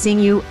forward to seeing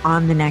you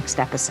on the next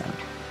episode.